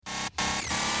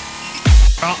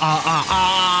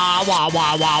Wah, wah,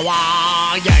 wah,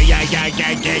 wah. Yeah, yeah, yeah,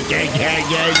 yeah, yeah, yeah, yeah,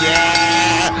 yeah,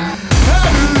 yeah.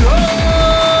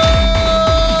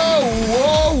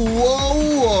 Whoa, whoa,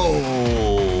 whoa.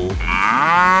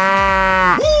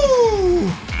 Woo!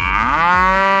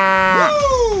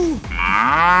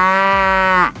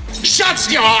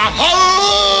 Shut your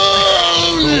hole!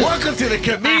 Welcome to the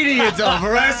Comedians of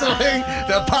Wrestling,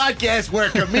 the podcast where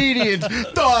comedians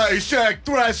dissect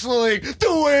wrestling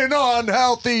to an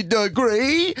unhealthy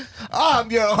degree.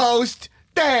 I'm your host,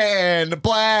 Dan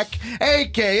Black,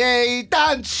 a.k.a.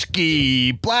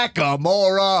 Donsky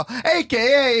Blackamora,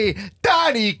 a.k.a.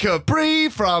 Donnie Capri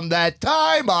from That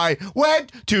Time I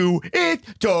Went to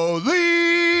Italy,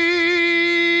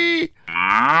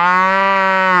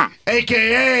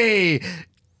 a.k.a.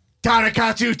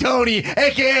 Tanakatsu Tony,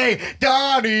 a.k.a.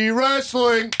 Donnie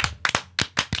Wrestling,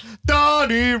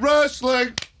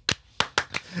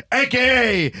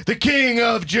 a.k.a. the King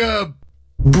of Jabroni,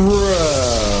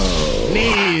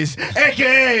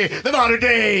 a.k.a. the modern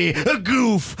day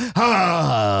Goof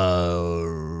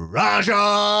Raja,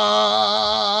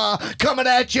 coming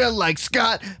at you like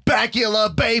Scott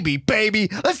Bakula, baby.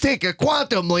 Let's take a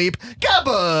quantum leap.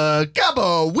 Gabba,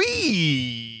 gabba,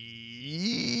 wee.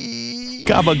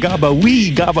 Gabba gabba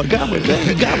wee, gabba gabba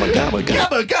gabba gabba gabba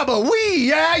Gabba, gabba, wee.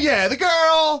 Yeah, the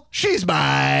girl, she's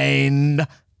mine.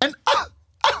 And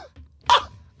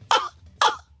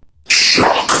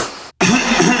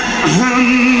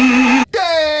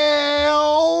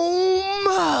damn,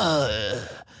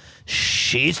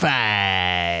 she's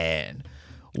fine.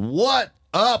 What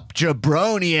up,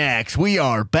 Jabroniacs? We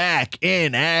are back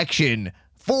in action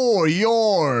for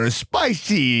your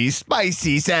spicy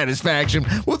satisfaction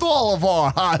with all of our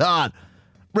hot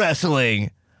wrestling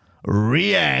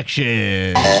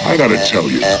reaction. I gotta tell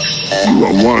you, you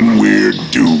are one weird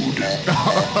dude.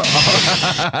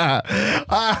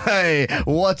 Hi,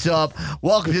 what's up?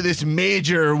 Welcome to this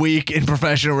major week in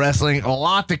professional wrestling. A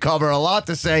lot to cover, a lot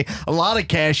to say, a lot of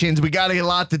cash-ins. We got a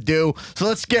lot to do, so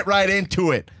let's get right into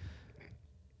it.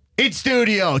 In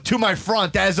studio, to my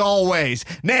front, as always,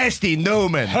 Nasty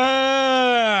Newman.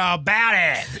 about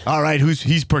it. All right,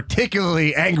 he's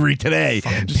particularly angry today.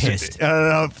 I'm pissed.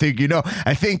 I don't think you know.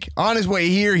 I think on his way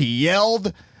here, he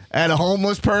yelled at a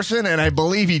homeless person, and I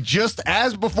believe he just,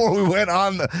 as before we went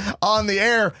on the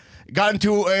air, got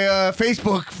into a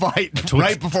Facebook fight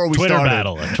right before we Twitter started.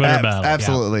 battle. A Twitter battle.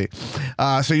 Absolutely.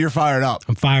 Yeah. So you're fired up.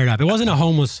 I'm fired up. It wasn't a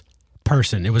homeless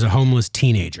person. It was a homeless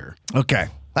teenager. Okay.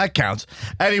 That counts.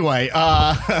 Anyway,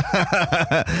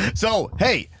 so,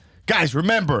 hey, guys,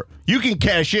 remember, you can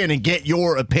cash in and get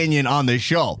your opinion on this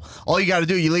show. All you got to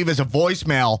do, you leave us a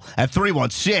voicemail at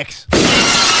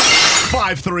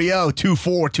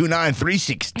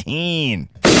 316-530-2429-316.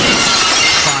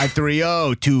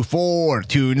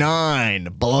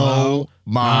 530-2429. Blow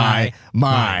my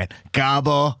mind.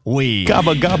 Gabba wee.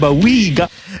 Gabba gabba wee.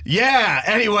 Yeah,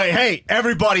 anyway, hey,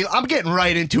 everybody, I'm getting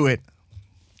right into it.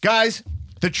 Guys,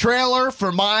 the trailer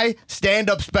for my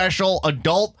stand-up special,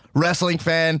 Adult Wrestling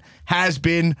Fan, has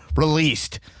been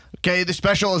released. Okay, the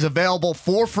special is available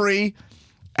for free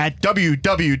at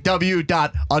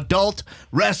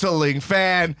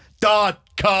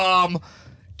www.adultwrestlingfan.com.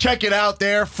 Check it out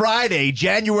there. Friday,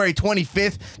 January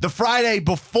 25th, the Friday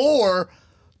before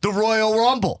the Royal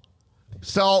Rumble.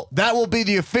 So that will be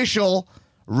the official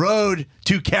Road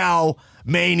to Cow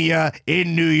Mania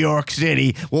in New York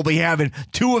City. We'll be having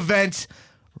two events.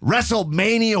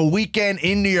 WrestleMania weekend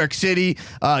in New York City.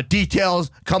 Details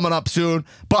coming up soon.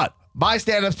 But my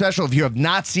stand-up special, if you have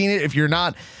not seen it, if you're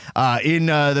not in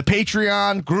the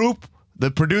Patreon group,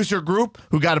 the producer group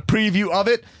who got a preview of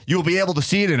it, you'll be able to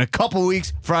see it in a couple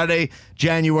weeks, Friday,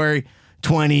 January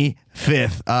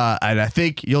 25th. And I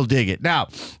think you'll dig it. Now,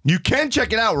 you can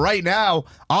check it out right now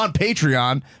on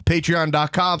Patreon,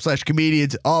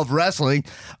 patreon.com/comedians of wrestling.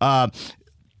 We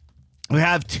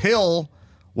have till...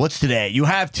 What's today? You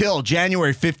have till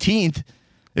January 15th.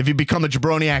 If you become a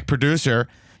Jabroniac producer,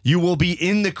 you will be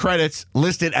in the credits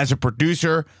listed as a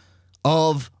producer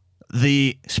of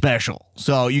the special.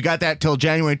 So you got that till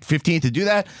January 15th to do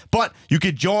that. But you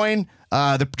could join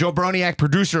the Jabroniac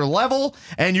producer level,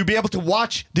 and you'll be able to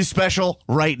watch this special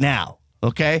right now.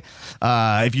 Okay?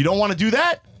 If you don't want to do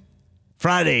that,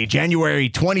 Friday, January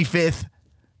 25th,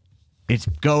 it's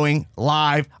going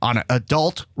live on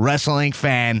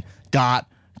adultwrestlingfan.com.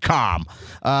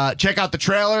 Check out the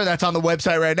trailer that's on the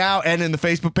website right now and in the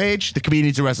Facebook page, the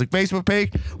Comedians of Wrestling Facebook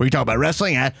page, where you talk about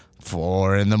wrestling at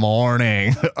 4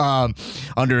 a.m.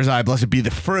 Under his eye, blessed be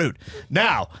the fruit.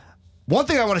 Now, one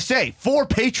thing I want to say for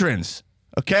patrons,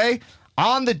 okay?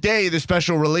 on the day the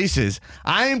special releases,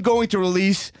 I am going to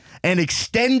release an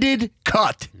extended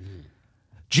cut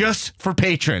just for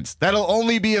patrons. That'll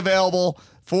only be available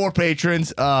for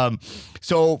patrons.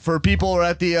 So for people who are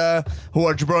at the who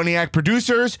are Jabroniac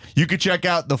producers, you can check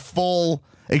out the full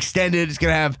extended. It's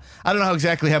gonna have, I don't know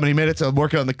exactly how many minutes. I'm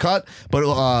working on the cut,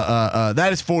 but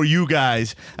that is for you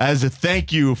guys as a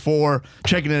thank you for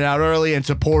checking it out early and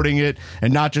supporting it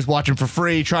and not just watching for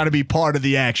free, trying to be part of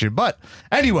the action. But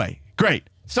anyway, great.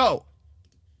 So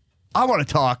I want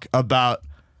to talk about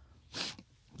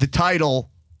the title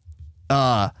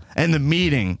and the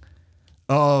meeting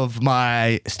of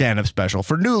my stand-up special.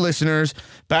 For new listeners,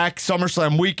 back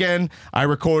SummerSlam weekend, I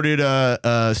recorded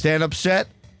a stand-up set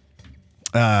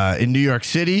in New York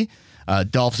City.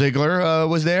 Dolph Ziggler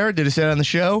was there, did a set on the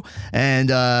show, and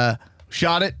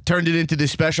shot it, turned it into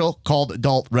this special called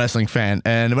Adult Wrestling Fan.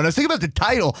 And when I was thinking about the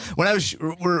title, when I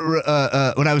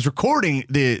was recording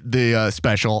the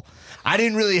special, I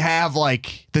didn't really have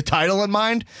like the title in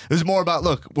mind. It was more about,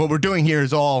 look, what we're doing here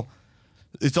is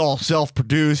it's all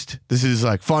self-produced. This is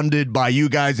like funded by you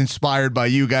guys, inspired by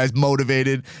you guys, I'm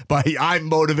motivated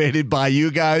by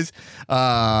you guys,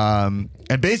 and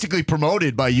basically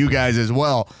promoted by you guys as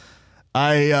well.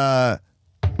 I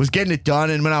was getting it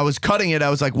done, and when I was cutting it, I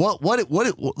was like, what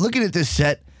looking at this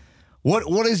set,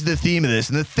 what is the theme of this?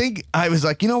 And the thing, I was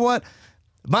like, you know what?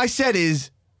 My set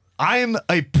is, I'm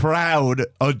a proud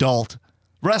adult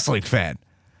wrestling fan.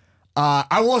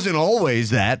 I wasn't always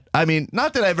that. I mean,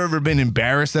 not that I've ever been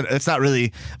embarrassed. It's not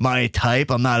really my type.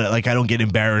 I'm not I don't get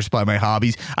embarrassed by my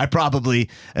hobbies. I probably,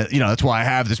 that's why I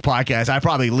have this podcast. I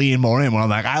probably lean more in when I'm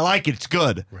like, I like it. It's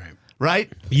good.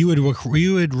 Right? You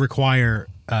would require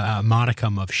a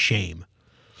modicum of shame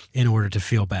in order to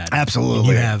feel bad.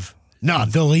 Absolutely. You have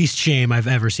the least shame I've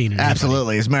ever seen in anybody.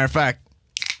 Absolutely. As a matter of fact.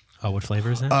 Oh, what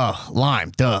flavor is that?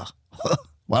 Lime. Duh.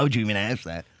 Why would you even ask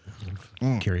that?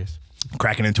 Curious.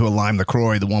 Cracking into a lime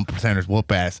LaCroix, the 1%ers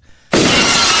whoop ass.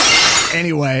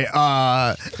 Anyway,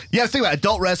 I was thinking about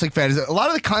Adult Wrestling Fan. A lot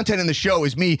of the content in the show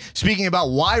is me speaking about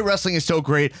why wrestling is so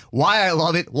great, why I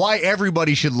love it, why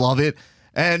everybody should love it,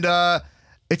 and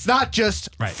it's not just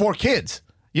for kids.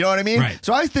 You know what I mean? Right.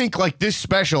 So I think like this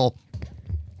special,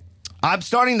 I'm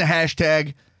starting the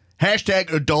hashtag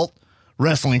Adult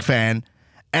Wrestling Fan,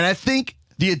 and I think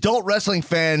the Adult Wrestling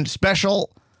Fan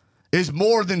special is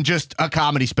more than just a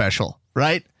comedy special,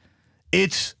 right?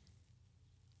 It's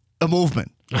a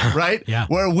movement, right? Yeah.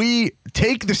 Where we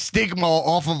take the stigma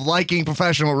off of liking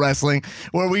professional wrestling,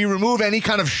 where we remove any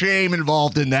kind of shame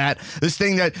involved in that. This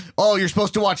thing that, you're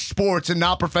supposed to watch sports and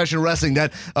not professional wrestling,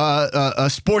 that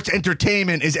sports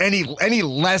entertainment is any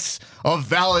less of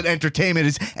valid entertainment,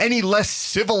 is any less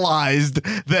civilized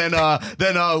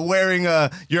than wearing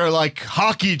your like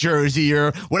hockey jersey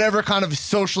or whatever kind of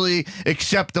socially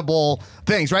acceptable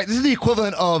things, right? This is the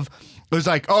equivalent of, it was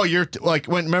like, you're like,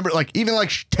 remember, like even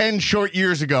like 10 short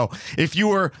years ago, if you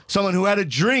were someone who had a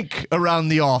drink around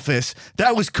the office,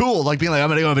 that was cool. Like being like, I'm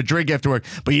going to go have a drink after work,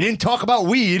 but you didn't talk about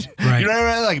weed. Right. You know what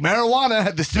I mean? Like marijuana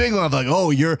had the stigma of like,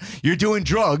 you're doing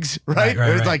drugs, right?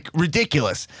 It's like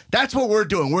ridiculous. That's what we're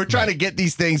doing. We're trying to get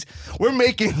these things. We're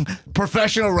making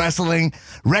professional wrestling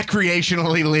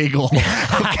recreationally legal.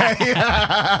 Okay.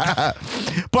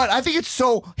 But I think it's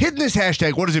so, hitting this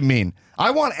hashtag, what does it mean?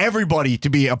 I want everybody to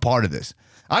be a part of this.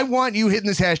 I want you hitting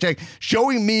this hashtag,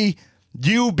 showing me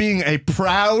you being a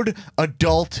proud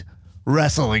adult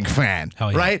wrestling fan,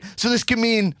 right? So this can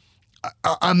mean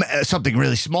something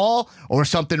really small or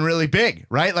something really big,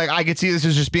 right? Like I could see this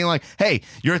as just being like, hey,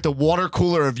 you're at the water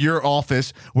cooler of your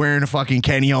office wearing a fucking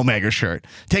Kenny Omega shirt.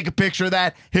 Take a picture of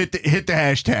that, hit the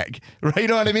hashtag, right? You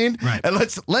know what I mean? Right. And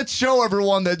let's show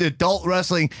everyone that adult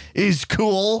wrestling is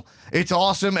cool. It's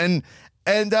awesome, and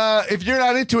if you're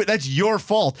not into it, that's your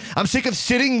fault. I'm sick of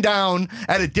sitting down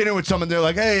at a dinner with someone. They're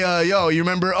like, hey, you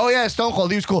remember? Oh, yeah, Stone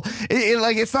Cold. He was cool.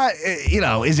 It's not,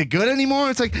 is it good anymore?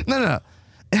 It's like, no.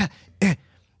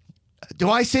 Do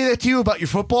I say that to you about your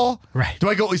football? Right. Do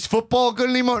I go, is football good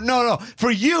anymore? No.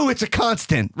 For you, it's a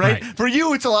constant, right? For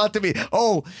you, it's allowed to be,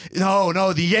 no,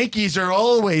 the Yankees are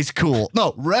always cool.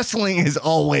 No, wrestling is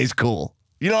always cool.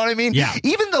 You know what I mean? Yeah.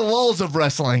 Even the lulls of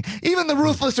wrestling, even the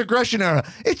Ruthless Aggression era,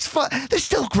 it's fun. There's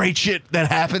still great shit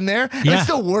that happened there. Yeah. It's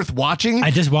still worth watching.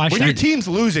 I just watched when your team's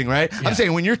losing, right? Yeah. I'm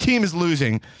saying when your team is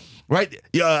losing, right?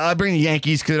 Yeah, I bring the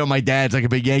Yankees because my dad's like a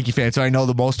big Yankee fan, so I know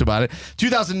the most about it.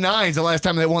 2009 is the last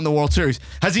time they won the World Series.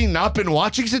 Has he not been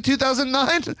watching since 2009?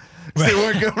 Right. They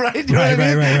weren't good, right? You know what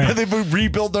I mean? Right. They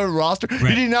rebuild their roster. Right.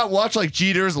 Did he not watch like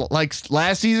Jeter's like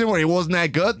last season where he wasn't that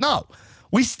good? No.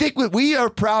 We are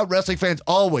proud wrestling fans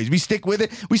always. We stick with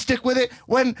it. We stick with it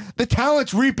when the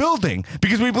talent's rebuilding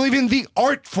because we believe in the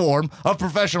art form of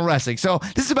professional wrestling. So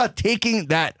this is about taking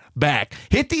that back.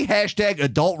 Hit the hashtag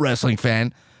adult wrestling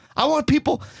fan. I want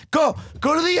people go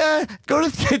to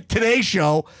the Today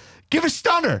Show. Give a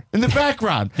stunner in the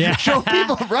background. Yeah. Show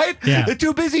people, right? Yeah. They're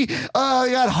too busy. You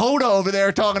got Hoda over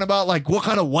there talking about like what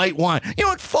kind of white wine. You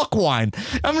know what? Fuck wine.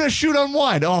 I'm going to shoot on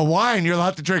wine. Oh, wine. You're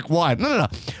allowed to drink wine. No.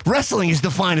 Wrestling is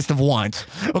the finest of wines.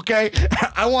 Okay?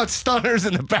 I want stunners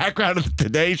in the background of the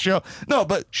Today Show. No,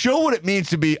 but show what it means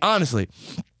to be, honestly,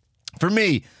 for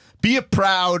me, be a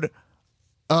proud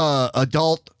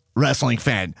adult wrestling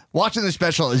fan. Watching the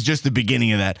special is just the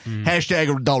beginning of that.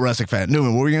 Hashtag adult wrestling fan.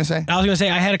 Newman, what were you going to say? I was going to say,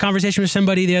 I had a conversation with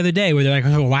somebody the other day where they're like,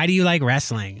 oh, why do you like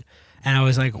wrestling? And I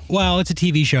was like, well, it's a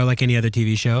TV show like any other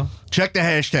TV show. Check the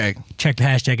hashtag. Check the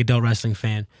hashtag adult wrestling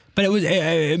fan. But it was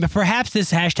perhaps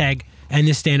this hashtag and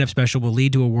this stand-up special will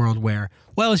lead to a world where,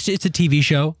 well, it's a TV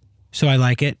show, so I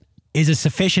like it, is a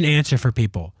sufficient answer for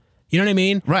people. You know what I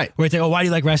mean? Right. Where it's like, oh, why do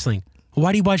you like wrestling?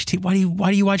 Why do you watch TV?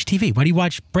 Why do you watch TV? Why do you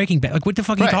watch Breaking Bad? Like, what the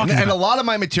fuck are you talking about? And a lot of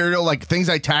my material, like things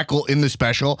I tackle in the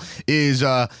special, is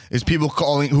people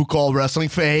who call wrestling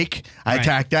fake. I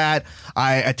attack that.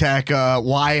 I attack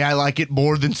why I like it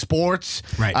more than sports.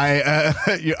 Right.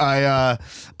 I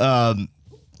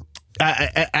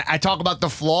talk about the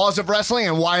flaws of wrestling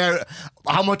and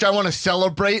how much I want to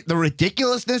celebrate the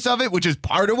ridiculousness of it, which is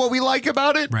part of what we like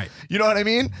about it. Right. You know what I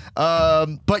mean?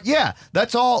 But yeah,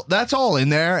 that's all in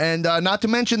there. And not to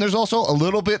mention, there's also a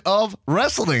little bit of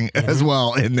wrestling as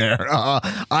well in there.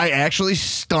 I actually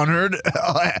stunnered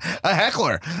a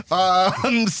heckler.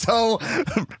 So,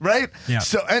 right? Yeah.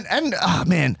 So, and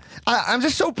man, I'm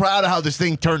just so proud of how this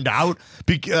thing turned out.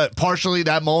 Partially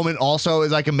that moment also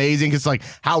is like amazing. It's like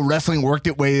how wrestling worked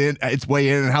its way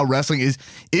in and how wrestling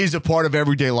is a part of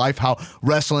everyday life. How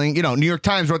wrestling, New York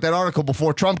Times wrote that article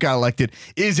before Trump got elected.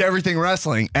 Is everything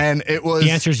wrestling? And it was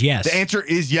the answer is yes. The answer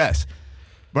is yes.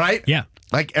 Right? Yeah.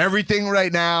 Like everything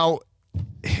right now,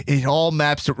 it all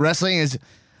maps to wrestling is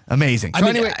amazing.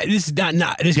 I mean, this is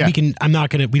not this. Yeah. We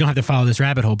don't have to follow this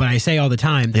rabbit hole, but I say all the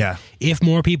time that if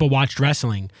more people watched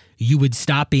wrestling, you would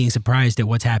stop being surprised at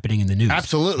what's happening in the news.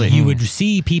 Absolutely. You would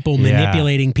see people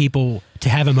manipulating people to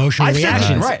have emotional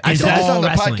reactions. Right. I said this on the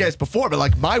podcast before, but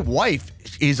like my wife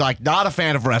is like not a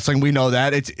fan of wrestling. We know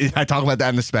that. I talk about that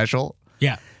in the special.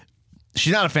 Yeah.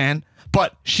 She's not a fan.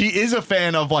 But she is a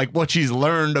fan of like what she's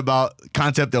learned about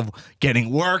concept of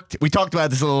getting worked. We talked about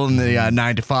this a little in the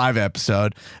 9 to 5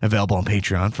 episode, available on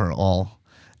Patreon for all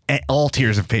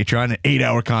tiers of Patreon,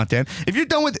 8-hour content. If you're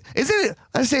done with,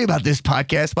 I say about this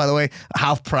podcast, by the way,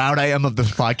 how proud I am of this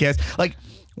podcast. Like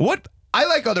what? I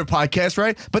like other podcasts,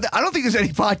 right? But I don't think there's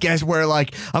any podcast where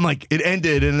like I'm like it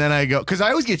ended and then I go because I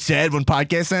always get sad when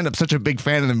podcasts end. I'm such a big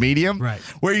fan of the medium, right?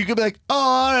 Where you could be like,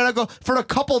 oh, and I go for a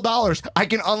couple $, I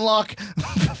can unlock an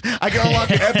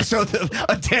episode,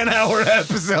 a 10-hour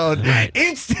episode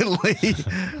instantly.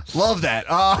 Love that.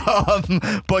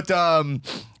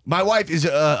 My wife is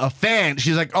a fan.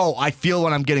 She's like, oh, I feel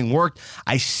when I'm getting worked.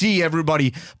 I see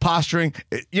everybody posturing.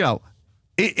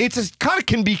 It's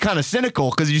can be kind of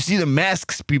cynical because you see the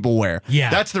masks people wear.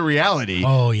 Yeah. That's the reality.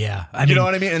 Oh, yeah. You know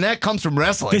what I mean? And that comes from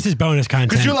wrestling. This is bonus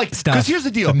content. Because you're like, because here's the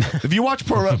deal. If you watch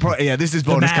this is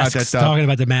bonus content stuff. Talking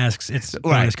about the masks, it's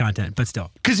bonus content, but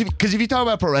still. Because if you talk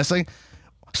about pro wrestling,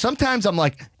 sometimes I'm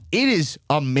like, it is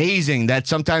amazing that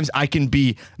sometimes I can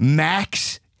be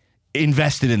max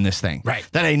invested in this thing. Right.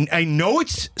 That I know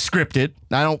it's scripted.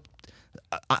 I don't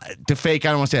want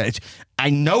to say that.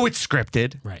 I know it's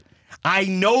scripted. Right. I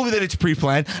know that it's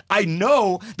pre-planned. I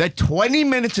know that 20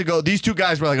 minutes ago, these two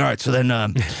guys were like, all right, so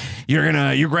then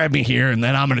you grab me here, and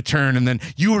then I'm going to turn, and then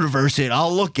you reverse it.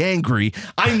 I'll look angry.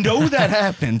 I know that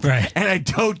happened, right. And I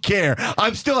don't care.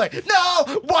 I'm still like,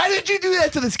 no, why did you do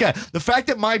that to this guy? The fact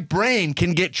that my brain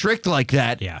can get tricked like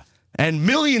that, and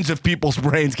millions of people's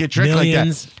brains get tricked like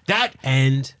that.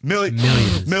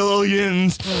 Millions.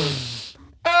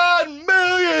 And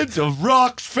millions of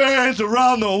Rocks fans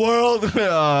around the world.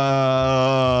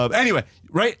 Anyway,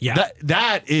 right? Yeah.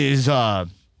 That is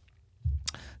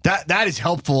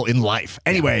helpful in life.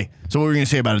 Anyway, so what were you going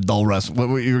to say about adult wrestling? You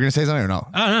were going to say something or no?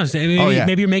 I don't know.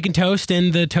 Maybe you're making toast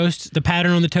and the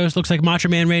pattern on the toast looks like Macho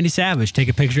Man Randy Savage. Take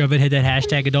a picture of it, hit that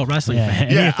hashtag adult wrestling fan.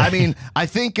 Yeah, I mean, I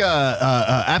think,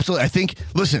 absolutely. I think,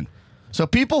 listen, so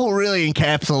people who really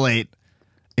encompass,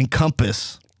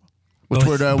 which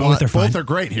both are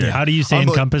great here. Yeah, how do you say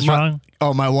encompass wrong?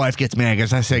 Oh, my wife gets mad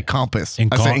because I say compass.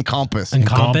 I say encompass.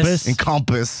 Encompass?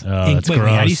 Encompass. That's wait, gross.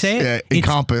 how do you say it? Yeah,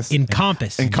 encompass.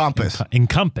 Encompass.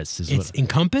 Encompass is what. It's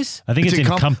encompass? I think it's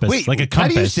encompass. Wait, like a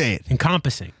compass. How do you say it?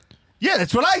 Encompassing. Yeah,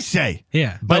 that's what I say.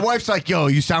 Yeah. My wife's like, yo,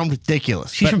 you sound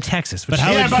ridiculous. She's from Texas. but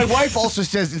how Yeah, would my you- wife also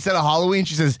says, instead of Halloween,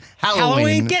 she says Halloween.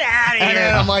 Halloween, get out of And here.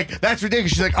 then I'm like, that's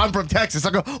ridiculous. She's like, I'm from Texas.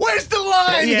 I go, where's the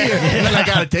line Yeah. here? And then I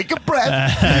got to take a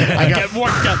breath. I got Get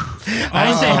worked up.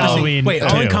 All say Halloween, Wait, too.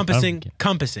 all encompassing.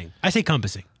 Compassing. I say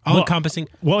compassing. All encompassing.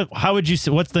 Well, how would you say?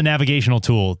 What's the navigational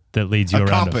tool that leads you a around?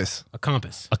 compass. A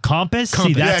compass. A compass? See,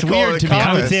 Compass. that's Yeah, call it weird a to me. I would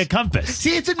compass. say a compass.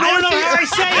 See, it's a I don't know how I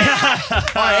say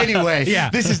it. All right, anyway,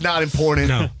 Yeah. this is not important.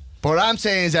 No. But what I'm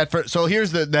saying is that, so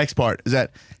here's the next part, is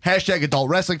that hashtag adult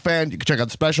wrestling fan. You can check out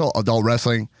the special,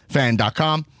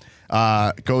 adultwrestlingfan.com.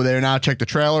 Go there now, check the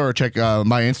trailer, or check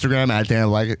my Instagram at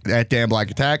Dan Black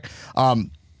Attack.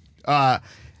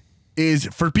 Is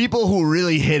for people who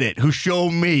really hit it, who show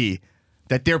me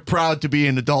that they're proud to be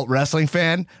an adult wrestling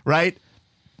fan, right?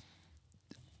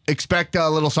 Expect a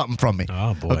little something from me.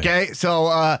 Oh, boy. Okay, so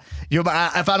if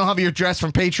I don't have your address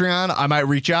from Patreon, I might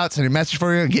reach out, send a message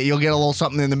for you, and you'll get a little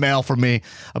something in the mail from me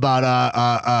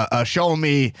about showing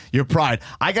me your pride.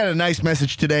 I got a nice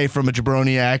message today from a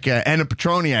Jabroniac and a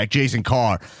Petroniac, Jason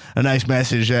Carr. A nice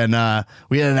message, and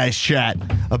we had a nice chat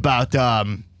about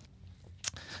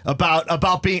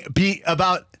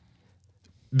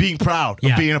being proud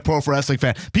Yeah. of being a pro wrestling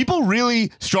fan. People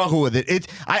really struggle with it.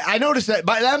 I noticed that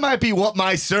that might be what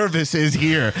my service is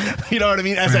here. You know what I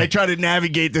mean? As I try to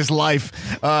navigate this life,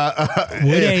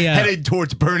 headed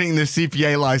towards burning the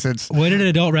CPA license. Would an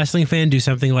adult wrestling fan do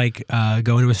something like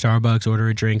go into a Starbucks, order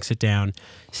a drink, sit down,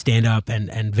 stand up, and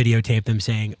videotape them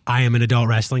saying, I am an adult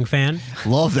wrestling fan?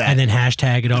 Love that. And then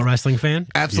hashtag adult wrestling fan?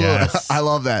 Absolutely. Yes. I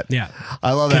love that. Yeah.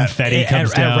 I love that. Confetti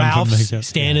comes at down. Ralph's, from the-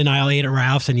 stand in aisle 8 at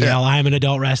Ralph's and yell, I am an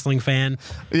adult wrestling fan.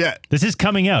 Yeah. This is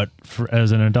coming out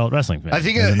as an adult wrestling fan. I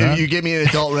think is it if not? you give me an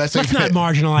adult wrestling Let's not fan.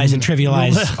 marginalize and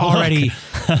trivialize already,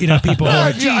 people who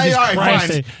are like, Yeah, Jesus all right,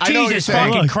 Christ. fine. I know what you're Jesus saying.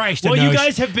 fucking Look, Christ. well, you Anosh.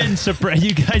 guys have been suppressed.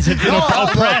 You guys have been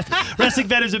oppressed. Wrestling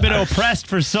fans have been oppressed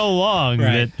for so long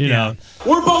Right, that you know.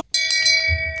 We're both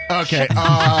Okay.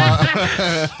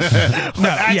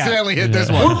 Accidentally hit this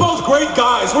we're one. both great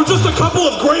guys. We're just a couple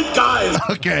of great guys.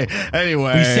 Okay.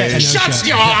 Anyway. said Shut no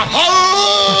your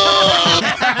hole!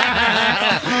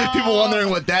 People wondering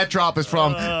what that drop is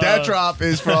from. That drop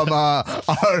is from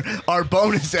our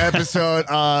bonus episode.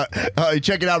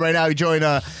 Check it out right now. You join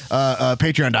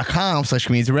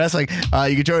patreon.com/comedians of wrestling.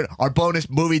 You can join our bonus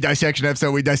movie dissection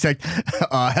episode. We dissect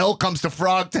Hell Comes to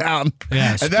Frogtown.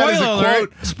 Yeah, And spoiler that is a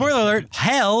alert. quote. Spoiler alert.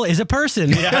 Hell is a person.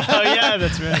 Yeah, oh yeah,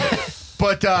 that's right.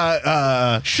 But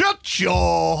shut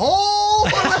your hole.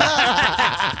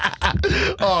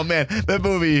 Oh man, that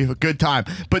movie, a good time.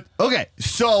 But okay,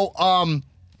 so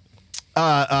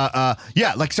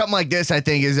yeah, like something like this, I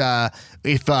think is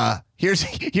if here's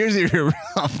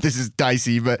this is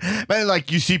dicey, but man,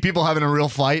 like you see people having a real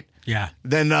fight, Yeah.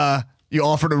 then you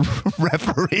offer to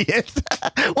referee it.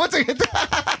 Once again.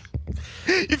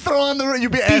 You throw on you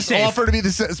be asked safe. offer to be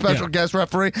the special guest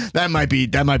referee. That might be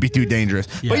too dangerous.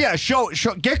 But yeah, show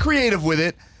get creative with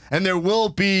it, and there will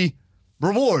be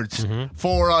rewards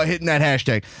for hitting that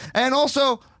hashtag. And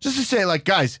also, just to say, like,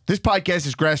 guys, this podcast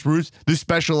is grassroots. This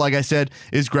special, like I said,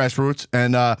 is grassroots,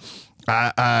 and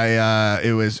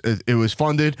it was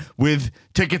funded with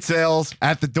ticket sales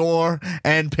at the door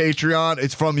and Patreon.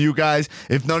 It's from you guys.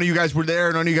 If none of you guys were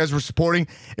there, none of you guys were supporting,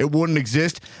 it wouldn't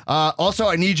exist. Also,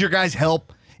 I need your guys'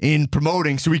 help in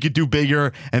promoting so we could do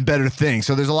bigger and better things.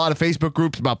 So there's a lot of Facebook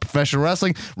groups about professional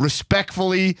wrestling.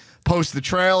 Respectfully post the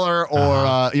trailer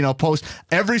or post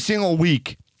every single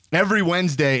week, every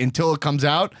Wednesday until it comes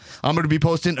out. I'm going to be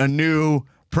posting a new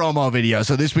promo video.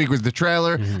 So this week was the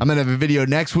trailer. I'm going to have a video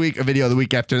next week, a video the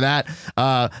week after that.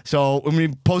 So I'm going to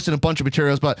be posting a bunch of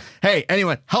materials. But hey,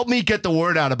 anyway, help me get the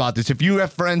word out about this. If you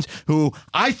have friends who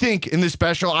I think in this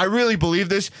special, I really believe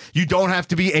this, you don't have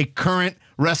to be a current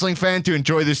wrestling fan to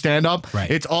enjoy this stand-up.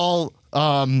 Right. It's all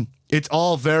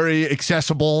very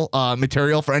accessible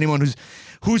material for anyone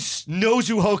who knows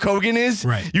who Hulk Hogan is.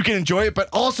 Right. You can enjoy it, but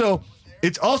also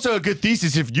it's also a good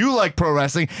thesis if you like pro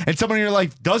wrestling and someone in your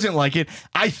life doesn't like it.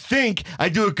 I think I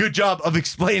do a good job of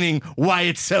explaining why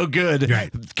it's so good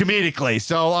comedically.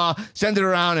 So send it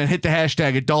around and hit the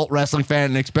hashtag adult wrestling fan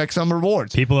and expect some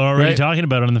rewards. People are already Right? talking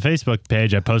about it on the Facebook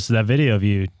page. I posted that video of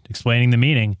you explaining the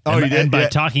meaning. Oh, and, you did? and by Yeah.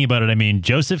 talking about it, I mean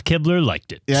Joseph Kibler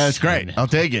liked it. Yeah, that's great. I'll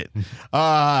take it.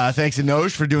 Thanks,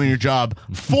 Anosh, for doing your job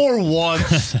for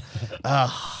once.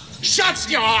 Shuts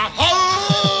your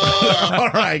hole! All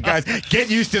right, guys, get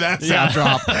used to that sound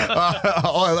drop.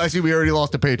 I see we already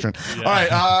lost a patron. Yeah.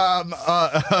 All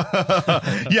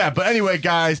right, yeah, but anyway,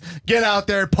 guys, get out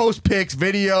there, post pics,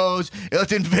 videos.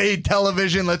 Let's invade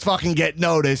television. Let's fucking get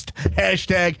noticed.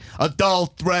 Hashtag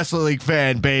adult wrestling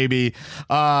fan, baby.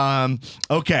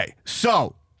 Okay,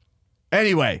 so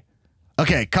anyway.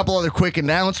 Okay, a couple other quick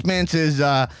announcements is,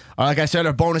 like I said,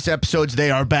 our bonus episodes, they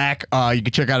are back. You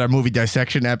can check out our movie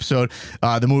dissection episode,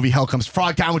 the movie Hell Comes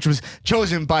Frogtown, which was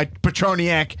chosen by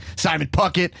Petroniac Simon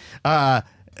Puckett,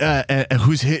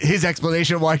 who's his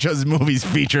explanation of why he chose his movies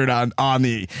featured on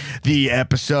the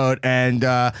episode. And,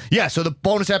 yeah, so the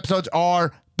bonus episodes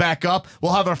are back up.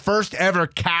 We'll have our first ever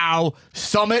Cow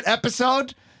Summit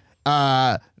episode,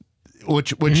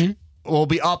 which will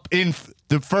be up in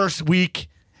the first week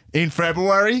in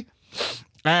February,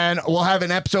 and we'll have an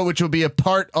episode which will be a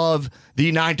part of the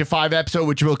 9 to 5 episode,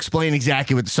 which will explain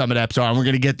exactly what the Summit eps are, and we're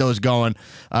going to get those going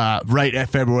right at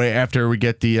February after we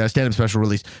get the stand-up special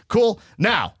release. Cool.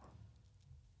 Now,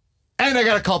 and I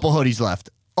got a couple hoodies left.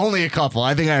 Only a couple.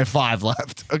 I think I have 5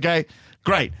 left. Okay?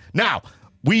 Great. Now,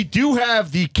 we do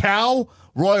have the Cow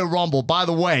Royal Rumble. By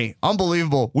the way,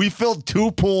 unbelievable. We filled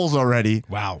 2 pools already.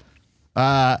 Wow.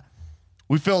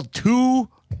 We filled 2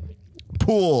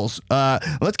 pools.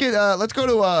 Let's go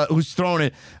to who's throwing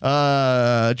it.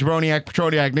 Jabroniak,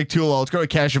 Petroniak, Nick Tulo. Let's go to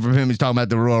cash it from him. He's talking about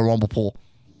the Royal Rumble pool.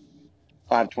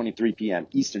 5:23 p.m.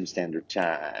 Eastern Standard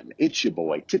Time. It's your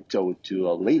boy Tiptoe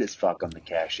to a latest fuck on the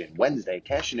cash in Wednesday.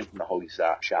 Cashing in from the Holy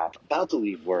Shop. About to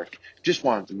leave work. Just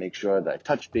wanted to make sure that I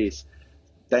touched base.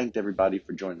 Thanked everybody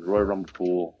for joining the Royal Rumble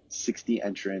pool. 60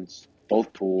 entrants,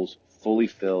 both pools fully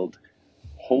filled.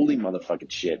 Holy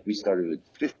motherfucking shit. We started with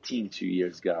 15 2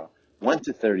 years ago. Went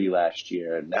to 30 last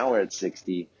year. Now we're at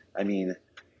 60. I mean,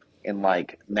 in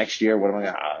like next year, what am I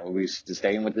going to, are we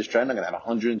staying with this trend? I'm going to have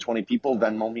 120 people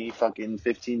Venmo me fucking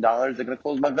 $15. They're going to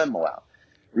close my Venmo out.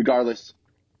 Regardless,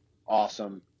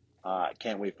 awesome.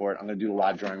 Can't wait for it. I'm going to do a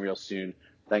live drawing real soon.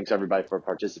 Thanks everybody for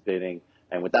participating.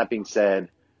 And with that being said,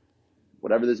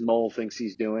 whatever this mole thinks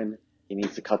he's doing, he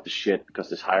needs to cut the shit because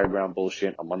this higher ground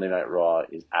bullshit on Monday Night Raw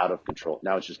is out of control.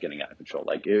 Now it's just getting out of control.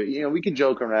 Like, you know, we can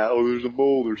joke around, oh, there's a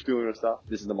mole, they're stealing our stuff.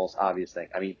 This is the most obvious thing.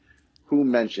 I mean, who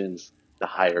mentions the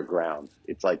higher ground?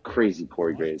 It's like crazy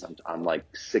Corey Graves. I'm like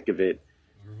sick of it.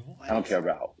 I don't care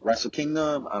about Wrestle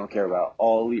Kingdom. I don't care about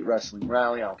All Elite Wrestling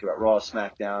Rally. I don't care about Raw,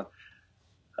 SmackDown.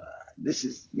 This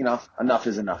is, you know, enough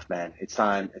is enough, man. It's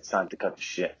time to cut the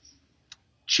shit.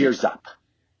 Cheers up.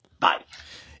 Bye.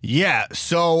 Yeah,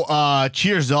 so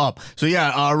cheers up. So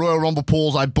yeah, Royal Rumble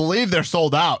pools, I believe they're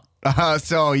sold out.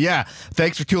 So yeah,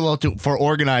 thanks for Tulo for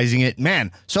organizing it,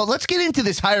 man. So let's get into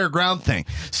this higher ground thing.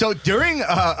 So during,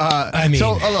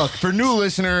 look, for new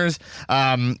listeners,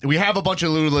 we have a bunch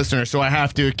of new listeners, so I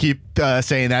have to keep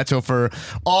saying that. So for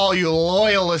all you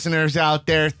loyal listeners out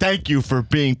there, thank you for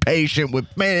being patient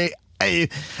with me.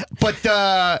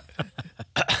 But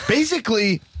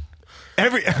basically,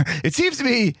 it seems to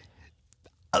me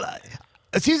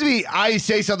I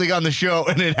say something on the show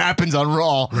and it happens on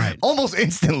Raw almost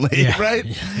instantly, right?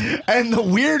 Yeah. And the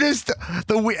weirdest,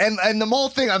 and the mole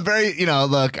thing, I'm very, you know,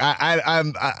 look,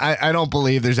 I don't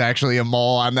believe there's actually a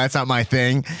mole. That's not my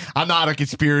thing. I'm not a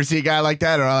conspiracy guy like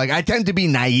that, or like I tend to be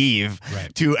naive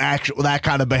to that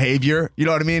kind of behavior. You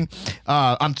know what I mean?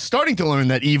 I'm starting to learn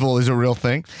that evil is a real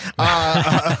thing,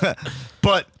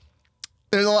 but.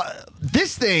 There's a lot,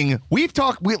 this thing we've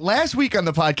talked last week on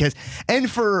the podcast,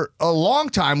 and for a long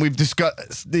time we've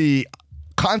discussed the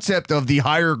concept of the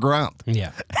higher ground.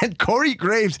 Yeah, and Corey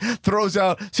Graves throws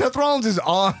out Seth Rollins is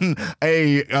on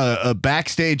a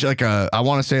backstage like a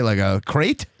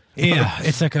crate. Yeah,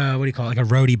 it's like a, what do you call it? Like a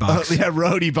roadie box.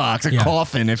 Roadie box, a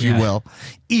coffin, if you will.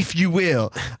 And he's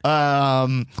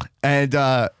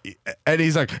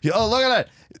like, oh, look at that.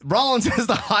 Rollins has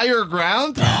the higher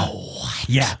ground. Oh,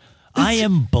 yeah. I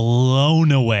am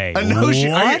blown away. What?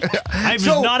 I was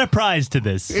not apprised to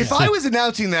this. If I was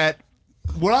announcing that,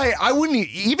 I wouldn't,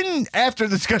 even after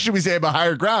the discussion we say about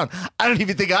higher ground, I don't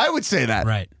even think I would say that.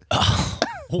 Right.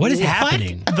 What is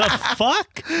happening? The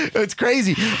fuck? It's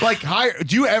crazy. Like,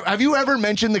 have you ever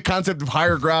mentioned the concept of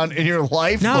higher ground in your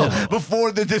life? No.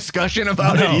 Before the discussion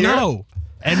about it here? No.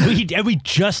 And we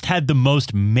just had the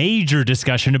most major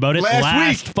discussion about it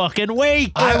last fucking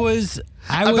week. I was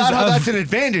about how that's an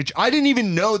advantage. I didn't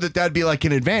even know that'd be like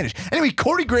an advantage. Anyway,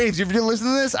 Corey Graves, if you're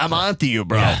listening to this, I'm on to you,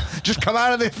 bro. Yeah. Just come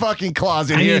out of the fucking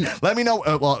closet here. Let me know.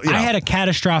 I had a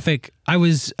catastrophic. I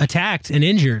was attacked and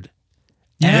injured.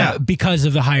 Because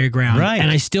of the higher ground. Right. And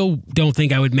I still don't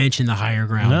think I would mention the higher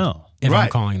ground. No. If I'm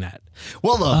calling that.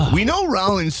 Well, look, we know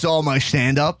Rollins saw my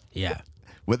stand-up. Yeah.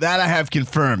 With that, I have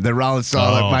confirmed that Rollins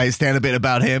saw my stand-up bit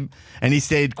about him, and he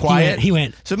stayed quiet. He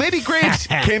went. So maybe Graves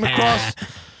came across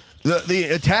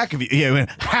the attack of you. Yeah, he went,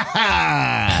 ha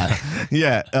ha.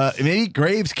 Yeah, maybe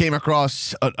Graves came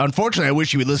across. Unfortunately, I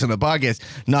wish you would listen to the podcast,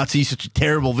 not see such a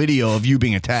terrible video of you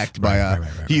being attacked by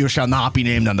he who shall not be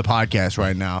named on the podcast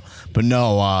right now. But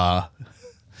no,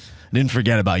 didn't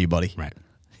forget about you, buddy. Right.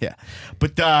 Yeah,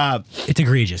 but it's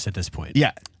egregious at this point.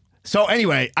 yeah. So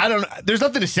anyway, there's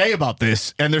nothing to say about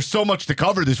this, and there's so much to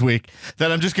cover this week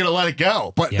that I'm just going to let it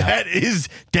go. But that is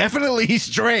definitely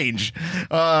strange.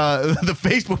 The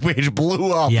Facebook page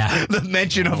blew up the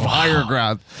mention of Higher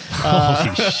Ground.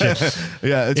 Holy shit.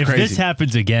 Yeah, it's if crazy. this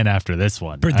happens again after this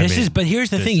one. But but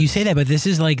here's the thing. You say that, but this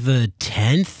is like the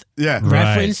 10th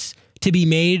reference to be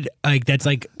made, like that's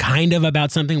like kind of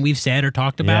about something we've said or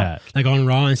talked about, like on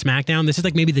Raw and SmackDown. This is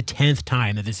like maybe the 10th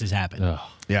time that this has happened. Ugh.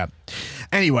 Yeah.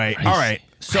 Anyway, all right.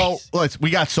 So we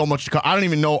got so much to cover. I don't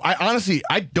even know.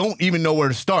 I don't even know where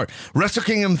to start. Wrestle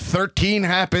Kingdom 13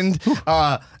 happened.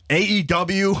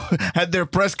 AEW had their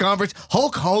press conference.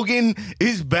 Hulk Hogan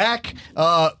is back.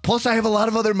 Plus, I have a lot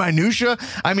of other minutia.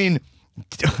 I mean,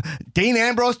 Dean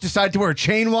Ambrose decided to wear a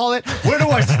chain wallet. Where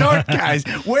do I start, guys?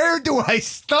 Where do I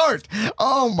start?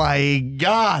 Oh my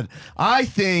God. I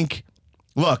think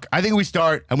we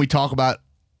start and we talk about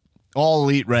All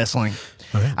Elite Wrestling.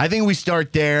 Okay. I think we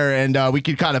start there, and we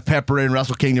could kind of pepper in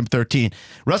Wrestle Kingdom 13.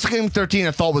 Wrestle Kingdom 13,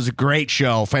 I thought was a great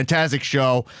show, fantastic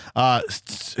show,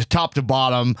 top to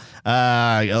bottom,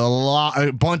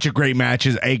 a bunch of great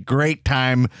matches, a great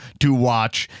time to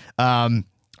watch.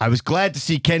 I was glad to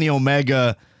see Kenny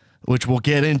Omega, which we'll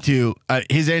get into.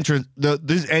 His entrance,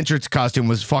 this entrance costume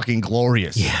was fucking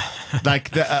glorious. Yeah,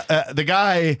 like the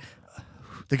guy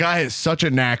has such a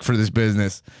knack for this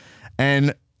business,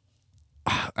 and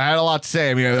I had a lot to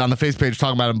say. I mean, on the face page,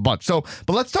 talking about him a bunch. So,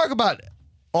 but let's talk about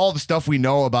all the stuff we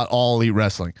know about All Elite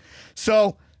Wrestling.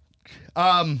 So,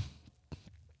 the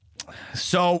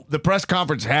press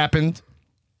conference happened,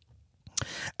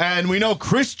 and we know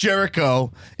Chris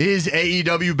Jericho is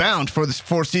AEW bound for the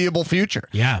foreseeable future.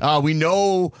 Yeah. We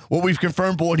know what we've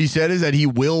confirmed, but what he said is that he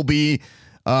will be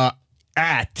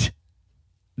at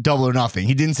Double or Nothing.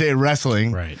 He didn't say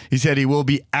wrestling. Right. He said he will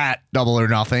be at Double or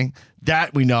Nothing.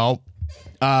 That we know.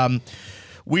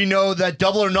 We know that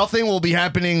Double or Nothing will be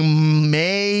happening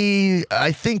May,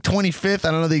 I think 25th.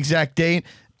 I don't know the exact date.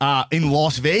 In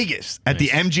Las Vegas at the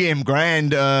MGM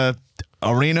Grand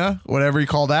Arena, whatever you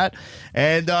call that.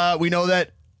 And we know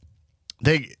that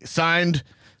they signed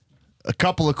a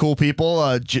couple of cool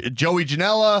people. Joey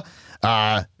Janela,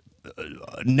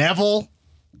 Neville,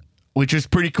 which is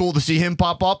pretty cool to see him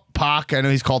pop up. Pac, I know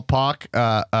he's called Pac.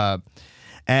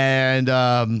 And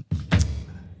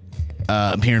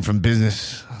I'm hearing from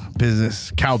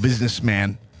cow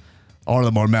businessman,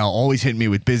 Arlen Mormel, always hitting me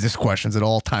with business questions at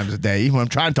all times of day, even when I'm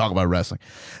trying to talk about wrestling.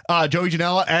 Joey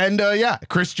Janela and,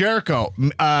 Chris Jericho.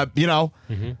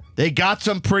 They got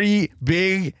some pretty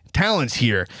big talents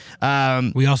here.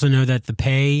 We also know that the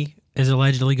pay is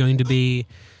allegedly going to be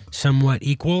somewhat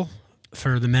equal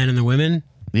for the men and the women.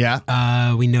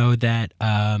 Yeah. We know that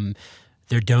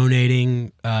they're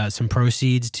donating some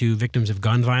proceeds to victims of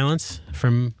gun violence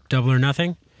from Double or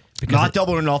Nothing. Not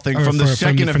Double or Nothing, from the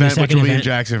second event, which will be in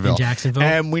Jacksonville.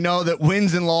 And we know that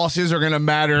wins and losses are going to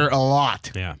matter a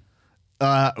lot. Yeah.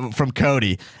 From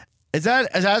Cody. Does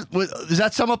that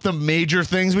sum up the major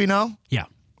things we know? Yeah.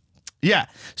 Yeah.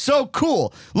 So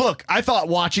cool. Look, I thought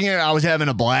watching it, I was having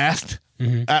a blast.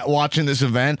 At watching this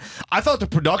event. I thought the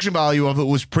production value of it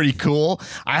was pretty cool.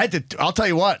 I'll tell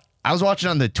you what, I was watching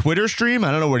on the Twitter stream.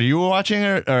 I don't know where you were watching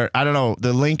it, or I don't know,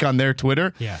 the link on their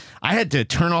Twitter. Yeah. I had to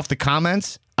turn off the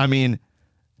comments. I mean,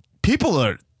 people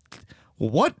are,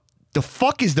 what the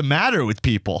fuck is the matter with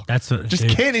people?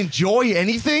 Can't enjoy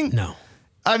anything? No.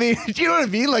 I mean, do you know what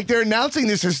I mean? Like, they're announcing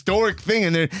this historic thing,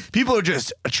 and people are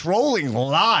just trolling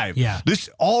live. Yeah.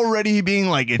 This already being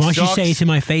like, it Why don't sucks. you say it to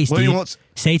my face, dude?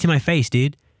 Say it to my face,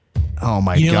 dude. Oh,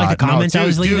 my God. You didn't like the comments I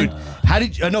was leaving? Dude, how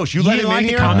did you... No, you let him in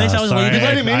here? Comments I was leaving? You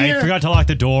let him in here? I forgot to lock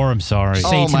the door. I'm sorry.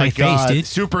 Say it to my face, dude.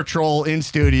 Super Troll in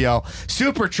studio.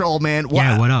 Super Troll, man.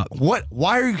 Yeah, what up?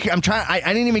 Why are you... I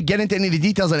didn't even get into any of the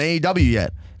details on AEW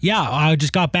yet. Yeah, I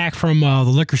just got back from the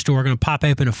liquor store. Going to pop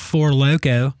open a Four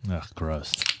Loko. Ugh,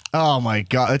 gross. Oh my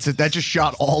God, that just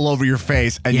shot all over your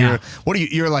face, and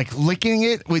you're like licking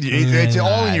it with it's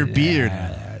all in your beard.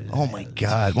 Oh my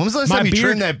God, when was the last time you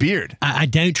trimmed that beard? I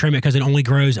don't trim it because it only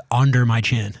grows under my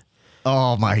chin.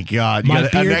 Oh my God! You My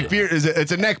got a beard- neck beard?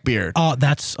 It's a neck beard. Oh,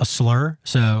 that's a slur.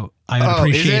 So I would Oh, is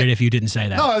appreciate it? it if you didn't say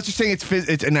that. No, I was just saying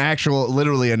it's an actual,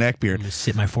 literally a neck beard. I'm gonna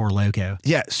sit my Four Loko.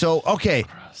 Yeah. So okay.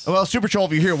 Well, Super Troll,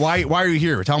 if you're here, why are you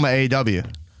here? We're talking about AEW.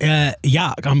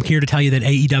 Yeah, I'm here to tell you that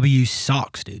AEW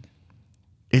sucks, dude.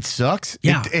 It sucks.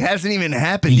 Yeah. It hasn't even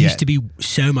happened It yet. used to be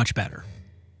so much better.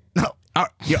 No.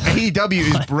 AEW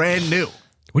is brand new.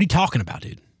 What are you talking about,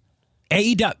 dude?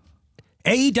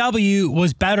 AEW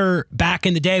was better back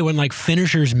in the day when like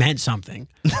finishers meant something.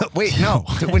 Wait, no.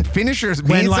 When finishers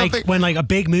mean something. When like a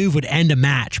big move would end a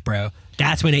match, bro.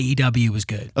 That's when AEW was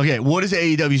good. Okay, what does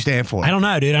AEW stand for? I don't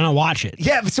know, dude. I don't watch it.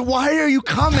 Yeah, so why are you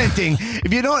commenting?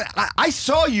 If you don't, I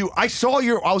saw you. I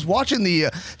was watching the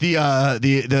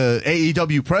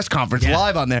AEW press conference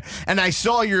live on there, and I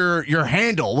saw your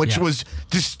handle, which Yeah. was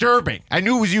disturbing. I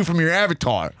knew it was you from your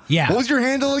avatar. Yeah. What was your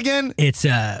handle again? It's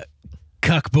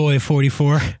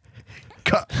Cuckboy44.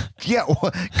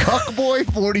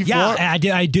 Cuckboy44. Yeah, I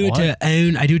do it to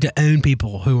own. I do it to own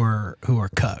people who are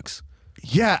cucks.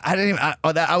 Yeah, I didn't. I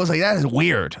was like, that is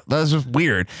weird. That is just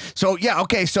weird. So yeah,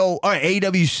 okay. So all right,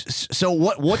 AEW. So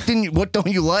what don't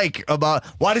you like about?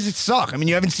 Why does it suck? I mean,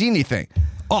 you haven't seen anything.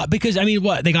 Oh, because I mean,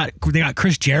 what they got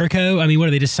Chris Jericho. I mean, what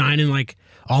are they just signing like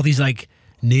all these like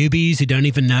newbies who don't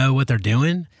even know what they're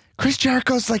doing? Chris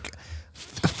Jericho's like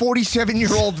a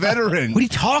 47-year-old veteran. What are you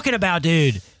talking about,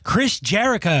 dude? Chris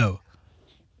Jericho.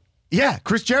 Yeah,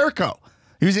 Chris Jericho.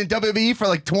 He was in WWE for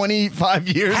like 25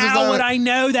 years. How would I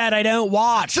know that? I don't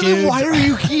watch. So dude. then why are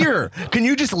you here? Can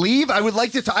you just leave? I would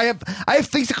like to. I have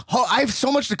things. I have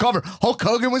so much to cover. Hulk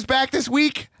Hogan was back this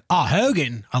week. Oh,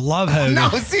 Hogan. I love Hogan. No,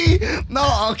 see,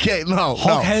 no, okay, no.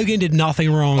 Hulk Hogan did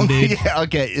nothing wrong, dude. Yeah,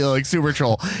 okay, like Super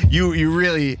Troll. You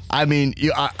really. I mean,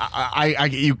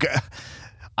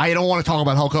 I don't want to talk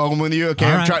about Hulk Hogan with you. Okay,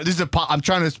 All right. I'm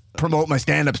trying to promote my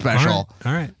stand-up special.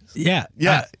 All right. Yeah.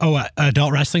 Yeah.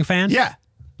 Adult wrestling fan? Yeah.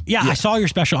 Yeah, I saw your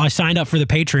special. I signed up for the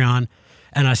Patreon,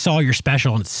 and I saw your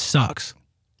special, and it sucks.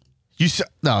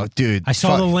 No, dude. I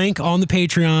saw the link on the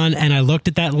Patreon, and I looked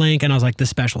at that link, and I was like, this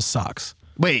special sucks.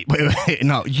 Wait.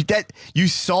 No, you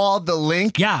saw the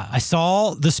link? Yeah, I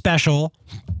saw the special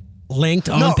linked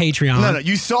on Patreon. No,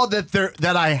 you saw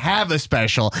that I have a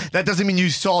special. That doesn't mean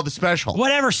you saw the special.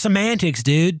 Whatever, semantics,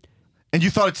 dude. And you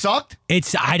thought it sucked?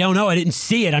 I don't know. I didn't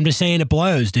see it. I'm just saying it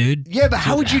blows, dude. Yeah, but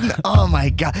how would you know? Oh my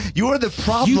God. You are the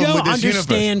problem You with don't this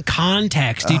understand universe.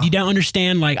 context, dude. You don't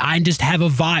understand, like, I just have a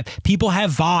vibe. People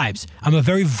have vibes. I'm a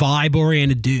very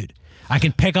vibe-oriented dude. I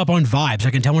can pick up on vibes.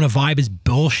 I can tell when a vibe is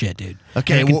bullshit, dude.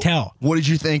 Okay, And I can tell. What did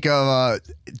you think of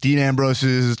Dean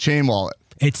Ambrose's chain wallet?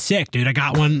 It's sick, dude. I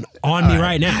got one on me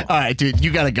right now. All right, dude, you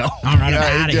gotta go. All right,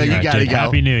 I'm outta here. You gotta Dude, go.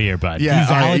 Happy New Year, bud. Yeah, all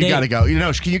right, you validate- gotta go.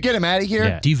 Can you get him out of here?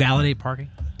 Yeah. Do you validate parking?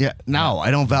 Yeah, no,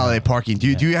 I don't validate parking. Do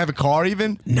you have a car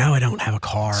even? No, I don't have a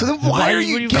car. So then why are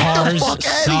you get the cars fuck out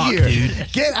suck, of here?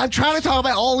 dude? I'm trying to talk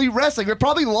about All Elite Wrestling. We're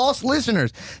probably lost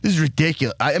listeners. This is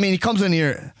ridiculous. I mean, he comes in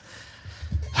here.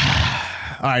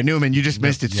 All right, Newman, you just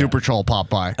missed it. Super Troll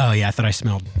popped by. Oh yeah, I thought I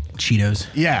smelled Cheetos.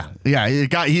 Yeah.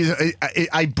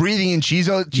 I breathing in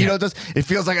Cheetos. It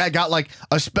feels like I got like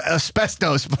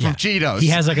asbestos from Cheetos. He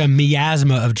has like a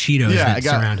miasma of Cheetos that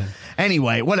surround him.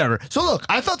 Anyway, whatever. So look,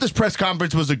 I thought this press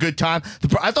conference was a good time.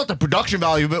 I thought the production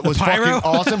value of it was fucking pyro?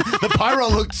 awesome. The pyro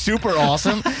looked super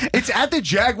awesome. It's at the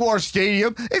Jaguar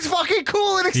Stadium. It's fucking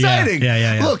cool and exciting.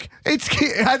 Yeah. Look, I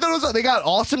thought they got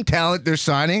awesome talent they're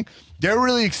signing. They're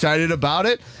really excited about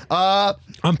it. I'm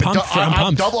pumped. I'm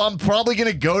pumped. I'm probably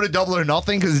going to go to Double or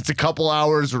Nothing because it's a couple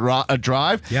hours a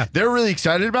drive. Yeah. They're really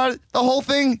excited about it. The whole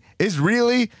thing is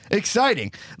really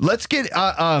exciting. Let's get...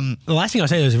 The last thing I'll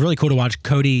say is it was really cool to watch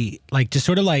Cody, like, just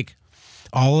sort of like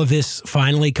all of this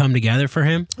finally come together for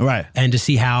him. Right. And to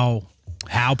see how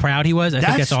proud he was. I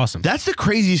think that's awesome. That's the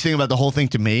craziest thing about the whole thing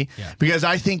to me. Yeah. Because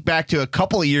I think back to a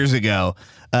couple of years ago,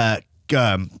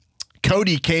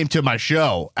 Cody came to my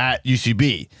show at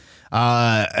UCB.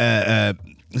 Ziggler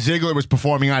was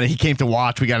performing on it. He came to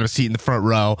watch. We got a seat in the front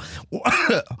row.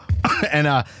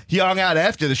 And he hung out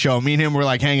after the show. Me and him were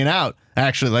like hanging out,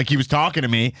 actually. Like he was talking to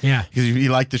me. Yeah. Because he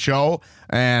liked the show.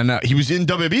 And he was in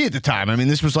WWE at the time. I mean,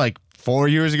 this was like 4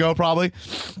 years ago, probably.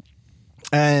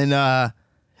 And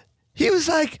he was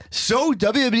like so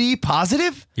WWE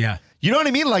positive. Yeah. You know what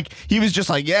I mean? Like he was just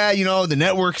like, yeah, the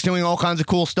network's doing all kinds of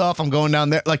cool stuff. I'm going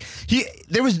down there. Like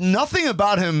there was nothing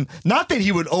about him. Not that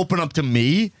he would open up to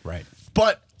me, Right.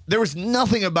 But there was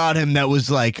nothing about him that was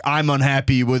like, I'm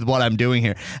unhappy with what I'm doing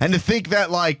here. And to think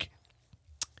that like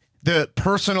the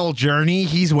personal journey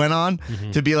he's went on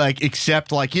to be like,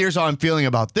 accept like, here's how I'm feeling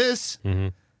about this.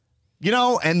 you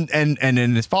know, and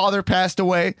then his father passed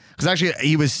away. Because actually,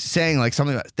 he was saying like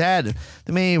something about Dad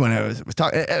to me when I was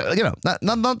talking, you know,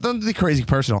 not the crazy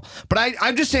personal. But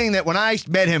I'm just saying that when I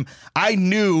met him, I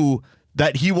knew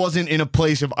that he wasn't in a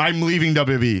place of I'm leaving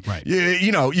WWE. Right.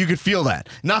 You know, you could feel that.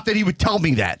 Not that he would tell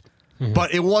me that.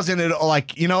 But it wasn't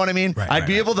like, you know what I mean? Right, I'd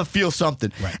be able to feel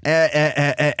something. Right.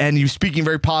 And he was speaking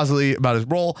very positively about his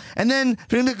role. And then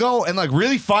for him to go and like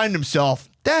really find himself,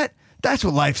 that's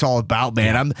what life's all about,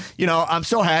 man. I'm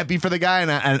so happy for the guy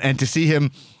and to see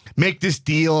him make this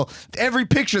deal. Every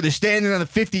picture, they're standing on the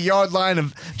 50-yard line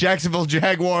of Jacksonville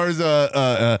Jaguars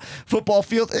football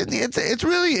field. It's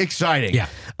really exciting. Yeah.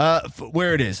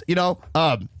 Where it is, you know.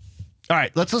 All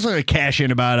right, let's listen to Cash in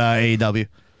about AEW.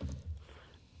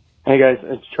 Hey guys,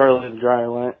 it's Charlie the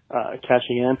Dryland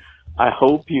cashing in. I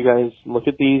hope you guys look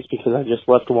at these because I just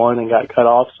left one and got cut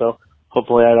off, so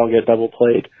hopefully I don't get double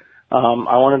played.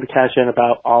 I wanted to cash in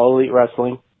about All Elite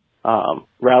Wrestling.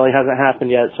 Rally hasn't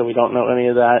happened yet, so we don't know any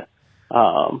of that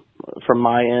from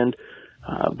my end.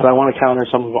 But I want to counter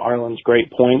some of Arlen's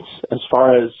great points. As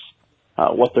far as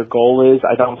what their goal is,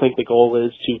 I don't think the goal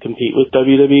is to compete with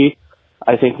WWE.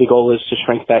 I think the goal is to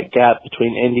shrink that gap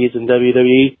between Indies and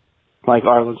WWE. Like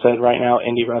Arlen said, right now,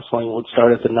 indie wrestling would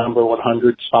start at the number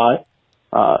 100 spot,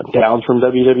 down from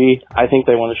WWE. I think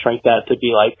they want to shrink that to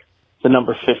be like the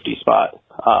number 50 spot,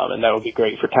 and that would be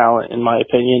great for talent, in my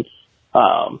opinion.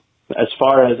 As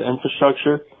far as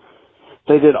infrastructure,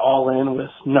 they did All In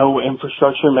with no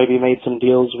infrastructure, maybe made some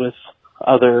deals with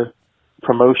other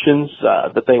promotions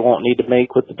that they won't need to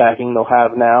make with the backing they'll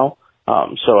have now.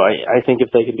 So I think if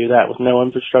they can do that with no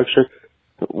infrastructure,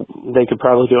 they could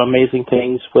probably do amazing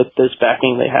things with this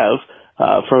backing they have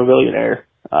from a billionaire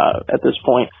at this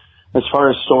point. As far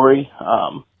as story,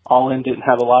 All In didn't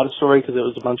have a lot of story because it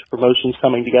was a bunch of promotions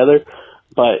coming together.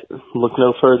 But look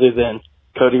no further than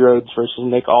Cody Rhodes versus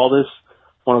Nick Aldis,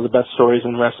 one of the best stories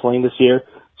in wrestling this year.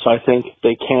 So I think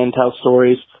they can tell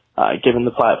stories given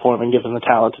the platform and given the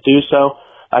talent to do so.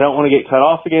 I don't want to get cut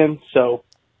off again, so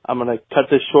I'm going to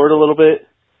cut this short a little bit.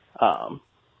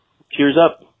 Cheers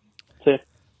up. See ya.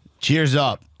 Cheers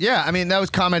up. Yeah, I mean, that was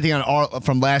commenting on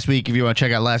from last week. If you want to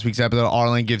check out last week's episode,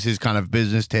 Arlen gives his kind of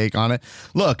business take on it.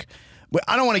 Look,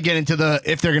 I don't want to get into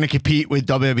if they're going to compete with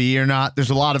WWE or not. There's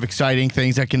a lot of exciting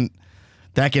things that can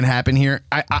happen here.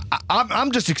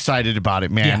 I'm just excited about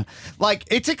it, man. Yeah. Like,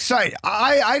 it's exciting.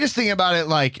 I just think about it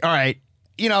like, all right,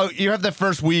 you know, you have the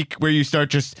first week where you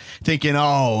start just thinking,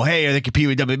 oh, hey, are they compete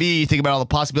with WWE? You think about all the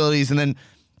possibilities, and then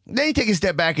you take a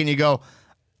step back and you go,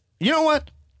 you know what?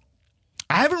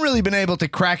 I haven't really been able to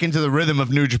crack into the rhythm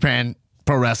of New Japan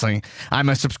Pro Wrestling. I'm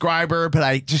a subscriber, but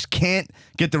I just can't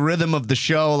get the rhythm of the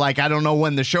show. Like, I don't know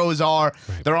when the shows are.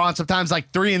 Right. They're on sometimes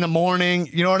like 3 a.m.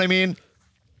 You know what I mean?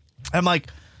 I'm like,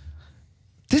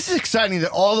 this is exciting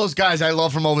that all those guys I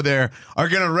love from over there are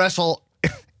going to wrestle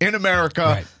in America.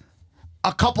 Right.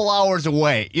 A couple hours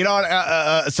away, you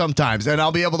know, sometimes, and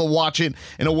I'll be able to watch it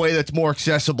in a way that's more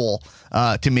accessible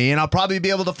to me, and I'll probably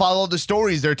be able to follow the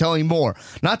stories they're telling more.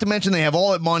 Not to mention they have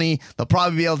all that money. They'll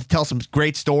probably be able to tell some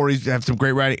great stories, have some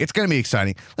great writing. It's going to be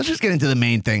exciting. Let's just get into the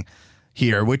main thing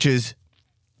here, which is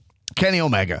Kenny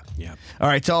Omega. Yeah. All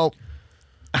right, so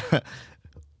I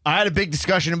had a big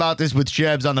discussion about this with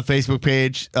Shebs on the Facebook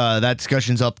page. That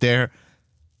discussion's up there.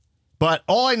 But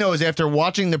all I know is after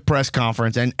watching the press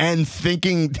conference and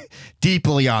thinking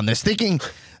deeply on this, thinking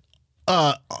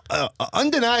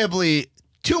undeniably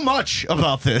too much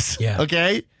about this, yeah.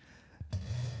 Okay?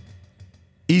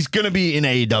 He's going to be in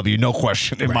AEW, no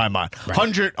question in my mind.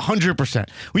 100%.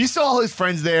 We saw all his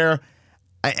friends there,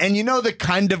 and you know the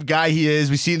kind of guy he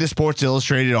is. We see the Sports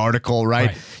Illustrated article,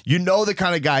 right? You know the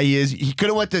kind of guy he is. He could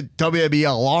have went to WWE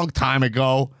a long time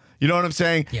ago. You know what I'm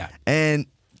saying? Yeah. And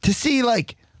to see,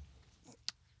 like,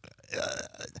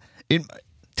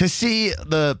 to see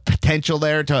the potential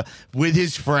there with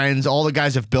his friends, all the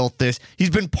guys have built this. He's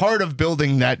been part of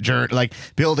building that journey, like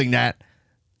building that.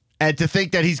 And to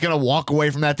think that he's going to walk away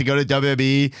from that to go to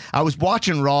WWE. I was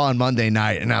watching Raw on Monday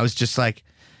night and I was just like,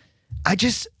 I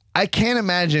can't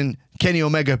imagine Kenny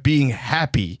Omega being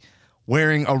happy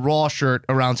wearing a Raw shirt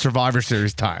around Survivor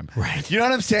Series time. Right. You know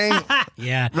what I'm saying?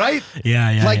 Yeah. Right?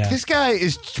 Yeah. Like, this guy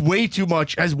is has way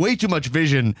too much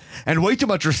vision and way too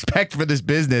much respect for this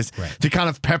business to kind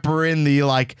of pepper in the,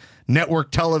 like,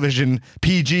 network television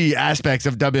PG aspects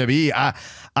of WWE.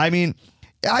 I mean,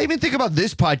 I even think about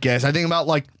this podcast. I think about,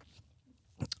 like,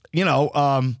 you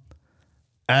know,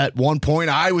 at one point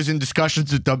I was in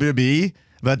discussions with WWE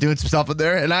about doing some stuff in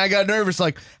there, and I got nervous,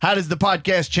 like, how does the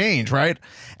podcast change, right?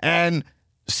 And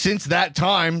since that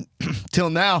time till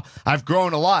now, I've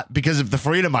grown a lot because of the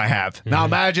freedom I have. Mm-hmm. Now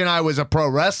imagine I was a pro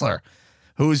wrestler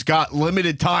who's got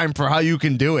limited time for how you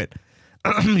can do it.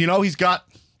 You know, he's got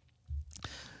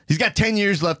 10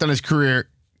 years left on his career,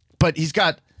 but he's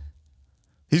got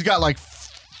like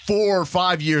 4 or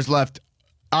 5 years left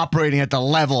operating at the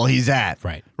level he's at.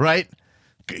 Right?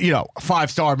 You know,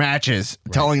 5-star matches,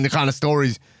 telling the kind of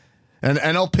stories. And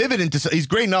he'll pivot into, he's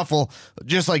great enough,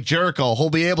 just like Jericho,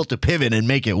 he'll be able to pivot and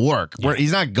make it work. Where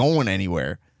he's not going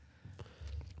anywhere.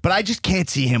 But I just can't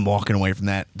see him walking away from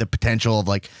that. The potential of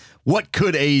like, what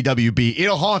could AEW be?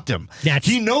 It'll haunt him.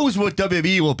 He knows what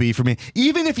WWE will be for me.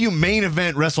 Even if you main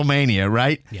event WrestleMania,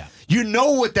 right? Yeah. You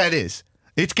know what that is.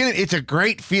 It's a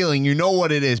great feeling. You know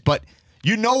what it is, but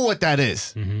you know what that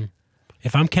is. Mm-hmm.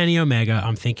 If I'm Kenny Omega,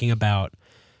 I'm thinking about,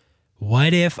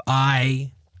 what if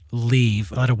I leave?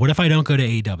 What if I don't go to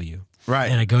AEW? Right.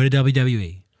 And I go to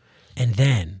WWE, and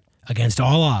then against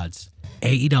all odds,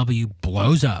 AEW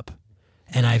blows up,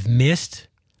 and I've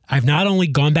not only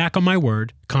gone back on my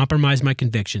word, compromised my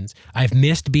convictions, I've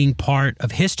missed being part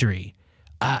of history.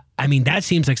 I mean, that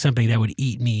seems like something that would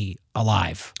eat me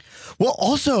alive. Well,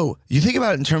 also, you think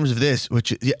about it in terms of this,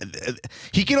 which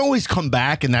he can always come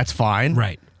back, and that's fine.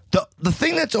 Right. The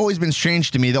thing that's always been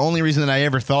strange to me, the only reason that I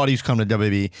ever thought he was coming to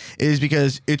WWE is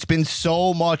because it's been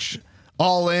so much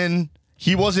All In.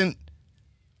 He didn't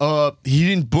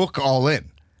book All In.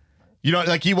 You know,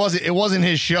 like it wasn't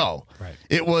his show. Right.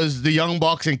 It was the Young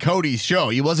Bucks and Cody's show.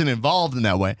 He wasn't involved in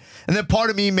that way. And then part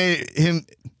of me made him,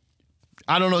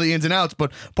 I don't know the ins and outs,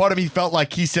 but part of me felt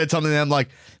like he said something to them like,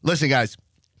 listen, guys,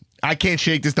 I can't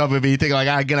shake this stuff with anything. Like,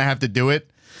 I'm going to have to do it.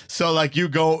 So, like, you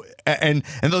go, and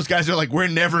those guys are like, we're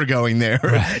never going there.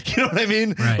 Right. You know what I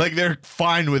mean? Right. Like, they're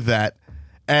fine with that.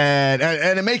 And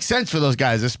it makes sense for those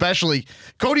guys, especially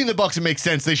Cody and the Bucks. It makes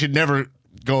sense. They should never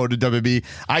go to WWE.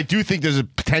 I do think there's a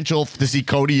potential to see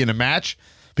Cody in a match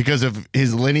because of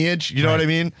his lineage. You know what I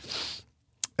mean?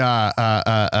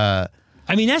 I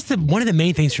mean, that's one of the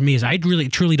main things for me is I really,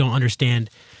 truly don't understand.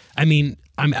 I mean,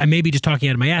 I may be just talking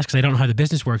out of my ass because I don't know how the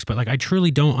business works, but like I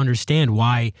truly don't understand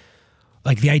why,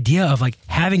 like the idea of like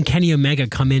having Kenny Omega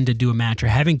come in to do a match or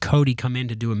having Cody come in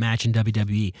to do a match in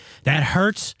WWE, that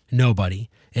hurts nobody.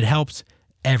 It helps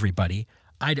everybody.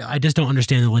 I just don't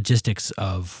understand the logistics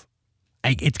of.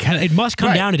 It must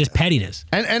come down to just pettiness.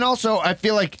 And also, I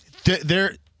feel like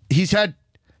he's had,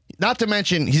 not to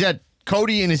mention, he's had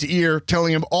Cody in his ear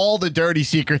telling him all the dirty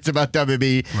secrets about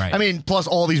WWE. Right. I mean, plus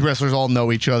all these wrestlers all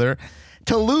know each other.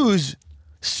 To lose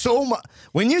so much,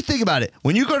 when you think about it,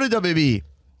 when you go to WWE,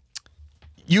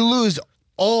 you lose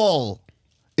all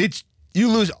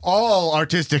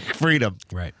artistic freedom.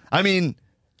 Right. I mean,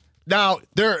 now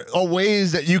there are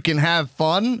ways that you can have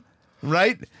fun,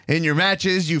 right? In your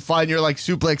matches, you find your like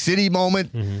Suplex City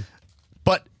moment. Mm-hmm.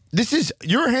 But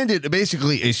you're handed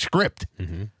basically a script.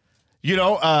 Mm-hmm. You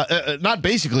know, not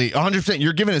basically, 100%.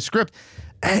 You're given a script.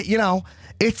 You know,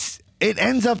 it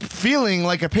ends up feeling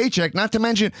like a paycheck. Not to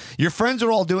mention, your friends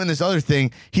are all doing this other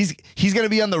thing. He's going to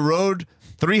be on the road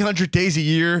 300 days a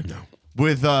year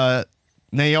with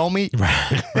Naomi,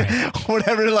 right.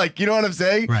 Whatever. Like, you know what I'm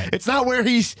saying? Right. It's not where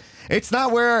he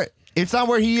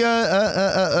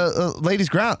laid his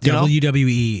ground. You know?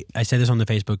 WWE. I said this on the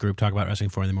Facebook group. Talk about wrestling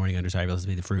 4 in the morning. Under Sorry, let's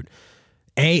be the fruit.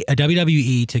 A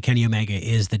WWE to Kenny Omega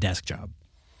is the desk job.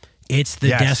 It's the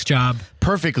desk job.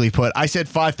 Perfectly put. I said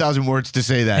 5,000 words to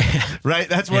say that. Right?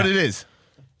 That's what it is.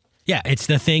 Yeah, it's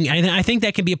the thing. And I think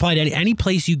that can be applied to any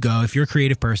place you go. If you're a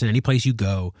creative person, any place you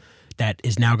go that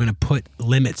is now going to put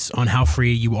limits on how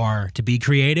free you are to be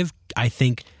creative, I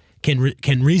think can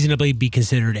reasonably be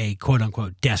considered a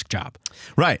quote-unquote desk job.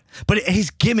 Right. But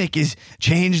his gimmick is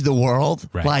change the world.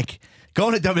 Right. Like,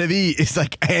 going to WWE is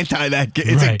like anti that.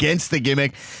 It's against the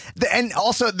gimmick. And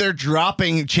also, they're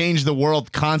dropping change the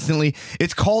world constantly.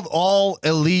 It's called All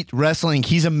Elite Wrestling.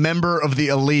 He's a member of the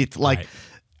Elite. Like,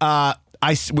 I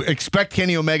expect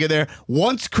Kenny Omega there.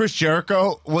 Once Chris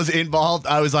Jericho was involved,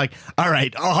 I was like, all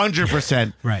right,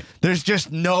 100%. Right. There's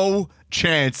just no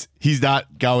chance he's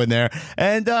not going there.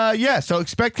 And so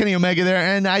expect Kenny Omega there.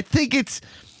 And I think it's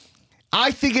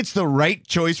the right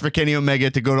choice for Kenny Omega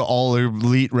to go to All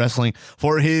Elite Wrestling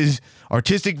for his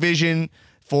artistic vision,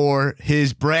 for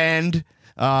his brand,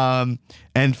 and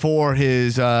for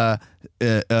his life.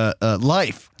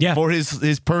 Yeah. For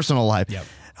his personal life. Yep.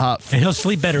 And he'll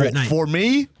sleep better at night. For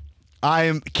me,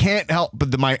 can't help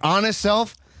but my honest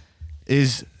self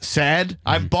is sad.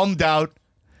 I'm bummed out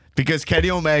because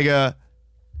Kenny Omega,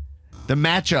 the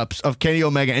matchups of Kenny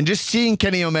Omega, and just seeing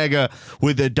Kenny Omega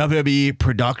with the WWE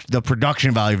the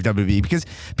production value of WWE, because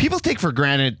people take for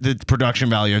granted the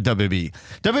production value of WWE.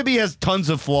 WWE has tons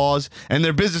of flaws, and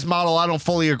their business model I don't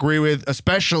fully agree with,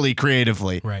 especially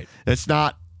creatively. Right. It's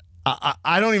not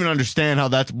I don't even understand how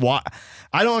that's why.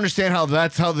 I don't understand how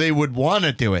that's how they would want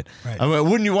to do it. Right. I mean,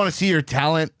 wouldn't you want to see your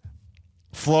talent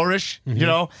flourish? You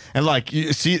know, and like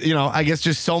you see, I guess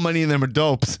just so many of them are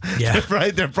dopes. Yeah.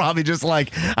 Right. They're probably just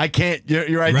like, I can't.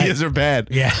 Your ideas are bad.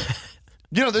 Yeah.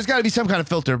 There's got to be some kind of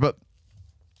filter, but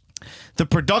the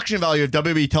production value of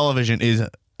WWE television is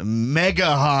mega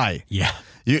high. Yeah.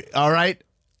 All right.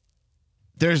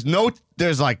 There's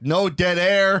like no dead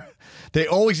air. They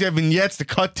always have vignettes to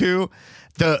cut to.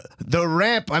 The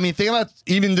ramp. I mean, think about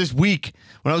even this week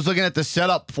when I was looking at the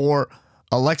setup for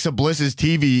Alexa Bliss's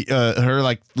TV, her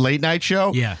like late night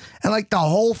show. Yeah. And like the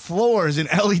whole floor is an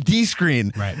LED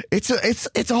screen. Right.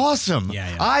 It's awesome.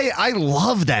 Yeah. I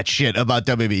love that shit about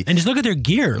WWE. And just look at their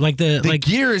gear, like the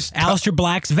gear is Aleister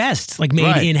Black's vest, like made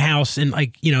Right. in house, and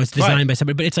like it's designed by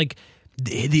somebody. But it's like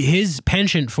his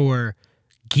penchant for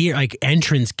gear, like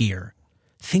entrance gear.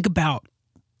 Think about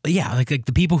like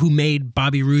the people who made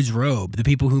Bobby Roode's robe, the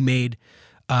people who made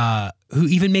who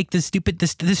even make the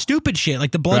stupid shit,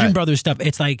 like the Bludgeon Right. Brothers stuff.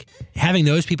 It's like having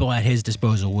those people at his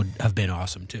disposal would have been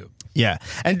awesome too. Yeah.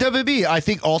 And WWE, I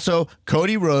think also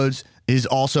Cody Rhodes is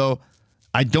also,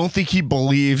 I don't think he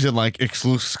believes in like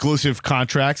exclusive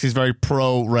contracts. He's very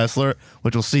pro wrestler,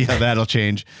 which we'll see how that'll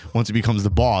change once he becomes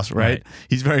the boss, right?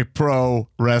 He's very pro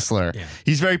wrestler. Yeah.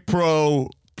 He's very pro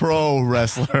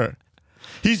wrestler.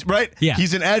 He's right. Yeah.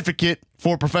 He's an advocate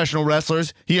for professional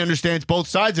wrestlers. He understands both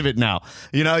sides of it now.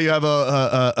 You have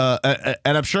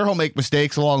and I'm sure he'll make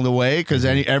mistakes along the way because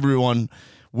everyone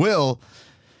will.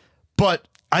 But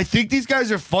I think these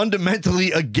guys are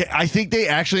fundamentally I think they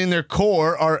actually in their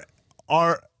core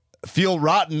are feel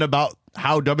rotten about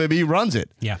how WWE runs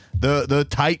it. Yeah. The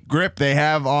tight grip they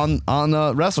have on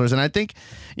the wrestlers, and I think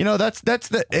that's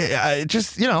the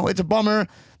it's a bummer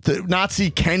to not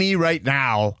see Kenny right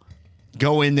now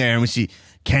go in there and we see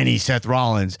Kenny Seth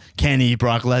Rollins, Kenny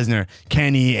Brock Lesnar,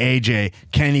 Kenny AJ,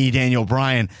 Kenny Daniel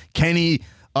Bryan, Kenny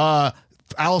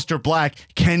Aleister Black,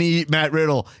 Kenny Matt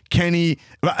Riddle, Kenny.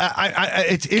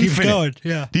 It's infinite. going,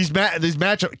 yeah. These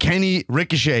matchups, Kenny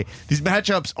Ricochet. These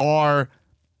matchups are,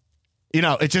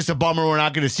 it's just a bummer we're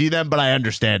not going to see them, but I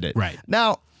understand it. Right.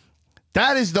 Now,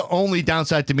 that is the only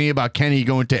downside to me about Kenny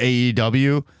going to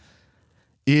AEW.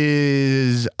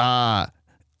 Is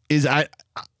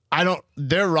I don't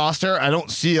their roster. I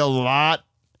don't see a lot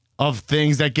of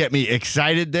things that get me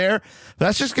excited there.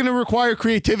 That's just going to require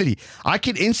creativity. I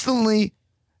could instantly.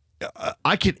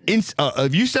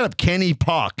 If you set up Kenny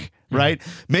Pac, right?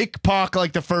 Make Pac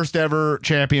like the first ever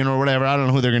champion or whatever. I don't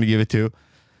know who they're going to give it to.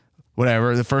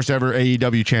 Whatever, the first ever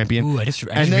AEW champion. Ooh, I just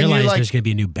realized there's going to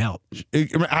be a new belt.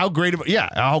 How great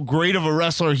of a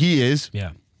wrestler he is.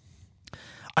 Yeah.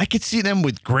 I could see them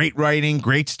with great writing,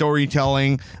 great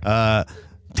storytelling,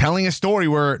 telling a story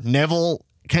where Neville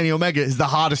Kenny Omega is the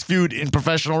hottest feud in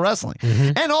professional wrestling.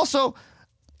 And also,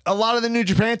 a lot of the New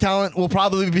Japan talent will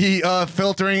probably be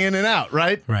filtering in and out,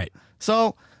 right? Right.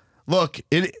 So, look,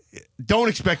 don't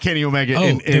expect Kenny Omega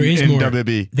in more.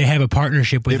 WWE. They have a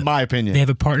partnership with, in my opinion. They have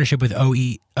a partnership with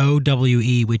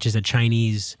OWE, which is a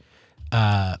Chinese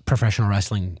professional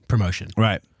wrestling promotion.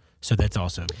 Right. So that's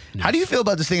also nice. How do you feel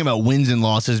about this thing about wins and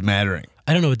losses mattering?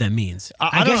 I don't know what that means.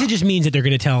 I guess it just means that they're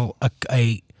going to tell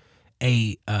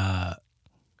a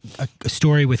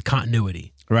story with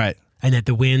continuity, Right. and that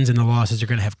the wins and the losses are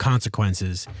going to have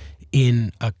consequences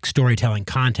in a storytelling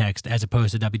context, as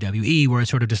opposed to WWE, where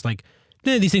it's sort of just like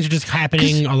these things are just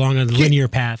happening along a linear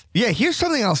path. Yeah, here's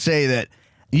something I'll say that,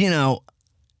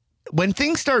 when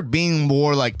things start being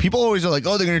more like, people always are like,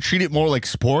 oh, they're going to treat it more like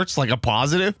sports, like a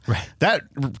positive. Right. That,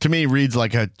 to me, reads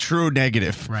like a true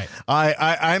negative. Right.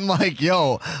 I'm like,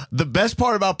 the best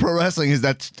part about pro wrestling is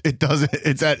that it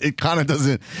kind of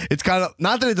doesn't,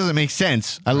 not that it doesn't make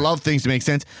sense. I love things to make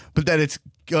sense, but that it's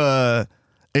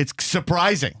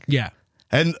surprising. Yeah.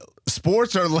 And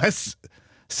sports are less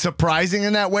surprising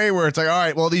in that way, where it's like, all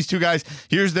right, well, these two guys,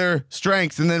 here's their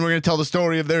strengths, and then we're going to tell the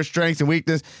story of their strengths and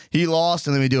weakness. He lost,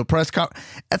 and then we do a press conference.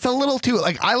 It's a little too,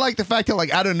 like, I like the fact that,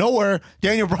 like, out of nowhere,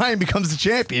 Daniel Bryan becomes the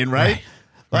champion, right?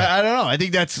 Like, I don't know. I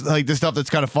think that's, like, the stuff that's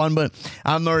kind of fun, but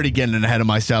I'm already getting ahead of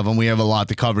myself, and we have a lot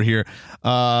to cover here.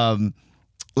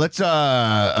 Let's,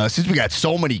 since we got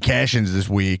so many cash-ins this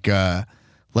week,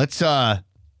 let's hear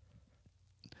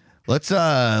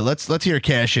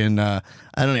cash in.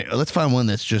 I don't know. Let's find one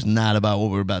that's just not about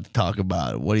what we're about to talk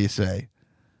about. What do you say?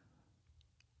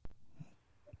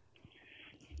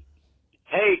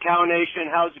 Hey, Cow Nation,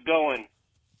 how's it going?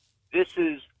 This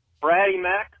is Braddy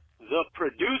Mac, the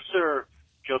producer,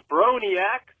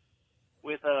 Jabroniac,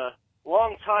 with a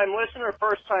long-time listener,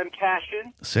 first-time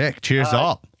cash-in. Sick. Cheers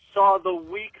up. Saw the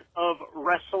week of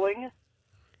wrestling,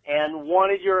 and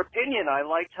wanted your opinion. I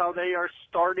liked how they are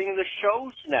starting the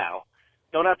shows now.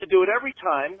 Don't have to do it every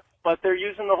time, but they're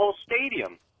using the whole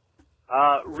stadium.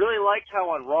 Really liked how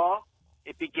on Raw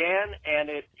it began, and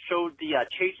it showed the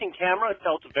chasing camera. It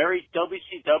felt very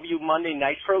WCW Monday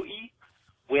Nitro-y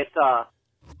with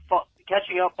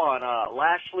catching up on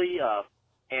Lashley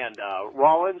and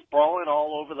Rollins brawling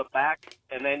all over the back,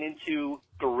 and then into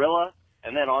Gorilla,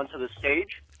 and then onto the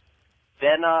stage.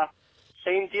 Then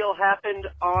same deal happened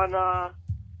on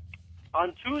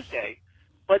Tuesday,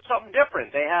 but something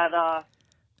different. They had a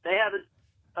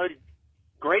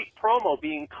great promo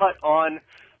being cut on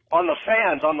the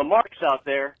fans, on the marks out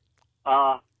there,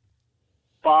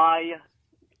 by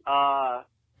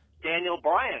Daniel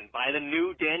Bryan, by the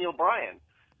new Daniel Bryan.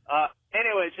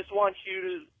 Anyways, just want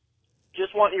your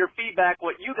feedback,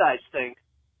 what you guys think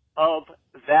of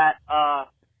that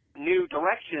new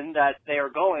direction that they are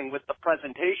going with the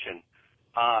presentation.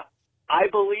 I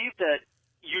believe that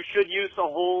you should use the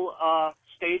whole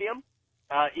stadium.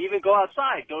 Even go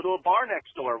outside, go to a bar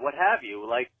next door, what have you.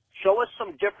 Like, show us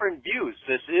some different views.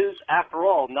 This is, after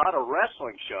all, not a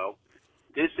wrestling show.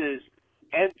 This is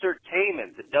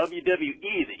entertainment. The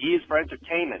WWE, the E is for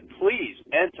entertainment. Please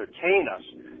entertain us.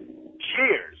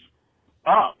 Cheers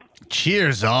up.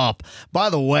 Cheers up. By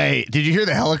the way, did you hear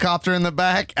the helicopter in the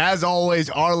back? As always,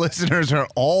 our listeners are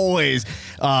always,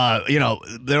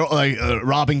 they're like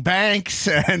robbing banks,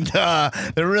 and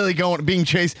they're really being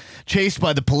chased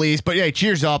by the police. But yeah,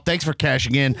 cheers up. Thanks for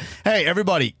cashing in. Hey,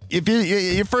 everybody, if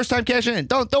your first time cashing in,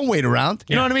 don't wait around.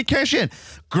 You know what I mean? Cash in.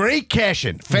 Great cash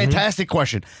in. Fantastic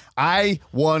question. I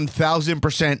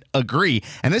 1,000% agree.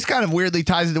 And this kind of weirdly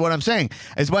ties into what I'm saying,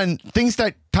 is when things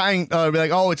start tying, like,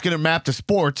 oh, it's going to map to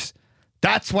sports.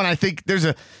 That's when I think there's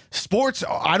a sports.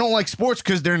 I don't like sports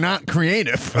because they're not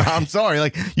creative. I'm sorry.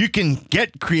 Like, you can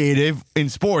get creative in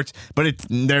sports, but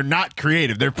they're not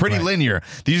creative. They're pretty linear.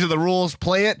 These are the rules.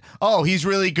 Play it. Oh, he's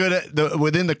really good at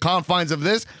within the confines of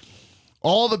this.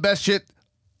 All the best shit.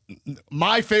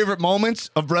 My favorite moments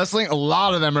of wrestling, a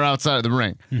lot of them are outside of the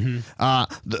ring.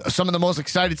 Some of the most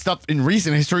exciting stuff in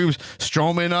recent history was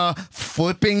Strowman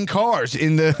flipping cars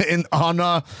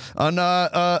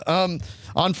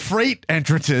on freight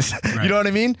entrances. Right. You know what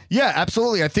I mean? Yeah,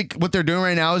 absolutely. I think what they're doing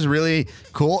right now is really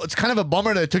cool. It's kind of a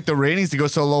bummer that it took the ratings to go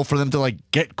so low for them to like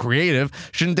get creative.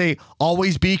 Shouldn't they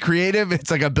always be creative?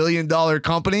 It's like $1 billion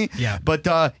company. Yeah. But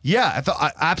yeah, I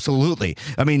thought absolutely.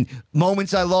 I mean,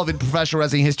 moments I love in professional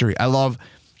wrestling history. I love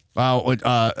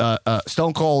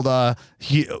Stone Cold. Oh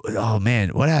man,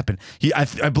 what happened?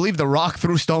 I believe The Rock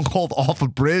threw Stone Cold off a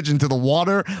bridge into the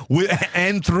water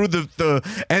and through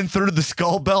the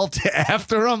skull belt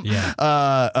after him.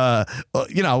 Yeah.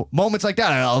 Moments like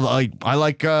that. I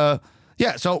like. Yeah.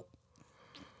 So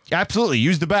absolutely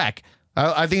use the back.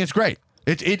 I think it's great.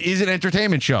 It is an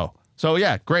entertainment show. So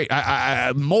yeah, great.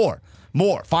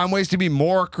 More. Find ways to be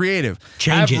more creative.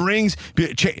 Change rings.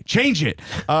 Change it.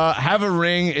 Have a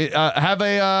ring.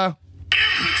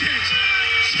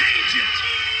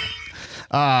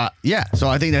 Yeah. So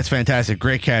I think that's fantastic.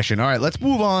 Great cash in. All right. Let's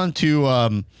move on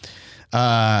to.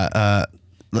 I'm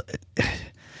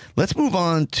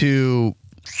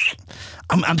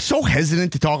so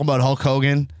hesitant to talk about Hulk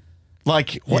Hogan.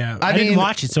 Like, what? Yeah, I didn't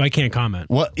watch it, so I can't comment.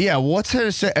 What? Yeah. What's there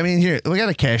to say? I mean, here we got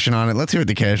a cash in on it. Let's hear what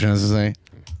the cash in has to say.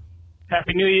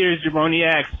 Happy New Year's,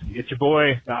 Jabroniacs. It's your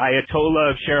boy, the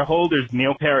Ayatollah of shareholders,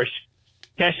 Neil Parrish,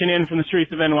 cashing in from the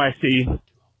streets of NYC.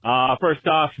 First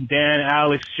off, Dan,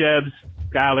 Alex, Shebs,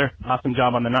 Skyler, awesome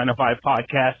job on the 905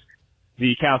 podcast.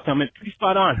 The Cow Summit, pretty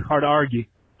spot on, hard to argue.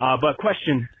 But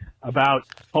question about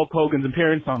Hulk Hogan's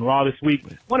appearance on Raw this week.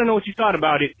 Want to know what you thought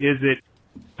about it. Is it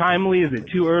timely? Is it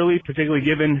too early, particularly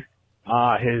given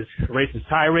his racist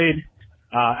tirade?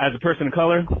 As a person of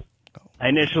color, I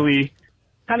initially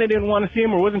kind of didn't want to see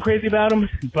him or wasn't crazy about him,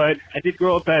 but I did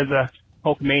grow up as a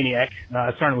Hulkamaniac,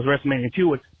 starting with WrestleMania 2,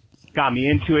 which got me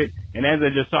into it. And as I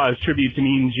just saw his tribute to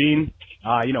Mean Gene,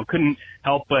 couldn't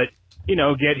help but,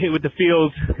 get hit with the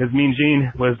feels, because Mean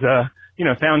Gene was,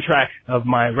 soundtrack of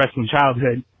my wrestling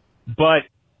childhood. But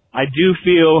I do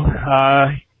feel,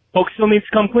 Hulk still needs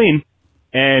to come clean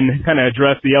and kind of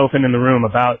address the elephant in the room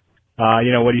about,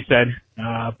 what he said.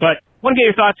 But want to get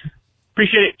your thoughts.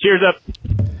 Appreciate it. Cheers up.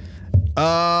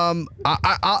 I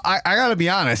gotta be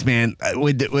honest, man.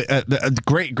 With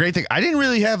great thing. I didn't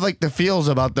really have like the feels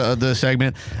about the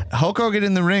segment. Hulk Hogan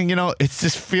in the ring, it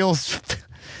just feels.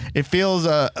 It feels.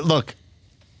 Look,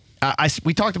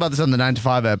 we talked about this on the 9 to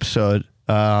 5 episode.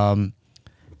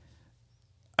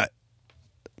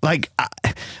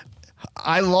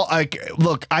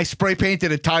 look, I spray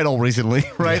painted a title recently,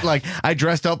 right? Like I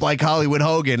dressed up like Hollywood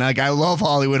Hogan. Like I love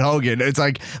Hollywood Hogan. It's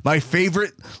like my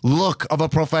favorite look of a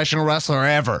professional wrestler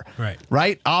ever.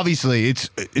 Right? Obviously, it's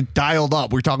dialed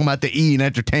up. We're talking about the E in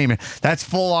entertainment. That's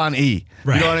full on E.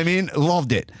 Right. You know what I mean?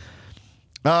 Loved it.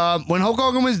 When Hulk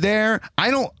Hogan was there,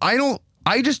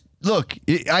 he's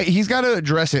got to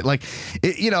address it. Like,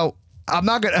 I'm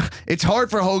not gonna. It's hard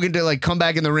for Hogan to like come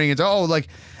back in the ring and say,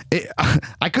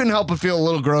 I couldn't help but feel a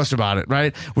little gross about it,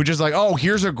 right? Which is like,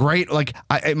 here's a great,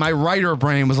 my writer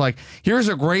brain was like, here's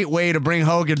a great way to bring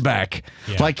Hogan back.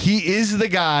 Yeah. Like, he is the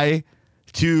guy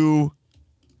to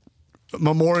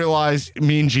memorialize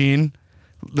Mean Gene.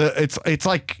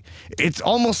 It's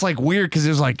almost like weird because it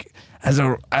was like, as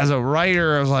a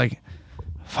writer, I was like,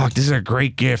 fuck, this is a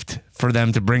great gift for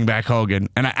them to bring back Hogan.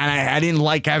 And I didn't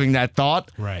like having that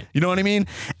thought. Right. You know what I mean?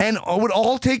 And what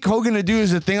all take Hogan to do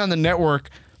is a thing on the network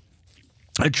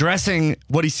addressing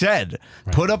what he said.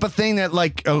 Right. Put up a thing that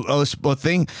a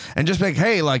thing and just be like,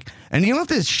 hey, and you don't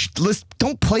have to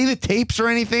don't play the tapes or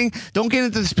anything. Don't get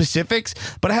into the specifics,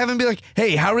 but have him be like,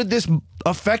 hey, how did this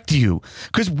affect you?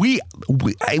 Because we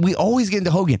always get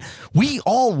into Hogan. We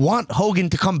all want Hogan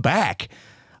to come back.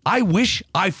 I wish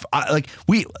you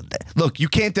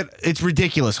can't. It's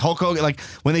ridiculous. Hulk Hogan,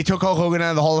 when they took Hulk Hogan out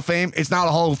of the Hall of Fame, it's not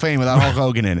a Hall of Fame without Hulk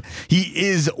Hogan in it.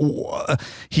 He's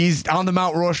on the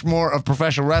Mount Rushmore of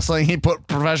professional wrestling. He put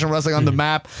professional wrestling on the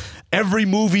map. Every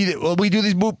movie that we do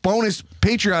these bonus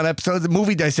Patreon episodes, the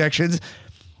movie dissections.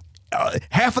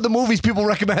 Half of the movies people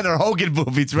recommend are Hogan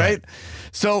movies, right?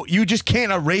 So you just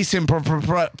can't erase him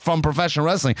from professional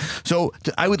wrestling. So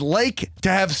I would like to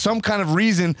have some kind of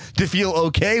reason to feel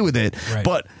okay with it. Right.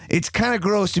 But it's kind of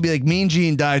gross to be like, Mean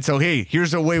Gene died, so hey,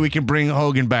 here's a way we can bring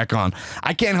Hogan back on.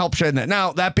 I can't help shedding that.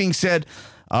 Now, that being said,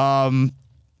 I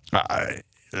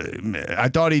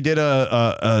thought he did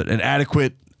an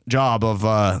adequate job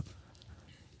of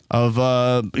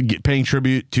paying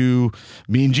tribute to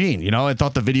Mean Gene. I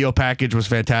thought the video package was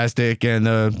fantastic, and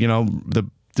the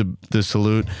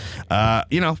salute.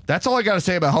 That's all I got to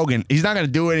say about Hogan. He's not going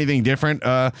to do anything different,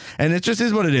 and it just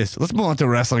is what it is. Let's move on to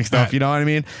wrestling stuff. Right. You know what I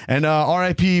mean? And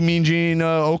R.I.P. Mean Gene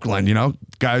Oakland.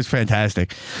 Guy was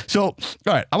fantastic. So, all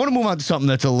right, I want to move on to something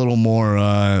that's a little more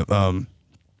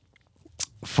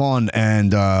fun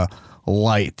and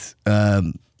light.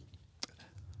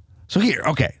 So here,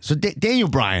 okay. So Daniel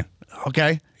Bryan,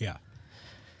 okay? Yeah.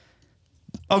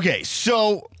 Okay,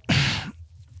 so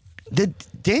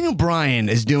Daniel Bryan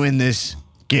is doing this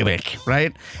gimmick,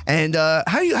 right? And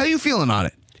how you feeling on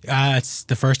it? It's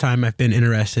the first time I've been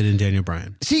interested in Daniel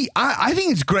Bryan. See, I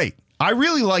think it's great. I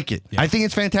really like it. Yeah. I think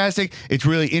it's fantastic. It's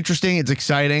really interesting. It's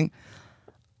exciting.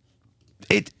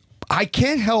 I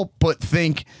can't help but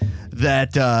think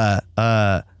that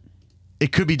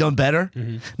it could be done better.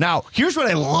 Mm-hmm. Now, here's what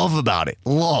I love about it.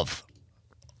 I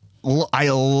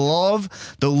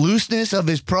love the looseness of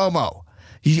his promo.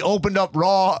 He opened up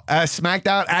Raw,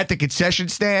 SmackDown at the concession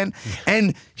stand,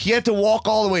 and he had to walk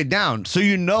all the way down. So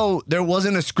there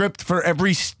wasn't a script for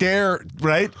every stare,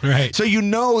 right? Right. So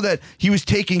that he was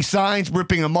taking signs,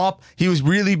 ripping them up. He was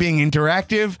really being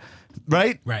interactive,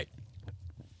 right? Right.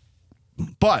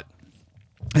 But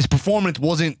his performance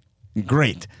wasn't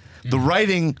great. The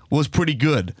writing was pretty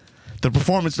good. The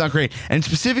performance not great. And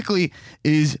specifically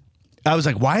I was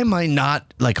like, why am I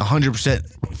not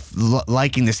 100%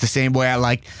 liking this the same way I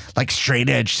like straight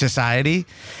edge society?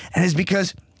 And it's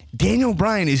because Daniel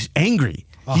Bryan is angry.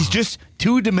 He's just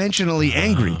two-dimensionally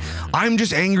angry. I'm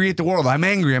just angry at the world. I'm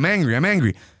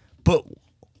angry. But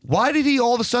why did he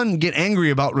all of a sudden get angry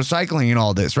about recycling and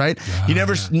all this, right?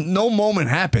 No moment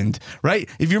happened, right?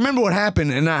 If you remember what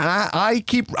happened, and I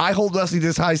hold wrestling to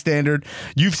this high standard.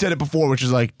 You've said it before, which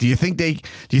is like, do you think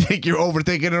you're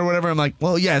overthinking it or whatever? I'm like,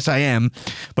 well, yes, I am.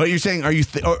 But you're saying,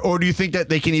 or do you think that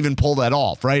they can even pull that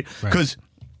off, right? Because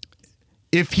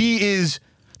if he is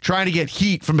trying to get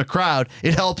heat from the crowd,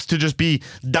 it helps to just be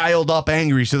dialed up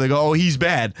angry. So they go, oh, he's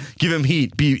bad. Give him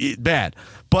heat. Be bad.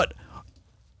 But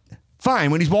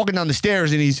fine, when he's walking down the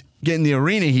stairs and he's getting the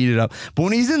arena heated up. But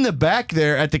when he's in the back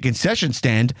there at the concession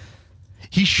stand,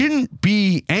 he shouldn't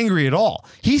be angry at all.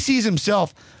 He sees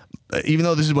himself, even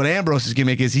though this is what Ambrose's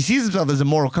gimmick is, he sees himself as a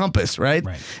moral compass, right?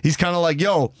 He's kind of like,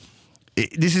 yo,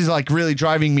 this is really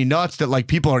driving me nuts that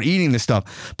people are eating this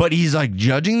stuff. But he's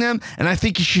judging them, and I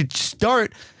think he should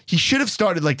have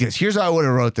started like this. Here's how I would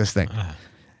have wrote this thing.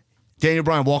 Daniel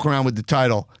Bryan walking around with the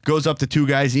title, goes up to two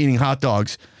guys eating hot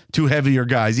dogs. Two heavier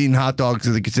guys eating hot dogs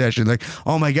at the concession. Like,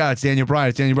 oh my God, it's Daniel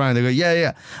Bryan. They go,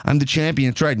 yeah, I'm the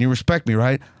champion. That's right. And you respect me,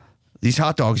 right? These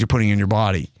hot dogs you're putting in your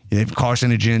body. They have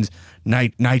carcinogens,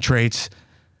 nitrates.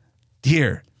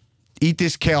 Here, eat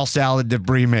this kale salad that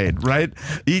Brie made, right?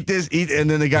 Eat, and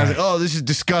then the guy's like, oh, this is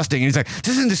disgusting. And he's like,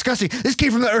 this isn't disgusting. This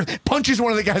came from the earth. Punches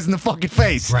one of the guys in the fucking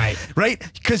face. Right. Right?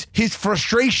 Because his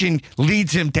frustration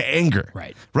leads him to anger.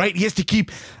 Right? He has to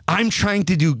keep, I'm trying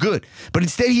to do good. But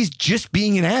instead, he's just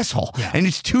being an asshole. Yeah. And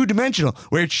it's two-dimensional,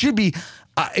 where it should be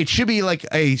like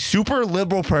a super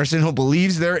liberal person who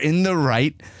believes they're in the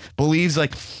right, believes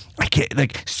like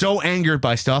so angered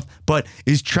by stuff, but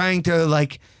is trying to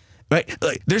like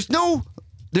there's no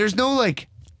like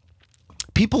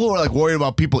people who are like worried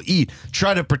about people eat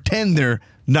try to pretend they're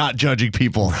not judging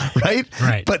people, right?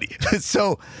 Right. But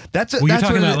so that's you're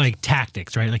talking about like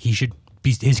tactics, right? Like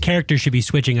his character should be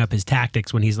switching up his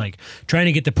tactics when he's like trying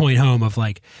to get the point home of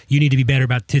like, you need to be better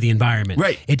to the environment.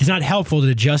 Right. It is not helpful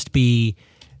to just be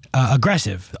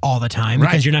aggressive all the time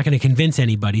because you're not going to convince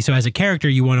anybody. So as a character,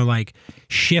 you want to like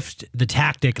shift the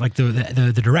tactic, like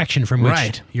the direction from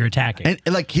which you're attacking. And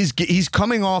like he's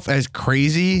coming off as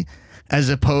crazy as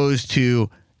opposed to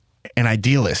an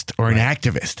idealist or an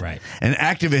activist. Right. An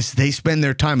activist, they spend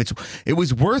their time. It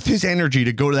was worth his energy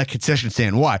to go to that concession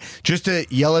stand. Why? Just to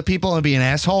yell at people and be an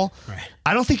asshole? Right.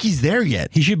 I don't think he's there yet.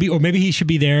 He should be, or maybe he should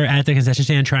be there at the concession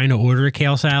stand trying to order a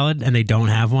kale salad and they don't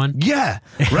have one. Yeah,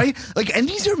 right? Like, and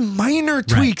these are minor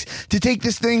tweaks to take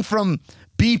this thing from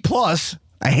B+.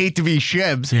 I hate to be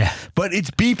Shebs, but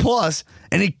it's B+,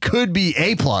 and it could be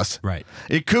A+. Right.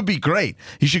 It could be great.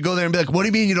 You should go there and be like, what do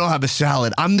you mean you don't have a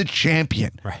salad? I'm the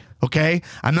champion. Right. Okay?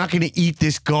 I'm not going to eat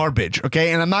this garbage,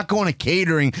 okay? And I'm not going to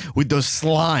catering with those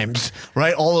slimes,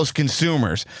 right? All those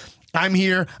consumers. I'm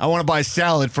here. I want to buy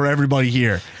salad for everybody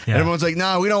here. Yeah. And everyone's like,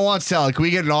 no, we don't want salad. Can we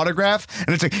get an autograph? And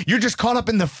it's like, you're just caught up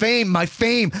in the fame, my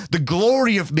fame, the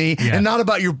glory of me, and not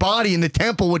about your body in the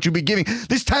temple, what you'll be giving.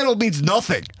 This title means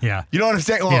nothing. Yeah. You know what I'm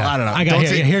saying? Well, I don't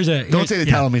know. Don't say the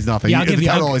title means nothing. Yeah, the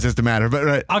title always has to matter.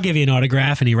 But I'll give you an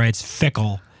autograph, and he writes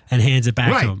fickle and hands it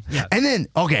back to him. Yeah. And then,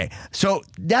 okay, so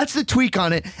that's the tweak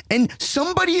on it. And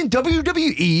somebody in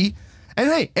WWE, and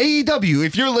hey, AEW,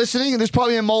 if you're listening, and there's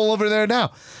probably a mole over there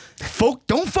now,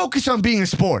 don't focus on being a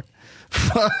sport.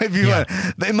 If you want,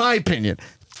 in my opinion,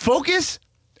 focus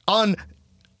on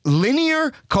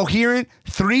linear, coherent,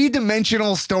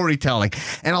 three-dimensional storytelling.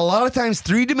 And a lot of times,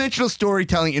 three-dimensional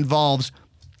storytelling involves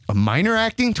a minor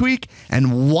acting tweak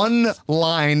and one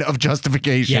line of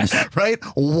justification, right?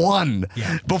 One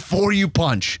before you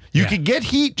punch. You can get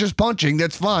heat just punching.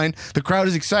 That's fine. The crowd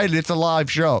is excited. It's a live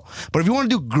show. But if you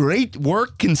want to do great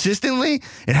work consistently,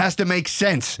 it has to make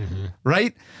sense,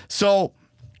 right? So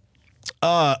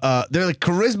they're like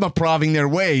charisma proving their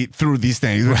way through these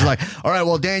things, which is like, all right,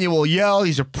 well, Daniel will yell.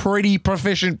 He's a pretty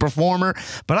proficient performer.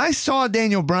 But I saw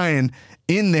Daniel Bryan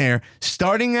in there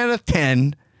starting at a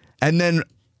 10 and then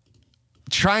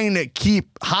trying to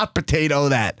keep hot potato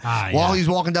that while he's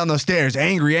walking down those stairs,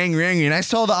 angry. And I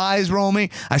saw the eyes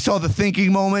roaming. I saw the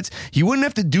thinking moments. He wouldn't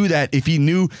have to do that if he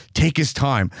knew, take his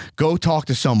time, go talk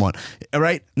to someone. All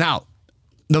right. Now,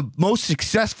 the most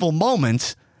successful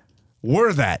moments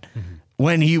were that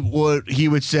when he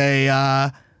would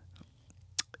say,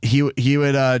 he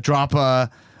would drop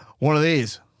one of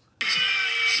these.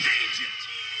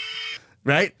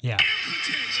 Right? Yeah.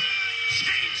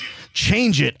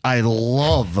 Change it. I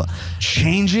love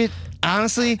Change It.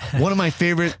 Honestly, one of my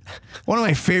favorite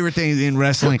things in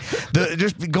wrestling.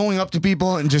 Just going up to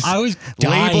people and just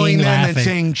labeling them and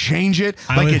saying "change it"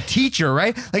 like a teacher,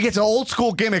 right? Like it's an old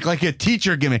school gimmick, like a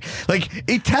teacher gimmick. Like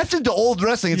it taps into old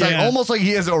wrestling. It's like almost like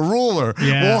he has a ruler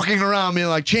walking around being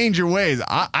like, "Change your ways."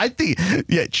 I think,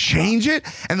 change it.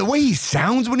 And the way he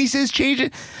sounds when he says "change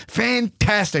it,"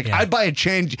 fantastic. I'd buy a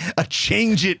change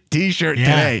it T-shirt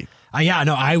today.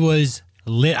 I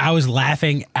was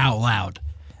laughing out loud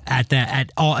at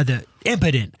the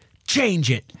impotent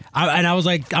change it.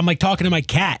 I'm like talking to my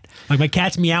cat. Like my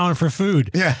cat's meowing for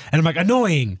food. Yeah. And I'm like,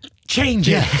 annoying. Change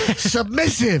it.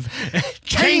 Submissive.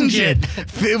 Change it.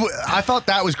 I thought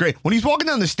that was great. When he's walking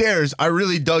down the stairs, I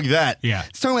really dug that. Yeah.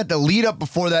 It's talking about the lead up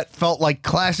before that felt like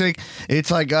classic.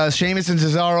 It's like Sheamus and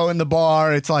Cesaro in the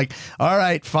bar. It's like, all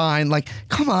right, fine. Like,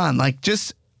 come on. Like,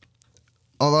 just...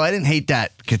 Although I didn't hate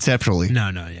that conceptually.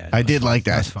 No, I did like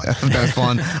that. That was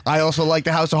fun. I also like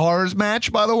the House of Horrors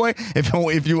match, by the way.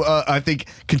 If you, I think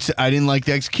I didn't like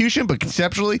the execution, but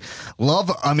conceptually, love.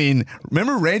 I mean,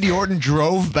 remember Randy Orton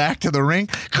drove back to the ring?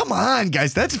 Come on,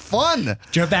 guys, that's fun.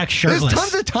 Drove back shirtless. There's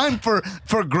tons of time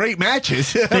for great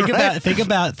matches. Think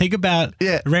about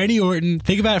Randy Orton.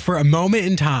 Think about it for a moment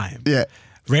in time. Yeah,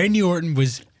 Randy Orton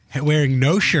was wearing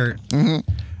no shirt.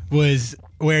 Was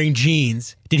wearing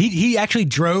jeans. Did he actually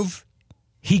drove?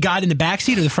 He got in the back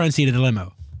seat or the front seat of the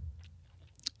limo?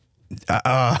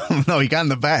 No, he got in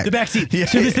the back. The back seat. Yeah.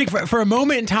 So this thing, for a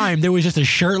moment in time, there was just a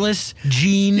shirtless,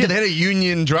 jeaned. Yeah, they had a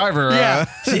union driver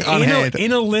on hand.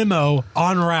 in a limo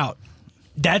en route.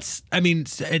 That's, I mean,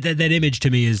 that image to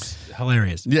me is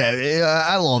hilarious. Yeah,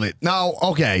 I love it. Now,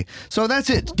 okay, so that's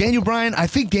it. Daniel Bryan, I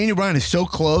think Daniel Bryan is so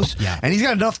close, and he's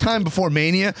got enough time before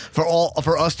Mania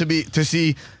for us to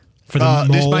see. For the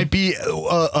this might be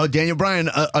Daniel Bryan,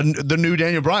 the new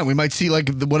Daniel Bryan. We might see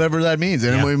whatever that means,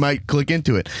 and we might click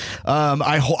into it.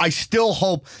 I still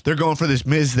hope they're going for this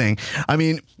Miz thing. I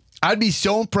mean, I'd be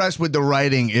so impressed with the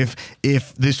writing if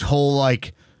this whole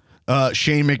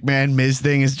Shane McMahon Miz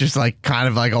thing is just kind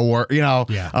of like a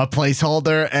a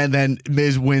placeholder, and then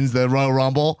Miz wins the Royal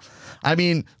Rumble. I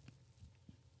mean,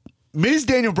 Miz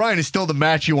Daniel Bryan is still the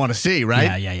match you want to see,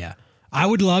 right? Yeah. I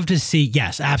would love to see.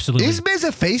 Yes, absolutely. Is Miz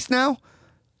a face now?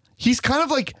 He's kind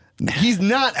of he's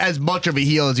not as much of a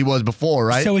heel as he was before,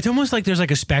 right? So it's almost like there's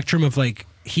a spectrum of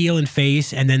heel and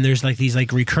face, and then there's these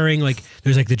recurring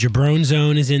there's the Jabron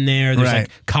zone is in there. There's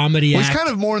comedy act. He's kind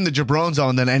of more in the Jabron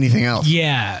zone than anything else.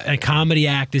 Yeah, a comedy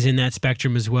act is in that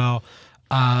spectrum as well.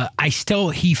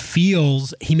 He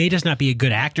feels, he may just not be a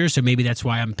good actor, so maybe that's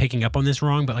why I'm picking up on this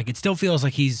wrong, but it still feels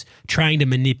like he's trying to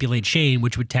manipulate Shane,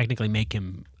 which would technically make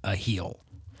him a heel.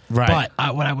 Right.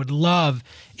 But what I would love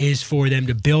is for them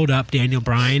to build up Daniel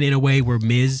Bryan in a way where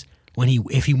Miz,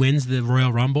 if he wins the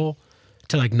Royal Rumble,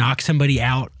 to knock somebody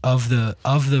out of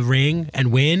the ring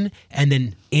and win, and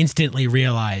then instantly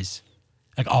realize,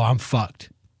 oh, I'm fucked.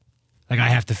 I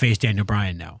have to face Daniel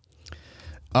Bryan now.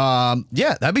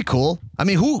 Yeah, that'd be cool. I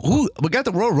mean, who we got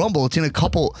the Royal Rumble? It's in a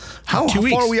couple. How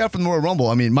far are we out from the Royal Rumble?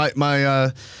 I mean,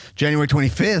 my January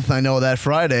 25th. I know that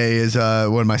Friday is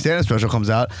when my stand-up special comes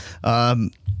out.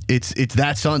 It's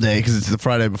that Sunday because it's the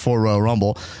Friday before Royal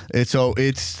Rumble. It's 2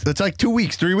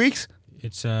 weeks, 3 weeks.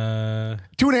 It's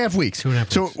 2.5 weeks. 2.5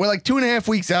 weeks. So we're 2.5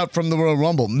 weeks out from the Royal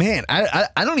Rumble. Man, I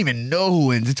don't even know who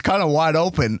wins. It's kind of wide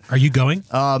open. Are you going?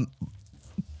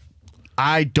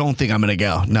 I don't think I'm gonna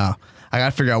go. No. I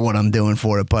got to figure out what I'm doing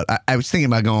for it, but I was thinking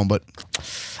about going, but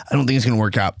I don't think it's going to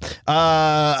work out.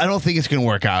 I don't think it's going to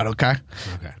work out, okay?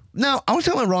 Okay. Now, I was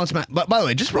talking about Raw and SmackDown, but by the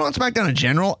way, just Raw and SmackDown in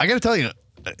general, I got to tell you,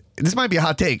 this might be a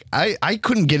hot take. I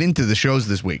couldn't get into the shows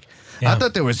this week. Yeah. I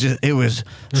thought it was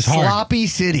sloppy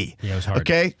city. Yeah, it was hard.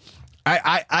 Okay?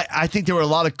 I think there were a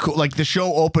lot of cool, the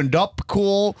show opened up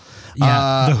cool.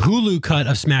 Yeah, the Hulu cut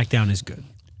of SmackDown is good.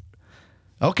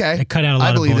 Okay. It cut out a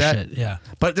lot of bullshit. That. Yeah.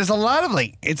 But there's a lot of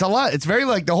it's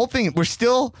very the whole thing, it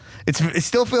still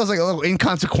feels like a little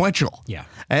inconsequential. Yeah.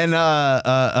 And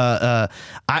I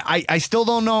still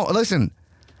don't know. Listen,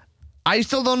 I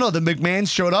still don't know. The McMahons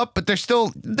showed up, but they're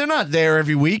not there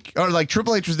every week. Or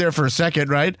Triple H was there for a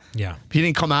second, right? Yeah. He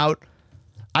didn't come out.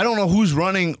 I don't know who's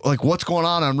running, what's going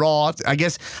on Raw. I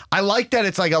guess I like that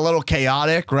it's a little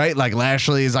chaotic, right?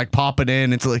 Lashley is popping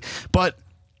in. It's but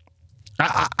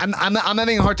I'm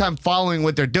having a hard time following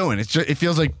what they're doing. It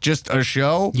feels like just a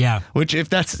show. Yeah. Which if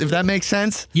that makes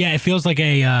sense. Yeah, it feels like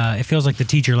the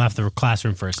teacher left the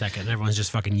classroom for a second. Everyone's just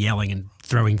fucking yelling and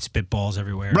throwing spitballs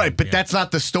everywhere. Right, but that's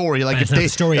not the story. If they, the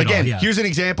story again, at all, here's an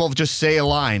example of just say a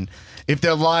line. If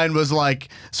their line was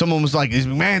someone was these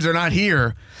McMahons are not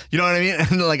here. You know what I mean?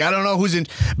 And I don't know who's in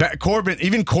Corbin.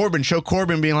 Even Corbin, show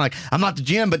Corbin being I'm not the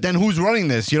GM, but then who's running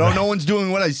this? You know, right. No one's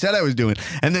doing what I said I was doing,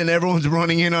 and then everyone's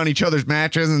running in on each other's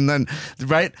matches, and then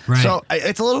right. So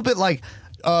it's a little bit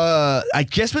I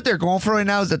guess what they're going for right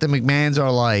now is that the McMahons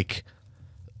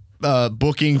are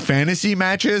booking fantasy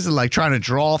matches and trying to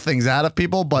draw things out of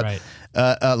people, but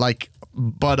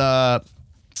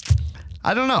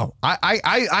I don't know.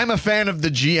 I'm a fan of the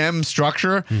GM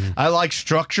structure. Mm-hmm. I like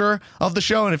structure of the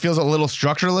show, and it feels a little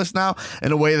structureless now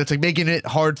in a way that's making it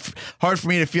hard for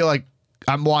me to feel like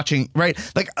I'm watching, right?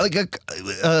 Back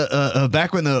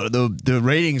when the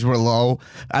ratings were low,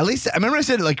 at least I remember I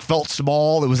said it felt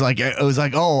small. It was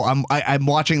I'm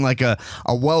watching a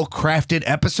well-crafted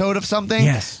episode of something.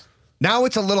 Yes. Now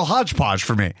it's a little hodgepodge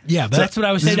for me. Yeah, but that's what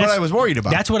I was saying. That's what I was worried about.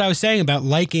 That's what I was saying about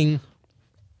liking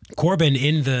Corbin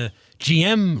in the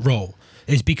GM role,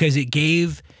 is because it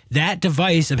gave that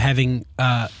device of having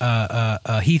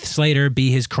Heath Slater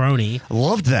be his crony. I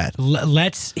loved that.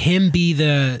 Lets him be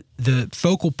the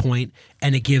focal point,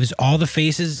 and it gives all the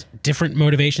faces different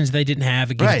motivations they didn't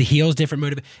have. It gives the heels different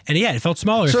motivations. And yeah, it felt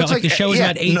smaller. So it felt like the show is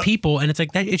about 8 people, and it's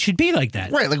that it should be like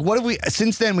that. Right. What have we,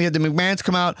 since then, we had the McMahons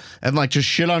come out and just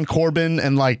shit on Corbin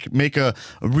and make a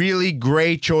really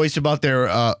great choice about their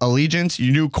allegiance.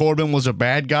 You knew Corbin was a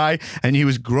bad guy, and he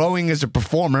was growing as a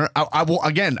performer.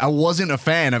 I wasn't a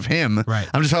fan of him. Right.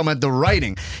 I'm just talking about the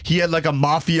writing. He had a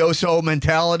mafioso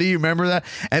mentality. Remember that?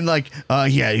 And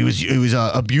he was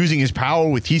abusing using his power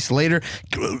with Heath Slater,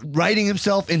 writing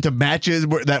himself into matches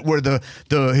where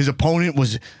his opponent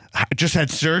was just had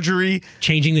surgery,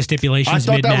 changing the stipulations. I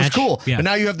thought mid-match. that was cool. Yeah. And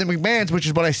now you have the McMahons, which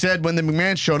is what I said when the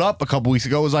McMahons showed up a couple weeks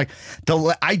ago. Was like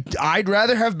I'd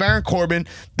rather have Baron Corbin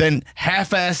than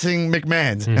half-assing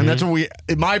McMahons, and that's what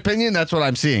in my opinion, that's what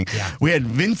I'm seeing. Yeah. We had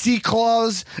Vincey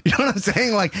clause. You know what I'm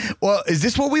saying? Like, well, is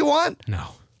this what we want? No,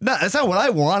 that's not what I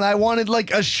want. I wanted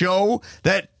like a show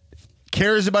that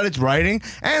cares about its writing,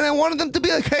 and I wanted them to be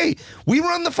like, hey, we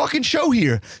run the fucking show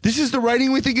here. This is the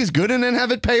writing we think is good, and then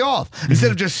have it pay off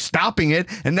instead of just stopping it.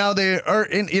 And now they are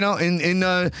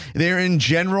they're in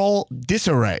general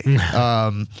disarray.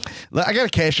 I got a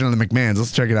cash in on the McMahons.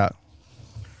 Let's check it out.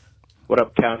 What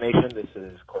up, Cow Nation? This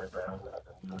is Corey Brown.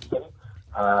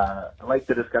 I like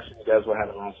the discussion you guys were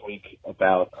having last week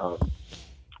about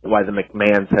why the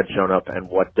McMahons had shown up and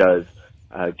what does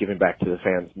giving back to the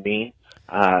fans mean.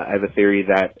 I have a theory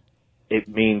that it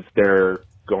means they're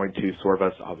going to swerve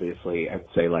us, obviously, and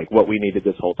say, like, what we needed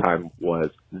this whole time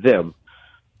was them.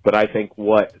 But I think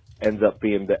what ends up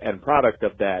being the end product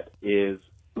of that is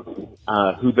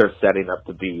who they're setting up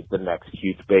to be the next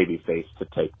huge babyface to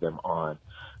take them on.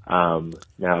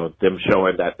 Now, them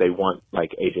showing that they want,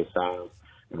 like, AJ Styles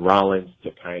and Rollins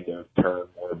to kind of turn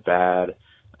more bad.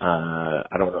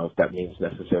 I don't know if that means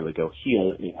necessarily go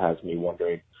heel. It has me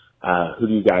wondering, who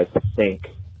do you guys think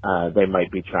they might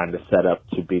be trying to set up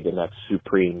to be the next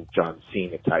Supreme John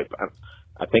Cena type?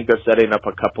 I think they're setting up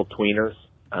a couple tweeners,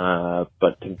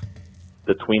 but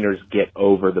the tweeners get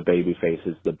over the baby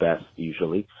faces the best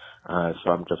usually. So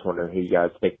I'm just wondering who you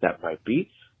guys think that might be.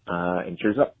 And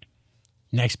cheers up.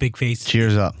 Next big face.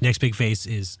 Cheers up. Next big face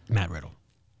is Matt Riddle.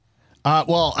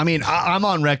 Well, I mean, I'm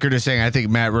on record as saying I think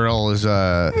Matt Riddle is,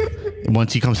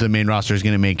 once he comes to the main roster, is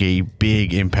going to make a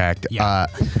big impact. Yeah.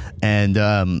 And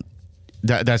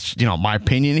that's my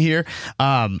opinion here.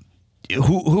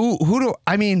 Who do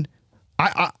I mean?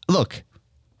 I look.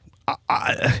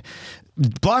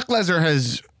 Brock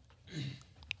Lesnar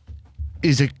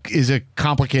is a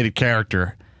complicated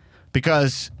character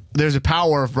because there's a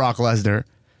power of Brock Lesnar,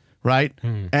 right?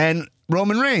 And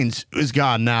Roman Reigns is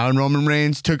gone now, and Roman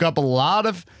Reigns took up a lot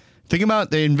of. Think about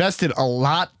it, they invested a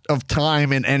lot of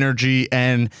time and energy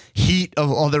and heat of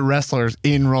other wrestlers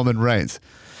in Roman Reigns,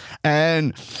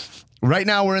 and right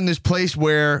now we're in this place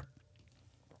where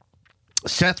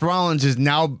Seth Rollins is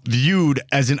now viewed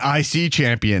as an IC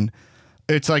champion.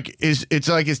 It's like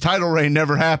his title reign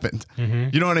never happened.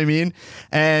 You know what I mean?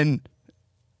 And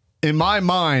in my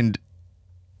mind,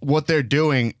 what they're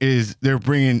doing is they're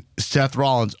bringing Seth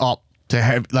Rollins up to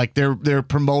have, like, they're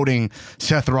promoting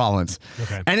Seth Rollins,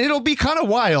 and it'll be kind of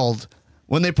wild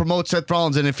when they promote Seth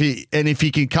Rollins, and if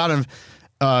he can kind of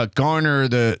garner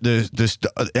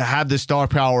have the star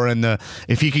power and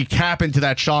if he could tap into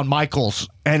that Shawn Michaels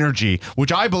energy,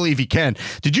 which I believe he can.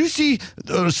 Did you see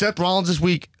Seth Rollins this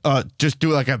week just do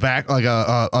like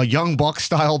a Young Buck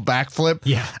style backflip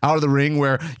out of the ring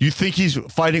where you think he's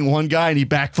fighting one guy and he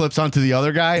backflips onto the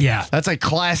other guy? Yeah, that's like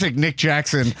classic Nick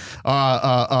Jackson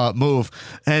move.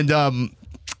 And I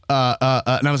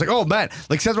was like, oh man,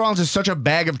 like Seth Rollins is such a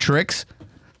bag of tricks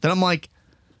that I'm like,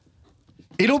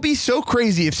 it'll be so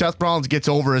crazy if Seth Rollins gets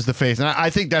over as the face. And I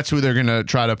think that's who they're going to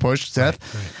try to push,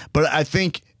 Seth. Right. But I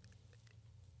think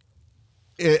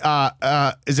is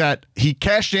that he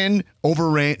cashed in over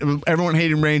Reigns. Everyone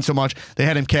hated Reigns so much. They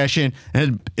had him cash in,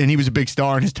 and he was a big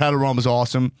star, and his title run was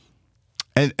awesome.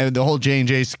 And the whole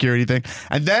J&J security thing.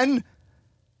 And then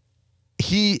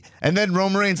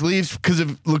Roman Reigns leaves because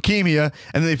of leukemia,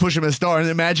 and then they push him as a star. And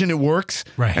imagine it works,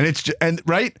 right? And it's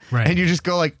right, and you just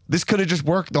go like, this could have just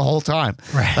worked the whole time,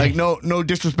 right? Like no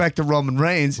disrespect to Roman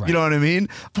Reigns, you know what I mean?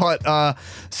 But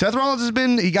Seth Rollins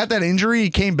he got that injury,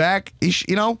 he came back, he's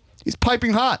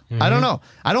piping hot. I don't know.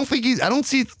 I don't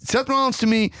see Seth Rollins to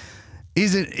me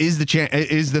is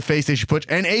the face they should push,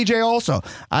 and AJ also.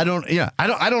 I don't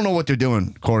know what they're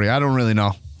doing, Corey. I don't really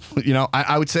know.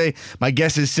 I would say my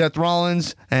guess is Seth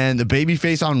Rollins and the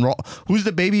babyface on Raw. Who's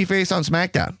the babyface on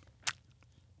SmackDown?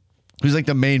 Who's like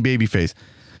the main babyface?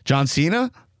 John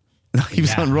Cena? He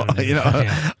was on Raw.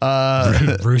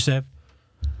 Rusev.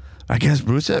 I guess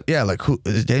Rusev. Yeah, like who?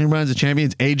 Is Daniel Bryan's the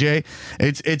champion? It's AJ.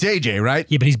 It's AJ, right?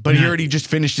 Yeah, but he already just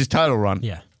finished his title run.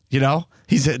 Yeah.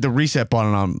 He's at the reset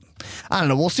button on. I don't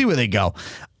know. We'll see where they go.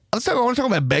 I want to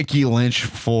talk about Becky Lynch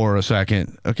for a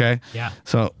second. Okay. Yeah.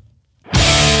 So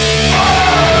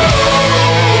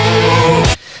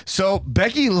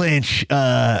Becky Lynch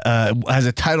has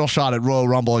a title shot at Royal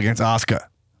Rumble against Asuka.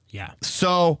 Yeah.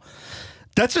 So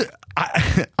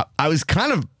I was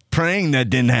kind of praying that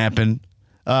didn't happen.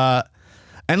 And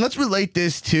let's relate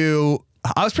this to,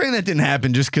 I was praying that didn't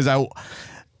happen just because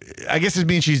I guess it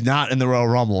means she's not in the Royal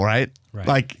Rumble, right? Right.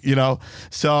 Like,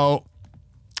 so,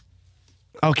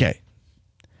 okay.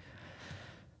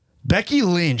 Becky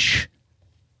Lynch.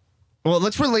 Well,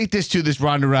 let's relate this to this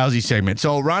Ronda Rousey segment.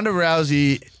 So Ronda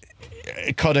Rousey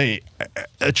cut did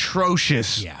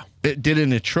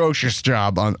an atrocious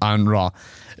job on Raw.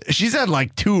 She's had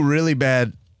like 2 really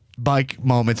bad bike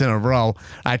moments in a row.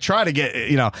 I try to get,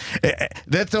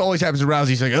 that always happens to Rousey.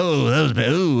 She's like, oh, that was bad.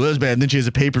 Ooh, that was bad. And then she has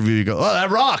a pay-per-view. You go, oh, that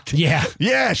rocked. Yeah.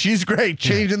 Yeah, she's great.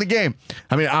 Changing the game.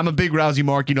 I mean, I'm a big Rousey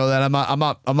mark. You know that.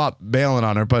 I'm not bailing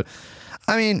on her. But,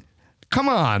 I mean, come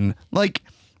on. Like,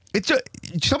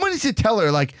 someone needs to tell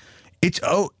her, like,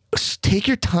 take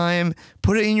your time,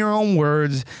 put it in your own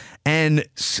words, and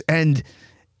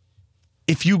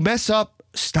if you mess up,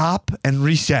 stop and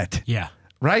reset. Yeah.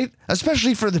 Right?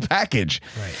 Especially for the package.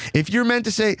 Right. If you're meant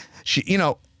to say, she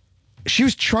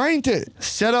was trying to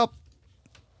set up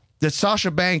that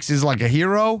Sasha Banks is like a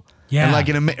hero. Yeah. And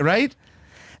like right?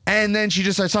 And then she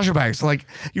just said Sasha Banks. Like,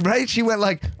 right? She went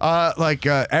like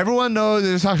everyone knows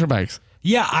it's Sasha Banks.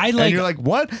 Yeah, and you're like,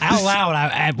 what? Out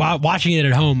loud, while watching it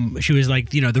at home, she was like,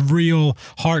 the real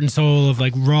heart and soul of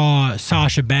like raw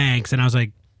Sasha Banks. And I was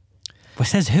like, what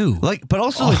says who? Like, but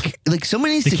also like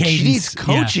someone needs she needs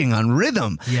coaching on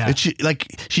rhythm. Yeah.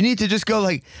 She needs to just go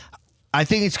like, I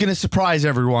think it's going to surprise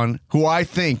everyone who I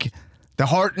think the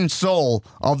heart and soul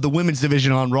of the women's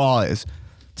division on Raw is.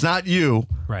 It's not you.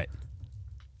 Right.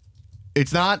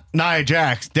 It's not Nia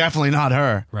Jax. Definitely not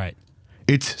her. Right.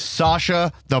 It's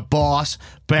Sasha the Boss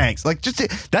Banks. Like,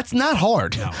 that's not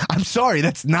hard. No. I'm sorry,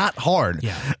 that's not hard.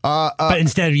 Yeah. But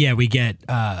instead, we get.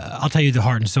 I'll tell you, the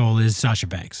heart and soul is Sasha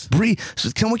Banks. Breathe.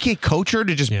 So can we coach her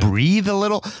to just breathe a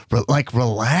little,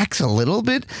 relax a little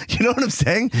bit? You know what I'm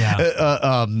saying?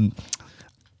 Yeah.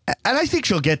 And I think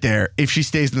she'll get there if she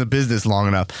stays in the business long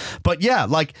enough. But yeah,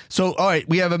 all right,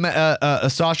 we have a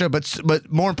Sasha, but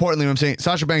more importantly, what I'm saying,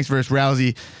 Sasha Banks versus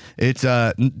Rousey. It's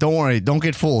don't worry, don't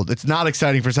get fooled. It's not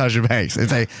exciting for Sasha Banks.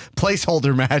 It's a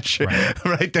placeholder match,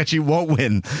 right? That she won't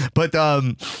win. But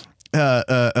Ronda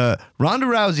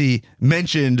Rousey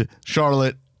mentioned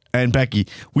Charlotte and Becky.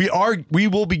 We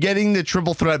will be getting the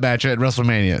triple threat match at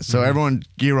WrestleMania, so everyone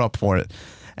gear up for it.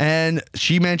 And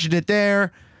she mentioned it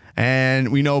there.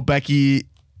 And we know Becky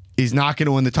is not going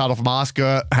to win the title from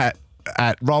Asuka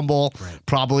at Rumble. Right.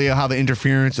 Probably will have an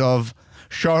interference of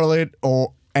Charlotte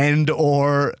or Ronda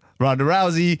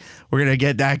Rousey. We're going to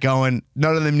get that going.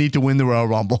 None of them need to win the Royal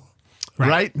Rumble.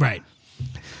 Right? Right.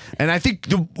 And I think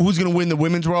who's going to win the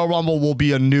Women's Royal Rumble will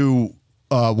be a new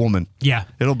woman. Yeah.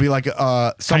 It'll be like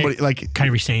somebody like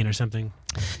Kairi Sane or something.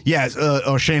 Yes,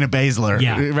 or Shayna Baszler.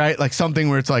 Yeah. Right? Like something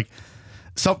where it's like,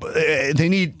 they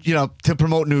need, to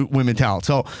promote new women talent.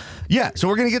 So, yeah, so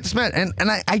we're going to get this match. And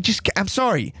I'm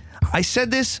sorry. I said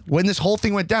this when this whole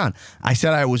thing went down. I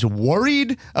said I was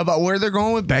worried about where they're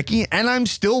going with Becky, and I'm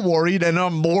still worried, and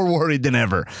I'm more worried than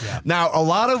ever. Yeah. Now, a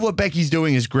lot of what Becky's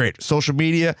doing is great. Social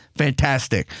media,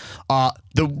 fantastic. Her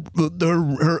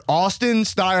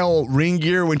Austin-style ring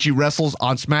gear when she wrestles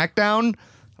on SmackDown,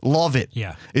 love it.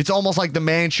 Yeah. It's almost like the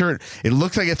man shirt. It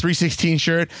looks like a 316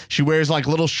 shirt. She wears like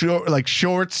little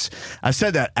shorts. I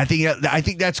said that. I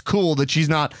think that's cool that she's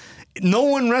not. No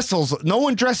one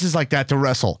dresses like that to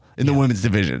wrestle in the women's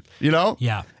division.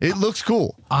 Yeah. It looks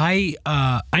cool. I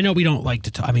know we don't like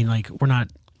to talk. I mean, like, we're not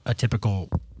a typical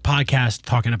podcast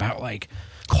talking about like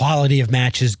quality of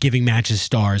matches, giving matches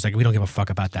stars. Like, we don't give a fuck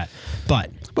about that. But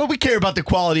we care about the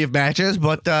quality of matches,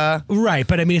 but right.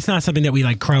 But I mean, it's not something that we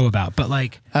like crow about. But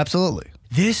like, absolutely.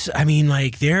 This, I mean,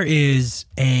 like, there is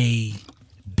a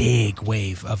big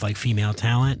wave of like female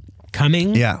talent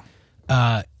coming. Yeah.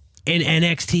 In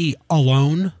NXT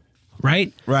alone,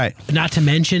 right? Right. Not to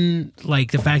mention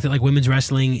like the fact that like women's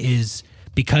wrestling is,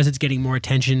 because it's getting more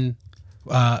attention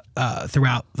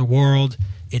throughout the world.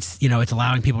 It's it's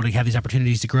allowing people to have these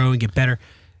opportunities to grow and get better.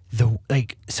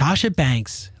 Sasha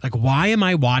Banks, like, why am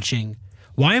I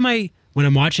when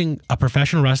I'm watching a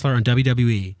professional wrestler on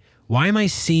WWE, why am I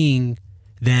seeing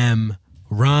them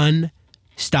run,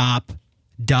 stop,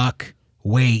 duck,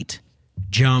 wait,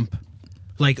 jump?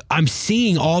 Like, I'm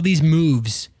seeing all these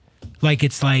moves like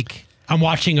it's like I'm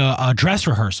watching a dress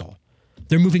rehearsal.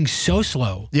 They're moving so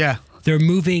slow. Yeah.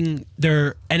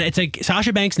 And it's like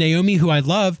Sasha Banks, Naomi, who I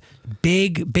love,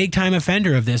 big time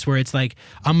offender of this, where it's like,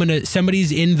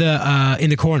 somebody's in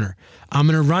the corner. I'm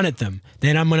going to run at them.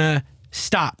 Then I'm going to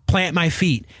stop, plant my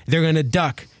feet. They're going to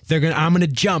duck. I'm going to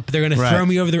jump. They're going to throw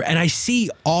me over and I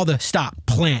see all the stop,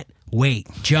 plant, wait,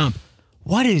 jump.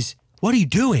 What are you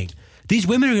doing? These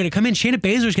women are going to come in. Shayna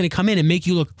Baszler is going to come in and make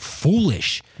you look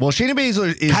foolish. Well, Shayna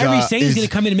Baszler is Kairi Sane is going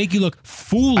to come in and make you look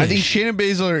foolish. I think Shayna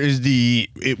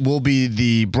Baszler will be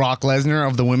the Brock Lesnar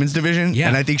of the women's division. Yeah.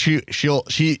 And I think she is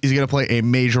going to play a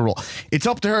major role. It's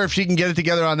up to her if she can get it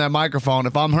together on that microphone.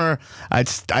 If I'm her,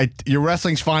 your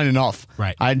wrestling's fine enough.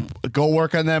 Right. I'd go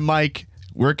work on that mic.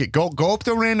 Work it. Go up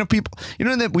to random people. You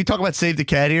know that we talk about Save the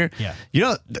Cat here. Yeah. You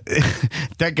know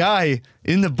that guy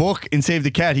in the book in Save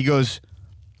the Cat. He goes,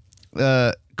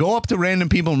 go up to random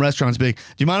people in restaurants. Be like, do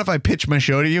you mind if I pitch my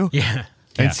show to you? Yeah.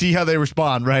 And see how they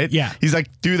respond, right? Yeah. He's like,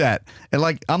 do that. And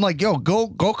like, I'm like, yo, go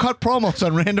cut promos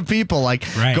on random people. Like,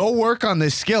 go work on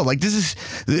this skill. Like, these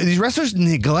wrestlers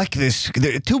neglect this.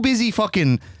 They're too busy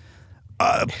fucking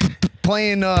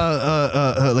playing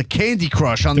like Candy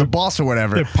Crush on the boss or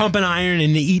whatever. They're pumping iron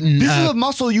and eating. This is a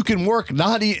muscle you can work,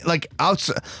 not like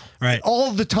outside,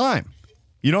 all the time.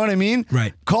 You know what I mean?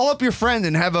 Right. Call up your friend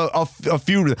and have a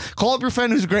feud. Call up your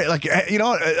friend who's great. Like, you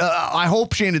know, I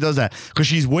hope Shayna does that because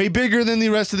she's way bigger than the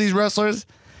rest of these wrestlers.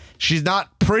 She's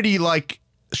not pretty like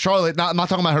Charlotte. I'm not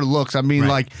talking about her looks. I mean,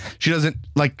 like, she doesn't,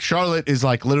 like, Charlotte is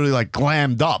like literally like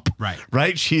glammed up.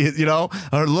 Right. She, you know,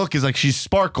 her look is like she's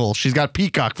sparkle. She's got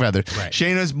peacock feathers. Right.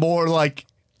 Shayna's more like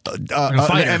an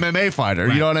MMA fighter.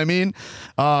 Right. You know what I mean?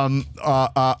 But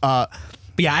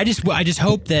yeah, I just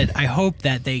hope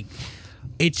that they.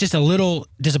 It's just a little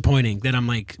disappointing that I'm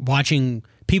like watching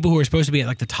people who are supposed to be at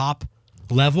like the top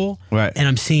level, right? And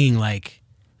I'm seeing like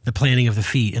the planting of the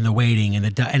feet and the waiting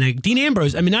and Dean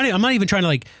Ambrose. I mean, I'm not even trying to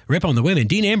like rip on the women.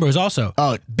 Dean Ambrose also,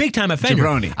 big time offender.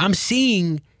 Jabroni. I'm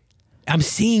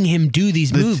seeing him do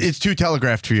these moves. It's too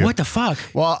telegraphed for you. What the fuck?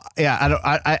 Well,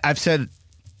 yeah, I've said,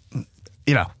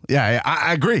 you know,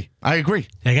 I agree. I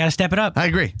They got to step it up. I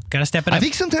agree. Got to step it up. I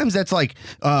think sometimes that's like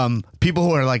people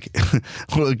who are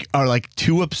like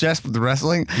too obsessed with the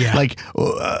wrestling. Yeah. Like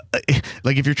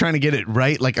if you're trying to get it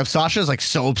right, like if Sasha's like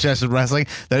so obsessed with wrestling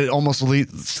that it almost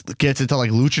gets into like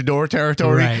luchador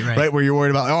territory, right? Where you're worried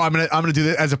about, I'm gonna do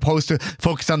this, as opposed to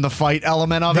focus on the fight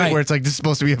element of it, where it's like this is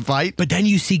supposed to be a fight. But then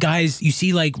you see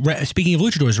like speaking of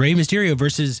luchadors, Rey Mysterio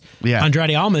versus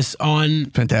Andrade Almas on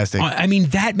fantastic. I mean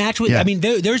that match was. I mean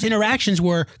there's interactions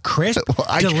where crisp,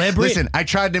 deliberate. Listen, I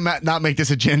tried to not make this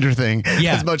a gender thing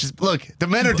as much as, look, the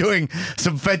men are doing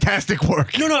some fantastic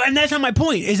work. No, and that's not my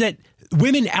point, is that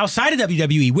women outside of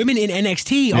WWE, women in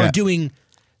NXT are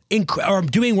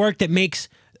doing work that makes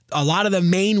a lot of the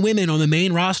main women on the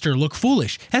main roster look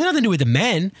foolish. It has nothing to do with the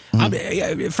men.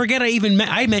 Forget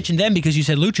I mentioned them because you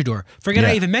said luchador. Forget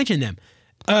I even mentioned them.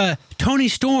 Tony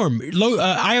Storm,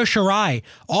 Io Shirai,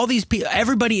 all these people,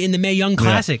 everybody in the Mae Young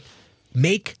Classic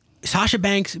make Sasha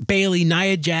Banks, Bayley,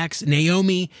 Nia Jax,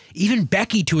 Naomi, even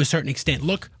Becky to a certain extent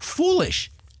look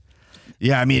foolish.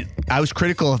 Yeah, I mean, I was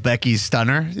critical of Becky's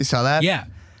stunner. You saw that? Yeah.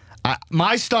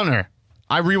 My stunner,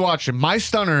 I rewatched it. My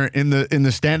stunner in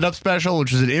the stand-up special,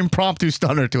 which was an impromptu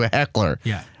stunner to a heckler.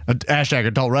 Yeah. Hashtag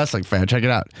adult wrestling fan. Check it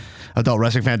out.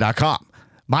 AdultWrestlingFan.com.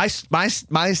 My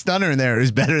stunner in there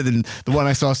is better than the one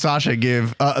I saw Sasha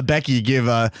give, Becky give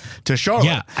to Charlotte.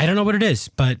 Yeah, I don't know what it is,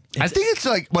 but I think it's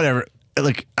like whatever.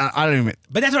 Like I don't even.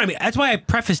 But that's what I mean. That's why I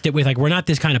prefaced it with like, we're not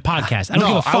this kind of podcast. I don't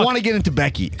give a fuck. I want to get into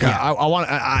Becky. Yeah. I want.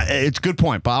 It's a good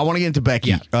point, but I want to get into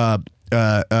Becky.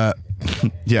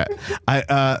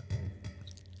 Yeah.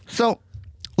 So,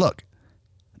 look.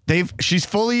 She's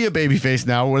fully a babyface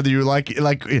now, whether you like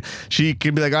she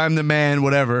can be like, I'm the man,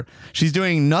 whatever. She's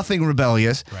doing nothing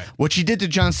rebellious. Right. What she did to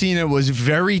John Cena was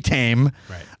very tame.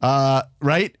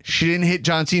 Right. She didn't hit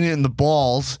John Cena in the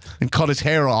balls and cut his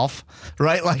hair off.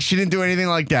 Right. Like, she didn't do anything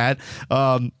like that.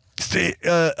 And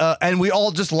we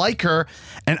all just like her.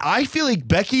 And I feel like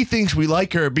Becky thinks we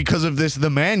like her because of this the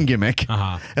man gimmick.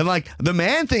 And like, the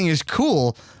man thing is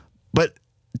cool, but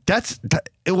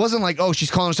it wasn't like, oh, she's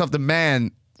calling herself the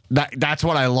man. That's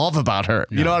what I love about her.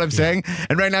 You know what I'm saying?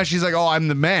 And right now she's like, oh, I'm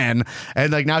the man.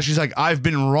 And like now she's like, I've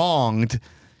been wronged.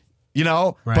 You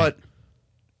know? Right. But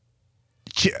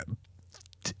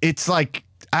it's like,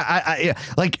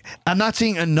 I'm not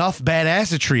seeing enough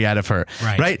badassery out of her.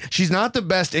 Right? She's not the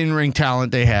best in-ring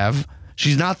talent they have.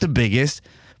 She's not the biggest,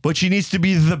 but she needs to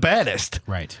be the baddest.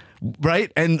 Right.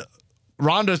 And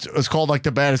Ronda was called like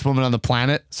the baddest woman on the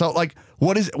planet. So like,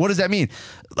 what does that mean?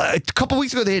 A couple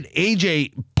weeks ago, they had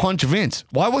AJ punch Vince.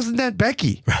 Why wasn't that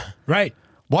Becky? Right.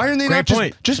 Why aren't they Great not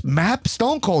point. just map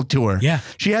Stone Cold to her? Yeah.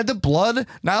 She had the blood.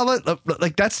 Now,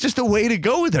 like, that's just a way to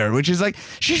go with her, which is like,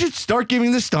 she should start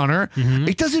giving the stunner. Mm-hmm.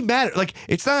 It doesn't matter. Like,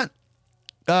 it's not.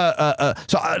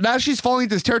 So now she's falling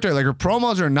into this territory. Like, her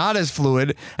promos are not as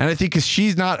fluid, and I think because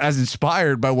she's not as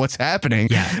inspired by what's happening.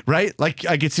 Yeah. Right? Like,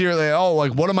 I could see her like, oh,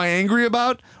 like, what am I angry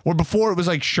about? Or before it was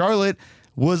like Charlotte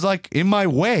was like in my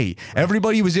way.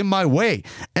 Everybody was in my way.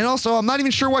 And also, I'm not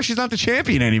even sure why she's not the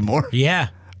champion anymore. Yeah.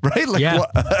 Right? Like, Yeah.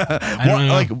 what,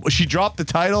 like she dropped the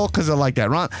title because of like that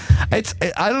run. I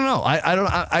don't know.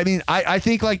 I mean, I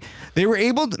think like they were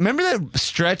able to, remember that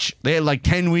stretch? They had like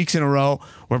 10 weeks in a row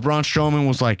where Braun Strowman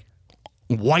was like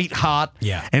white hot.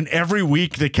 Yeah. And every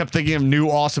week they kept thinking of new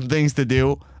awesome things to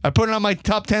do. I put it on my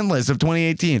top 10 list of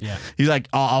 2018. Yeah. He's like,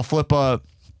 I'll flip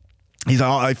he's like,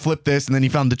 I flipped this, and then he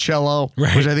found the cello,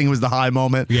 Right. which I think was the high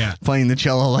moment. Yeah. Playing the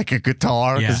cello like a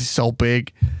guitar because Yeah. he's so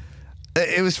big.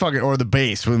 It was fucking, or the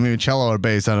bass, maybe cello or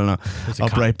bass, I don't know.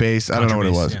 Upright bass, I don't know what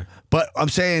it was. Yeah. But I'm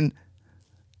saying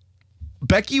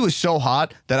Becky was so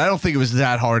hot that I don't think it was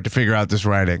that hard to figure out this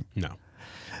writing. No.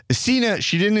 Cena,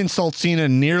 she didn't insult Cena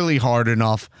nearly hard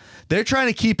enough. They're trying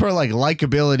to keep her like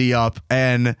likability up,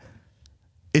 and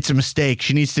it's a mistake.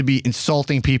 She needs to be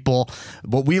insulting people.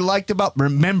 What we liked about,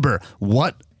 remember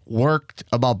what worked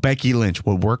about Becky Lynch,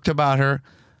 what worked about her,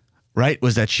 right,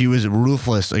 was that she was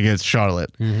ruthless against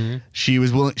Charlotte. Mm-hmm. She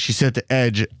was willing, she said to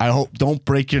Edge, I hope don't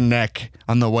break your neck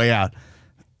on the way out.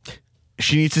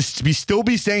 She needs to still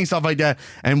be saying stuff like that,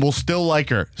 and we'll still like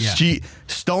her. Yeah. She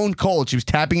Stone Cold. She was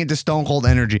tapping into Stone Cold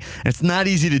energy, and it's not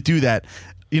easy to do that,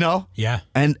 you know. Yeah.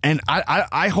 And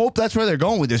I hope that's where they're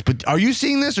going with this. But are you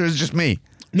seeing this, or is it just me?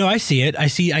 No, I see it. I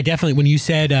definitely, when you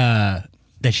said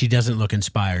that she doesn't look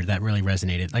inspired, that really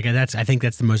resonated. Like I think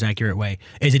that's the most accurate way.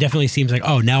 Is it definitely seems like,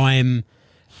 oh, now I'm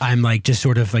like just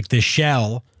sort of like this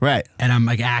shell, right? And I'm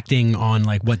like acting on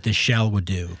like what this shell would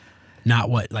do, not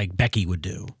what like Becky would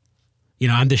do. You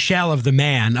know, I'm the shell of the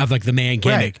man, of like the man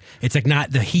gimmick. Right. It's like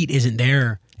not, the heat isn't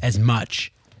there as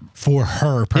much for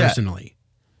her personally.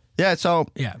 Yeah. So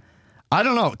Yeah. I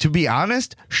don't know. To be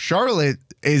honest, Charlotte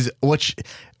is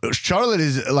Charlotte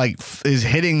is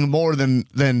hitting more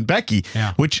than Becky,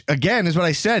 Yeah. which again is what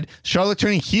I said. Charlotte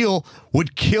turning heel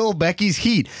would kill Becky's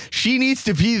heat. She needs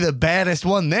to be the baddest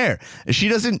one there. She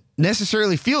doesn't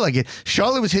necessarily feel like it.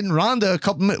 Charlotte was hitting Ronda a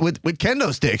couple with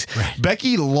kendo sticks. Right.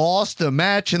 Becky lost the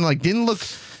match and like didn't look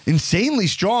insanely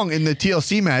strong in the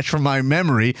TLC match from my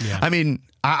memory. Yeah. I mean,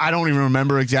 I don't even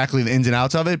remember exactly the ins and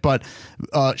outs of it, but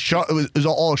it was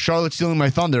all Charlotte stealing my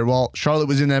thunder. Well, Charlotte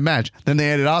was in that match. Then they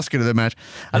added Asuka to the match.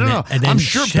 I don't know. and then I'm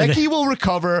sure Becky will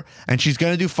recover, and she's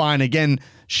going to do fine. Again,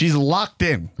 she's locked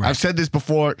in. Right. I've said this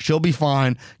before. She'll be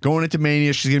fine. Going into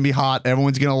Mania, she's going to be hot.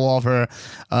 Everyone's going to love her.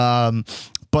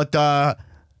 But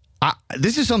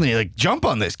this is something like jump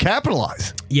on this,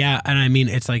 capitalize. Yeah, and I mean,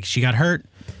 it's like she got hurt,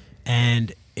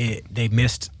 and they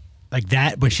missed like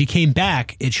that. When she came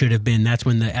back, it should have been, that's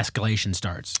when the escalation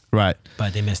starts. Right.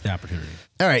 But they missed the opportunity.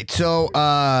 All right. So,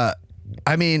 I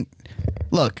mean,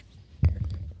 look,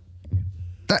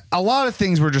 a lot of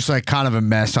things were just like kind of a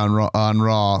mess on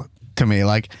Raw to me.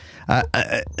 Like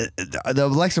the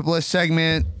Alexa Bliss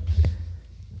segment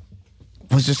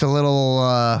was just a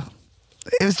little.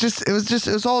 It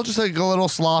was all just like a little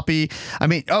sloppy.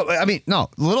 No,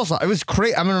 little sloppy. It was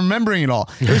crazy. I'm remembering it all.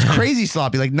 It was crazy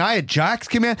sloppy. Like Nia Jax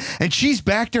came in and she's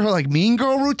back to her like mean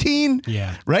girl routine.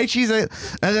 Yeah. Right? She's like,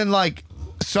 and then like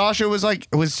Sasha was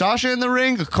Sasha in the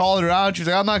ring? Called her out. She was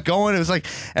like, I'm not going. It was like,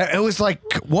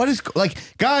 what is, like,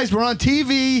 guys, we're on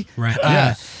TV.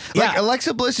 Right. Like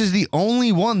Alexa Bliss is the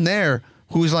only one there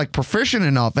who's like proficient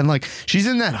enough, and like she's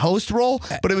in that host role,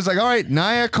 but it was like, all right,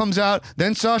 Nia comes out,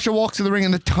 then Sasha walks to the ring,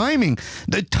 and the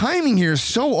timing here is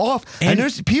so off. And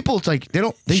there's people, it's like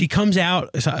she comes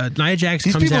out, Nia Jax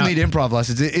these comes people out. need improv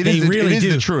lessons. It They is really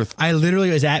do. the truth. I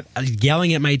literally was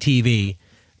yelling at my TV,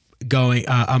 going,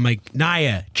 I'm like,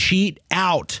 Nia, cheat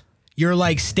out. You're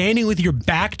like standing with your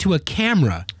back to a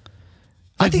camera.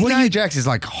 I Like, think what are Nia you- Jax is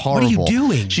like horrible. What are you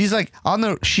doing? She's like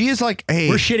she is like a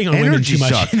We're shitting on women energy too much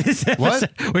suck. in this episode.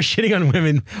 What? We're shitting on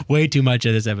women way too much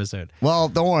in this episode. Well,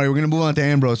 don't worry. We're gonna move on to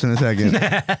Ambrose in a second.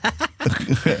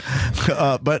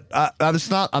 But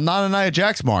I'm not a Nia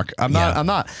Jax mark. I'm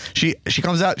not. She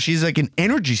comes out. She's like an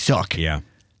energy suck. Yeah.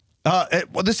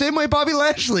 Well, the same way Bobby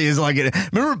Lashley is like it.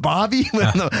 Remember Bobby?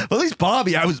 Well, at least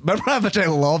Bobby. Remember how much I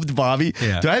loved Bobby.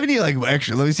 Yeah. Do I have any like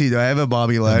extra? Let me see. Do I have a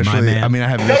Bobby Lashley? man. I mean, I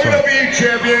have this one. WWE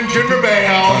Champion Jinder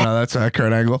Mahal. Oh no, that's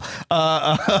Kurt Angle.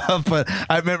 But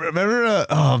I remember.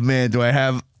 Oh man, do I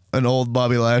have an old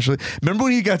Bobby Lashley? Remember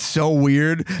when he got so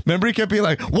weird? Remember he kept being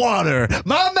like, "Water,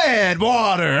 my man,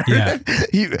 water." Yeah.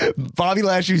 Bobby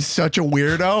Lashley's such a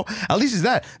weirdo. At least is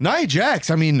that Nia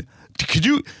Jax. I mean, could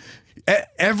you?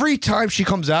 Every time she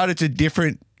comes out, it's a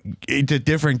different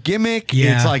gimmick.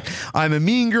 Yeah. It's like, I'm a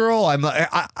mean girl. I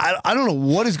don't know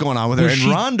what is going on with her. Well, and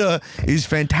Ronda is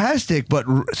fantastic, but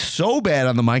so bad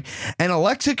on the mic. And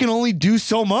Alexa can only do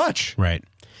so much. Right.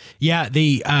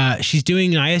 Yeah, she's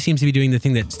doing. Nia seems to be doing the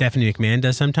thing that Stephanie McMahon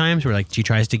does sometimes, where like she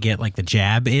tries to get like the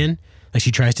jab in, like she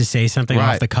tries to say something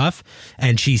off the cuff,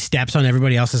 and she steps on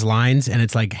everybody else's lines, and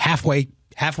it's like halfway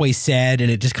said, and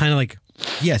it just kind of like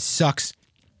sucks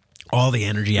all the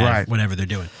energy out of whatever they're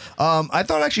doing. I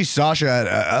thought actually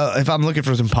Sasha, if I'm looking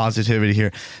for some positivity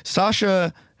here,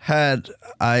 Sasha had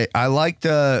I liked.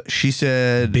 She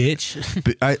said bitch.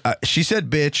 She said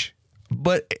bitch,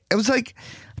 but it was like.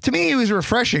 To me, it was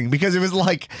refreshing because it was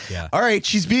like, all right,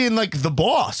 she's being like the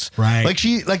boss, right? Like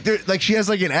she has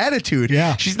like an attitude.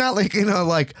 Yeah, she's not like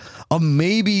like a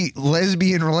maybe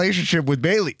lesbian relationship with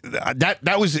Bailey.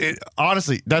 That was it.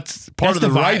 Honestly, that's part of the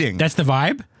writing. That's the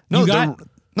vibe. No,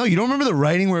 you don't remember the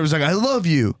writing where it was like, I love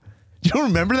you. You don't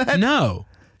remember that? No.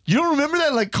 You don't remember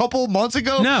that like a couple months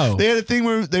ago? No. They had a thing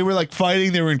where they were like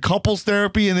fighting. They were in couples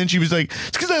therapy. And then she was like, it's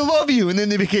because I love you. And then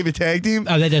they became a tag team.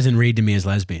 Oh, that doesn't read to me as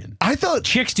lesbian. I thought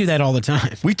chicks do that all the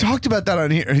time. We talked about that on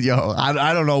here. Yo,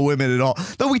 I don't know women at all.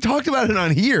 No, we talked about it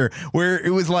on here where it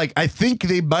was like, I think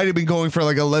they might have been going for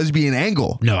like a lesbian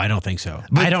angle. No, I don't think so.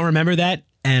 But I don't remember that.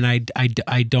 And I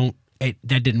don't,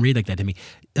 that didn't read like that to me.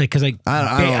 Like, cause like,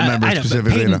 I don't remember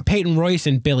specifically. Peyton Royce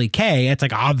and Billy Kay, it's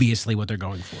like obviously what they're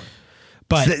going for.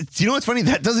 But you know what's funny?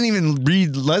 That doesn't even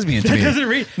read lesbian to me. That doesn't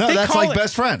read. No, that's like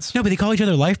best friends. No, but they call each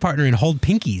other life partner and hold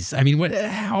pinkies. I mean,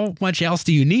 how much else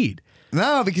do you need?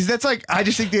 No, because that's like, I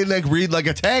just think they like read like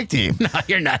a tag team. No,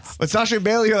 you're nuts. But Sasha and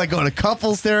Bailey are like going to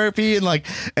couples therapy and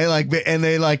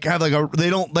they like have like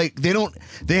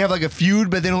they have like a feud,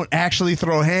 but they don't actually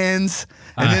throw hands.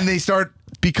 And then they start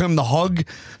become the hug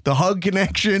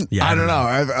connection. Yeah, I don't know.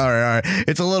 All right.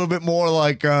 It's a little bit more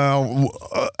like,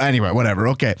 anyway, whatever.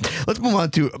 Okay, let's move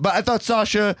on to, but I thought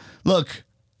Sasha, look,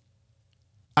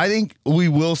 I think we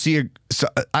will see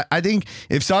I think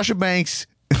if Sasha Banks,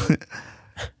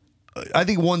 I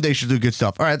think one day she'll do good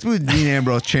stuff. All right, let's move to Dean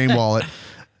Ambrose, Chain Wallet.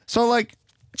 So like,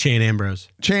 Ambrose,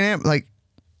 like,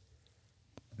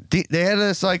 they had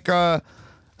this like,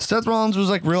 Seth Rollins was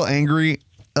like real angry.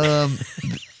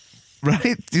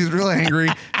 Right? He was real angry,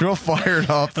 real fired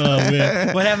up. Oh,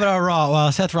 man. What happened on Raw?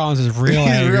 Well, Seth Rollins is real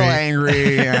angry. He's real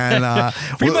angry. And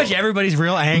pretty much everybody's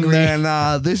real angry. And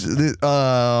this is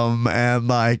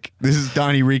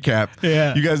Donnie Recap.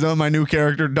 Yeah. You guys know my new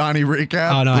character, Donnie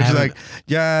Recap? Oh, no, which is like,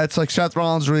 yeah, it's like Seth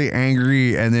Rollins really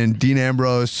angry, and then Dean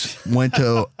Ambrose went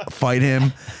to fight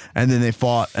him, and then they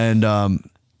fought, and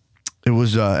it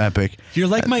was epic. You're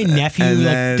like my nephew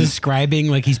like, describing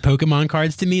like he's Pokemon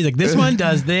cards to me. Like this one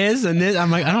does this and this.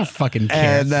 I'm like, I don't fucking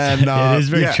care. And then it is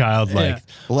very childlike.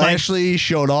 Yeah. Lashley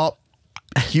showed up.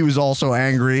 He was also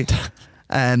angry.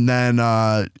 And then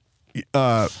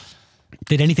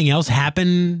did anything else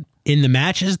happen in the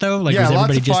matches though? Like yeah, was lots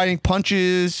everybody of fighting,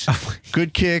 punches,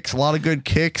 good kicks, a lot of good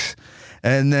kicks.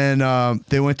 And then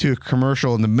they went to a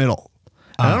commercial in the middle.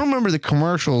 I don't remember the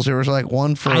commercials. There was like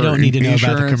one for I don't need to know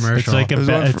about the commercial.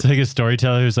 It's like a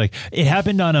storyteller who's like, it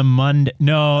happened on a Monday.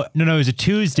 No, it was a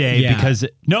Tuesday because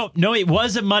no, it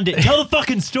was a Monday. Tell the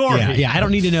fucking story. Yeah. I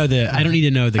don't need to know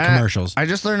the commercials. I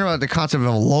just learned about the concept of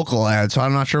a local ad, so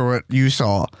I'm not sure what you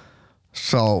saw.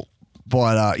 So,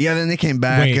 but then they came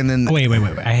back and then wait.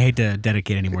 I hate to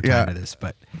dedicate any more time to this,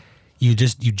 but. You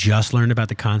just learned about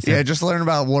the concept? Yeah, just learned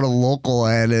about what a local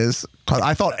ad is.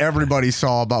 I thought everybody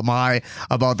saw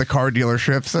about the car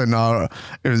dealerships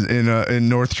in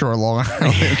North Shore, Long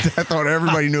Island. I thought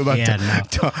everybody knew about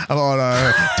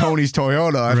Tony's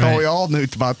Toyota. I thought we all knew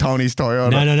about Tony's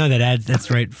Toyota. No, that's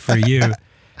right for you.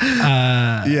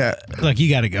 Look, you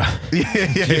gotta go.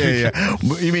 Yeah.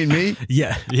 You mean me?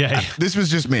 Yeah. This was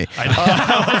just me. I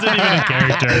wasn't even a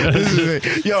character. This is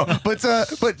me. Yo,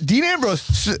 but Dean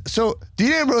Ambrose. So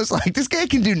Dean Ambrose, like this guy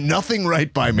can do nothing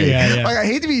right by me. Yeah. Like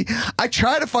I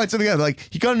try to find something out. Like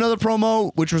he got another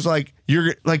promo, which was like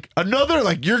you're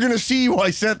gonna see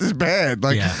why Seth is bad.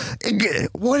 Like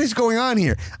what is going on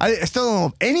here? I still don't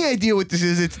have any idea what this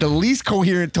is. It's the least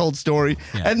coherent told story.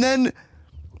 Yeah. And then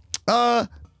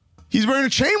he's wearing a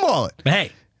chain wallet. But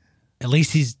hey, at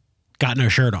least he's got no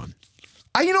shirt on.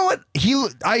 You know what?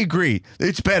 I agree.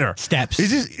 It's better. Steps.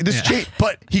 This chain,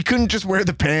 but he couldn't just wear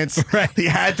the pants. Right. He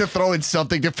had to throw in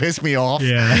something to piss me off.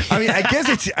 Yeah. I mean, I guess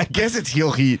it's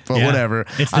heel heat, but whatever.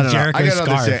 It's the Jericho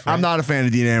scarf. Right? I'm not a fan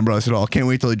of Dean Ambrose at all. Can't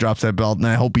wait till he drops that belt, and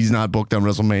I hope he's not booked on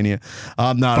WrestleMania.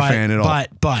 I'm not a fan at all.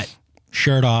 But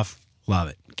shirt off, love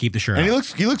it. Keep the shirt and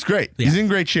off. He looks great. Yeah. He's in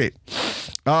great shape.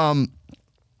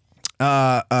 Okay,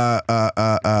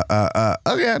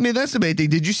 I mean that's the main thing.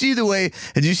 Did you see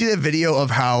that video of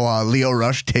how Leo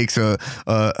Rush takes a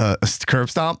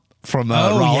curb stomp from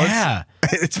Oh, Rollins. yeah.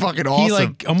 It's fucking awesome. He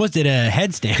like almost did a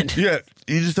headstand. Yeah,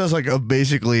 he just does like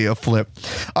basically a flip.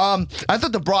 I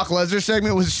thought the Brock Lesnar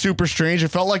segment was super strange. It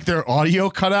felt like their audio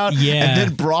cut out. Yeah. And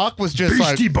then Brock was just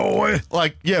Beastie like, boy.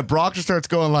 Like, yeah, Brock just starts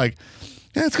going like,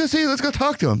 yeah, let's go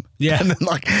talk to him. Yeah. And then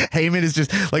like Heyman is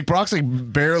just like Brock's like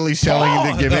barely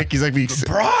selling the gimmick. He's like,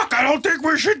 Brock, I don't think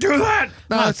we should do that.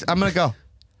 No, I'm gonna go.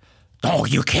 Oh,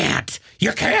 you can't.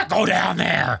 You can't go down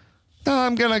there. No,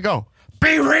 I'm gonna go.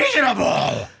 Be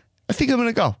reasonable. I think I'm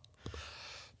gonna go.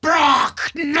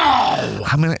 Brock, no.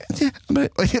 I'm gonna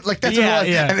like that's Yeah, what it was.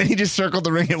 yeah. And then he just circled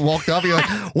the ring and walked off. You're like,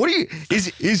 what are you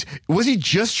was he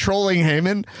just trolling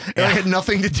Heyman? It had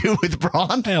nothing to do with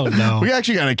Braun? Hell no. We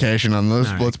actually got a cash in on those.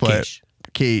 All right, Let's play cash.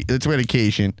 it. Let's play the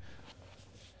cash in.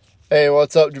 Hey,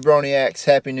 what's up, Jabroniacs?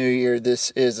 Happy New Year.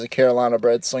 This is the Carolina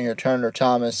Bread Slinger Turner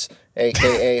Thomas,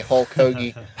 a.k.a. Hulk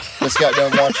Hoagie. Just got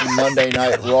done watching Monday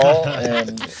Night Raw,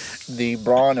 and the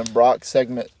Braun and Brock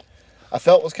segment I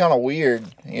felt was kind of weird.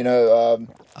 You know,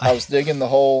 I was digging the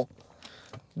whole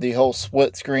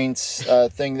split screen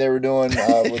thing they were doing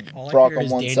with Brock on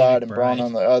one side and Braun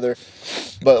on the other.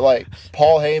 But, like,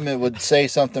 Paul Heyman would say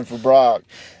something for Brock,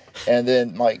 and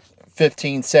then, like,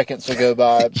 15 seconds will go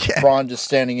by, Braun just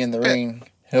standing in the ring.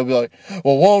 He'll be like,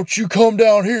 well, why don't you come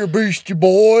down here, Beastie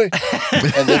Boy?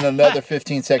 And then another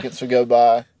 15 seconds would go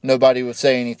by. Nobody would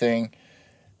say anything.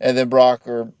 And then Brock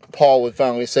or Paul would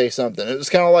finally say something. It was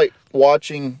kind of like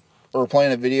watching or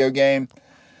playing a video game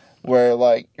where,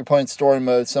 like, you're playing story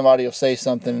mode. Somebody will say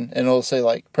something, and it'll say,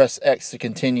 like, press X to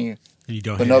continue. And you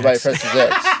don't but hear nobody X. presses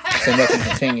X, so nothing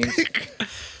continues.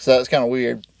 So that's kind of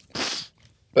weird.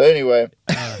 But anyway,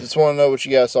 just want to know what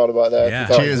you guys thought about that. Yeah. If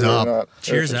you thought it Cheers was weird up. or not, or if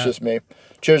Cheers it's up. just me.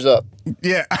 Cheers up.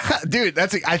 Yeah, dude, I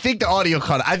think the audio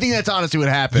cut. I think that's honestly what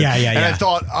happened. Yeah, And yeah.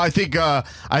 I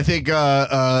think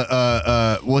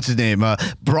what's his name?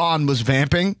 Braun was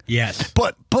vamping. Yes.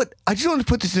 But I just want to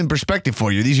put this in perspective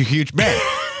for you. These are huge men.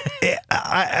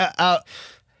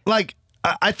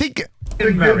 I think.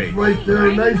 Right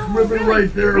there, nice ribbon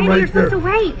right there, Maybe right you're there. supposed to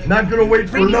wait. Not gonna wait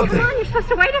for Maybe nothing. Come on, you're supposed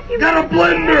to wait a few Got a minutes.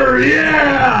 blender,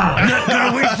 yeah. Not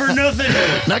gonna wait for nothing.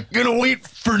 Not gonna wait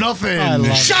for nothing. I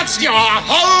love it. Shut your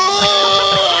hole.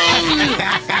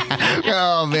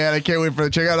 Oh man, I can't wait for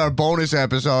check out our bonus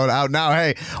episode out now.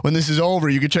 Hey, when this is over,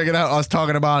 you can check it out. Us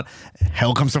talking about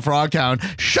Hell Comes to Frogtown.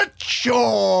 Shut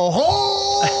your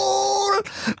hole.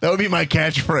 That would be my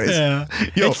catchphrase. Yeah.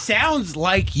 Yo, It sounds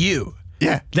like you.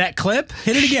 yeah. That clip,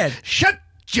 hit it again. Shut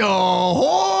your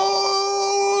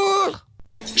hole.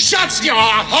 Shut your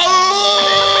hole.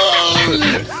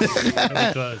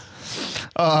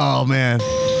 Oh man.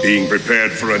 Being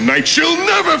prepared for a night she'll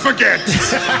never forget.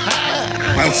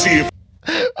 I'll see you.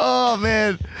 Oh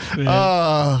man.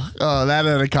 Oh, that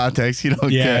out of context, you don't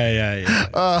get. Yeah.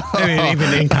 I mean,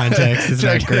 even in context, it's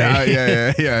not Check great. it out.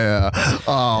 Yeah.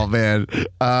 Oh man.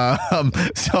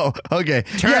 So okay.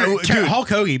 Dude, Hulk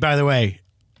Hoagie, by the way,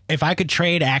 if I could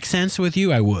trade accents with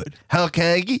you, I would. Hulk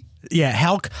Hoagie. Yeah,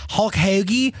 Hulk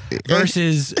Hoagie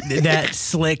versus that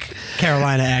slick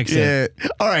Carolina accent. Yeah.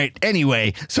 All right.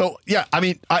 Anyway, so yeah, I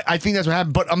mean, I think that's what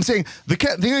happened. But I'm saying the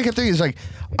thing I kept thinking is like,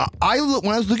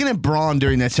 when I was looking at Braun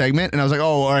during that segment, and I was like,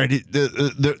 oh, all right,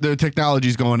 the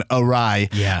technology's going awry.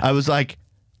 Yeah. I was like,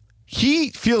 he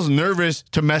feels nervous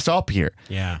to mess up here.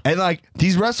 Yeah. And like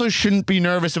these wrestlers shouldn't be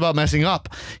nervous about messing up.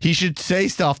 He should say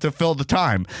stuff to fill the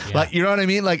time. Yeah. Like, you know what I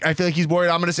mean? Like, I feel like he's worried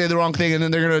I'm going to say the wrong thing and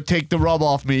then they're going to take the rub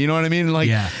off me. You know what I mean? Like,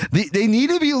 Yeah. they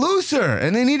need to be looser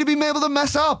and they need to be able to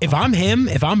mess up. If I'm him,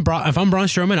 if I'm Braun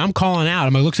Strowman, I'm calling out.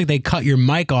 I'm like, looks like they cut your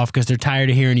mic off because they're tired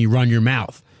of hearing you run your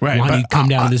mouth. Right, Why don't but you come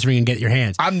down to this ring and get your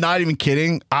hands? I'm not even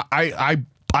kidding.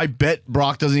 I bet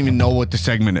Brock doesn't even know what the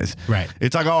segment is. Right.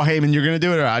 It's like, oh, Heyman, you're going to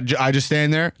do it. Or I just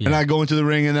stand there and I go into the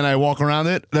ring and then I walk around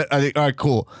it. I think, all right,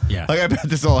 cool. Yeah. Like, I bet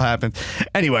this all happened.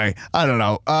 Anyway, I don't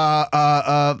know.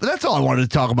 That's all I wanted to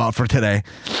talk about for today.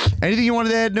 Anything you wanted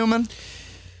to add, Newman?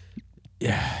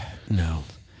 Yeah. No.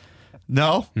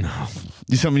 No? No.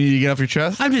 Something you need to get off your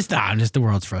chest? I'm just the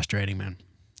world's frustrating, man.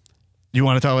 You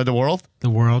want to talk about the world? The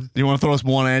world. You want to throw us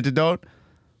one antidote?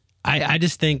 I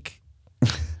just think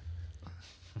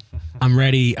I'm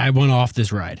ready. I want off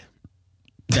this ride.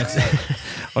 That's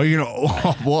Oh, you know,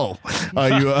 whoa.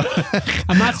 You,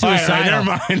 I'm not suicidal. All right, never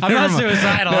mind, I'm never not mind.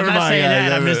 suicidal. Never I'm not mind, saying guys.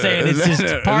 that. I'm just saying it's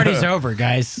just party's over,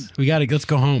 guys. Let's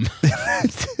go home.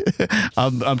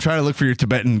 I'm trying to look for your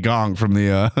Tibetan gong from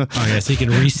the. Oh yeah, so you can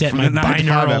reset my from the 9 to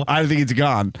 5 binaural. app. I think it's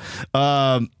gone.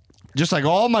 Just like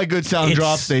all my good sound It's-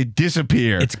 drops, they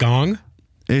disappear. It's gong.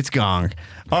 It's gong.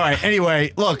 All right.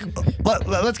 Anyway, look,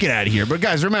 let's get out of here. But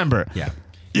guys, remember. Yeah.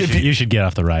 You should get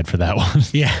off the ride for that one.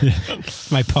 Yeah.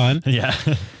 My pun. Yeah.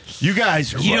 You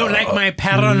guys. You don't like my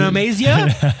paranomasia?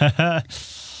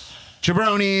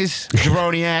 Jabronis,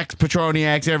 Jabroniacs,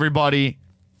 Patroniacs, everybody.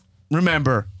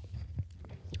 Remember,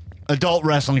 adult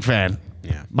wrestling fan.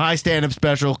 Yeah. My stand-up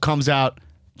special comes out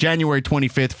January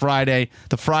 25th, Friday,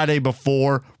 the Friday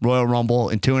before Royal Rumble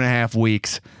in 2.5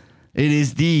 weeks. It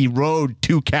is the road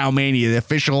to Calmania, the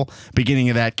official beginning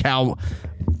of that.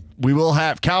 We will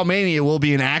have Calmania will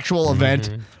be an actual event,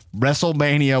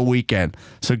 WrestleMania weekend.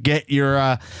 So get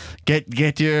your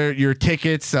get your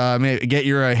tickets, get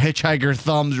your hitchhiker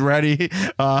thumbs ready.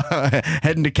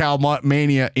 Heading to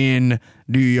Calmania in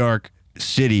New York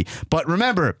City. But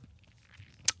remember,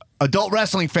 adult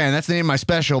wrestling fan, that's the name of my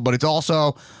special, but it's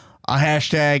also a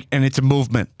hashtag and it's a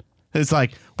movement. It's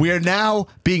like, we are now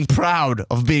being proud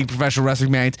of being professional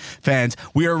wrestling fans.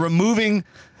 We are removing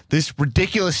this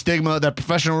ridiculous stigma that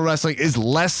professional wrestling is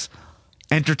less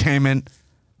entertainment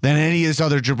than any of this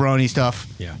other jabroni stuff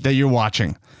that you're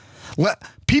watching.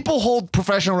 People hold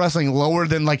professional wrestling lower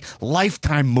than like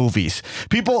Lifetime movies.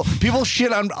 People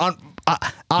shit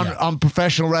on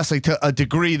professional wrestling to a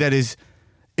degree that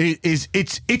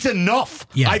it's enough.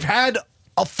 Yeah. I've had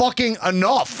a fucking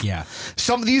enough. Yeah.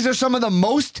 These are some of the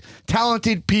most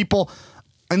talented people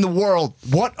in the world.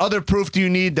 What other proof do you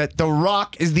need that The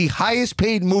Rock is the highest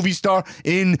paid movie star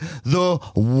in the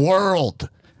world?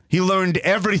 He learned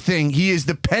everything. He is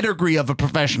the pedigree of a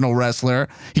professional wrestler.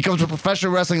 He comes from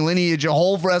professional wrestling lineage, a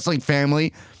whole wrestling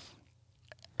family.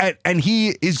 And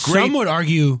he is great. Some would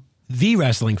argue the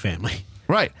wrestling family.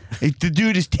 Right. The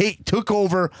dude took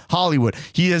over Hollywood.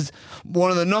 He is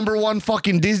one of the #1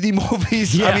 fucking Disney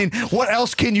movies. Yeah. I mean, what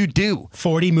else can you do?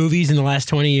 40 movies in the last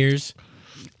 20 years.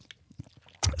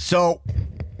 So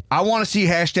I want to see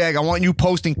hashtag. I want you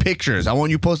posting pictures. I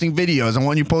want you posting videos. I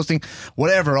want you posting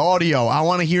whatever, audio. I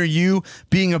want to hear you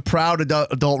being a proud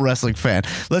adult wrestling fan.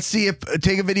 Let's see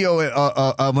take a video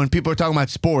when people are talking about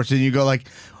sports and you go like,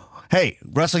 hey,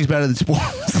 wrestling's better than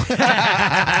sports.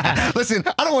 Listen,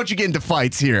 I don't want you getting into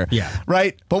fights here. Yeah.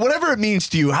 Right? But whatever it means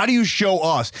to you, how do you show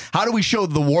us? How do we show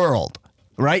the world?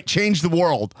 Right? Change the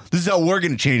world. This is how we're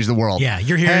going to change the world. Yeah,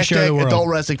 you're here to show the world. Adult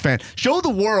wrestling fan. Show the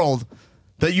world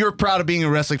that you're proud of being a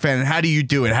wrestling fan, and how do you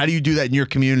do it? How do you do that in your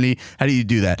community? How do you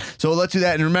do that? So let's do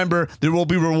that, and remember, there will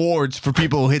be rewards for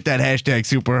people who hit that hashtag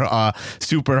super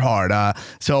hard.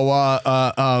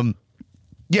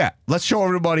 Yeah, let's show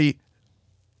everybody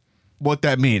what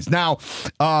that means. Now,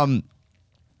 oh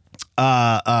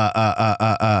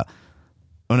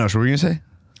no, so what were you gonna say?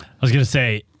 I was gonna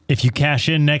say, if you cash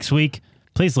in next week,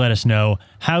 please let us know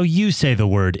how you say the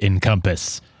word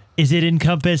encompass. Is it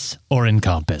encompass or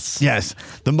encompass? Yes,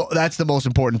 that's the most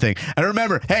important thing. And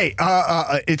remember, hey,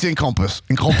 it's encompass.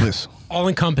 Encompass. All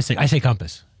encompassing. I say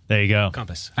compass. There you go.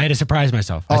 Compass. I had to surprise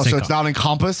myself. Oh, so it's not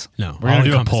encompass? No. We're gonna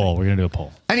do a poll. We're gonna do a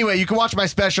poll. Anyway, you can watch my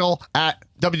special at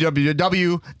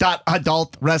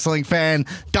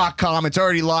www.adultwrestlingfan.com. It's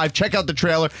already live. Check out the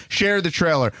trailer. Share the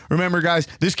trailer. Remember, guys,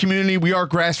 this community, we are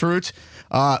grassroots.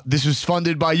 This was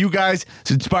funded by you guys.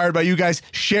 It's inspired by you guys.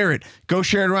 Share it. Go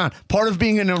share it around. Part of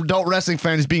being an adult wrestling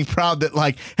fan is being proud that,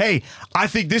 like, hey, I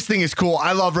think this thing is cool.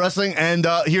 I love wrestling, and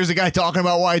here's a guy talking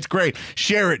about why it's great.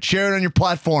 Share it. Share it on your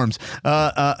platforms.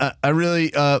 I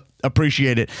really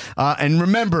appreciate it. And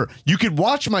remember, you could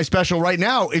watch my special right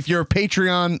now if you're a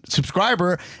Patreon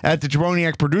subscriber at the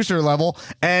Jabroniac producer level.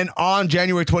 And on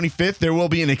January 25th, there will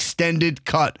be an extended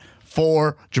cut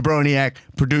for Jabroniac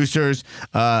producers.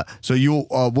 So you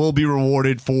will be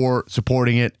rewarded for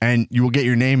supporting it, and you will get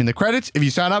your name in the credits if you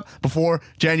sign up before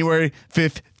January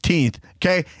 15th.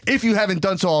 Okay? If you haven't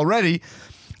done so already,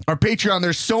 our Patreon,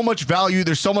 there's so much value.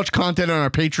 There's so much content on our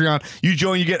Patreon. You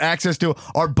join, you get access to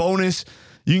our bonus.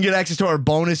 You can get access to our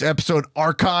bonus episode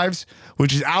archives,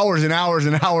 which is hours and hours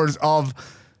and hours of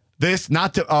this,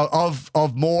 not to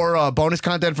of more bonus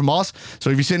content from us.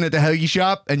 So if you're sitting at the Helgi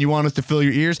shop and you want us to fill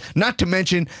your ears, not to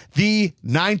mention the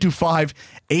 9 to 5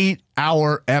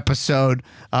 8-hour episode.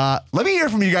 Let me hear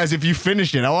from you guys if you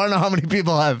finished it. I want to know how many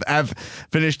people have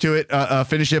finished it.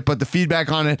 But the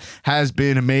feedback on it has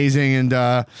been amazing, and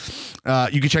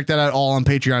you can check that out all on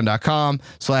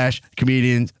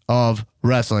patreon.com/comedians of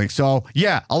wrestling. So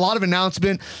yeah, a lot of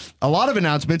announcements,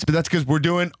 but that's because we're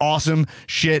doing awesome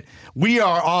shit. We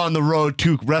are on the road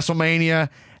to WrestleMania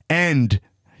and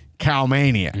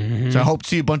Calmania. So I hope to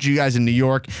see a bunch of you guys in New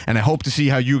York, and I hope to see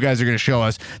how you guys are going to show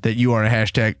us that you are a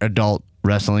hashtag adult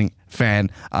wrestling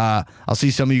fan. I'll see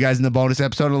some of you guys in the bonus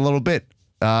episode in a little bit.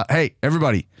 Hey,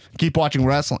 everybody, keep watching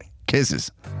wrestling.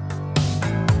 Kisses.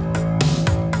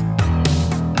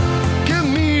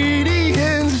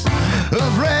 Comedians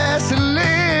of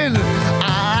wrestling.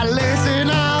 I listen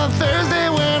on Thursday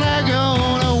when I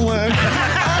go to work.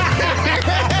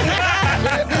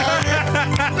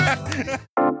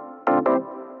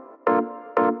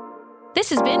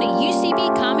 has been a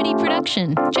UCB Comedy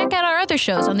production. Check out our other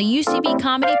shows on the UCB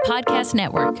Comedy Podcast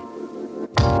Network.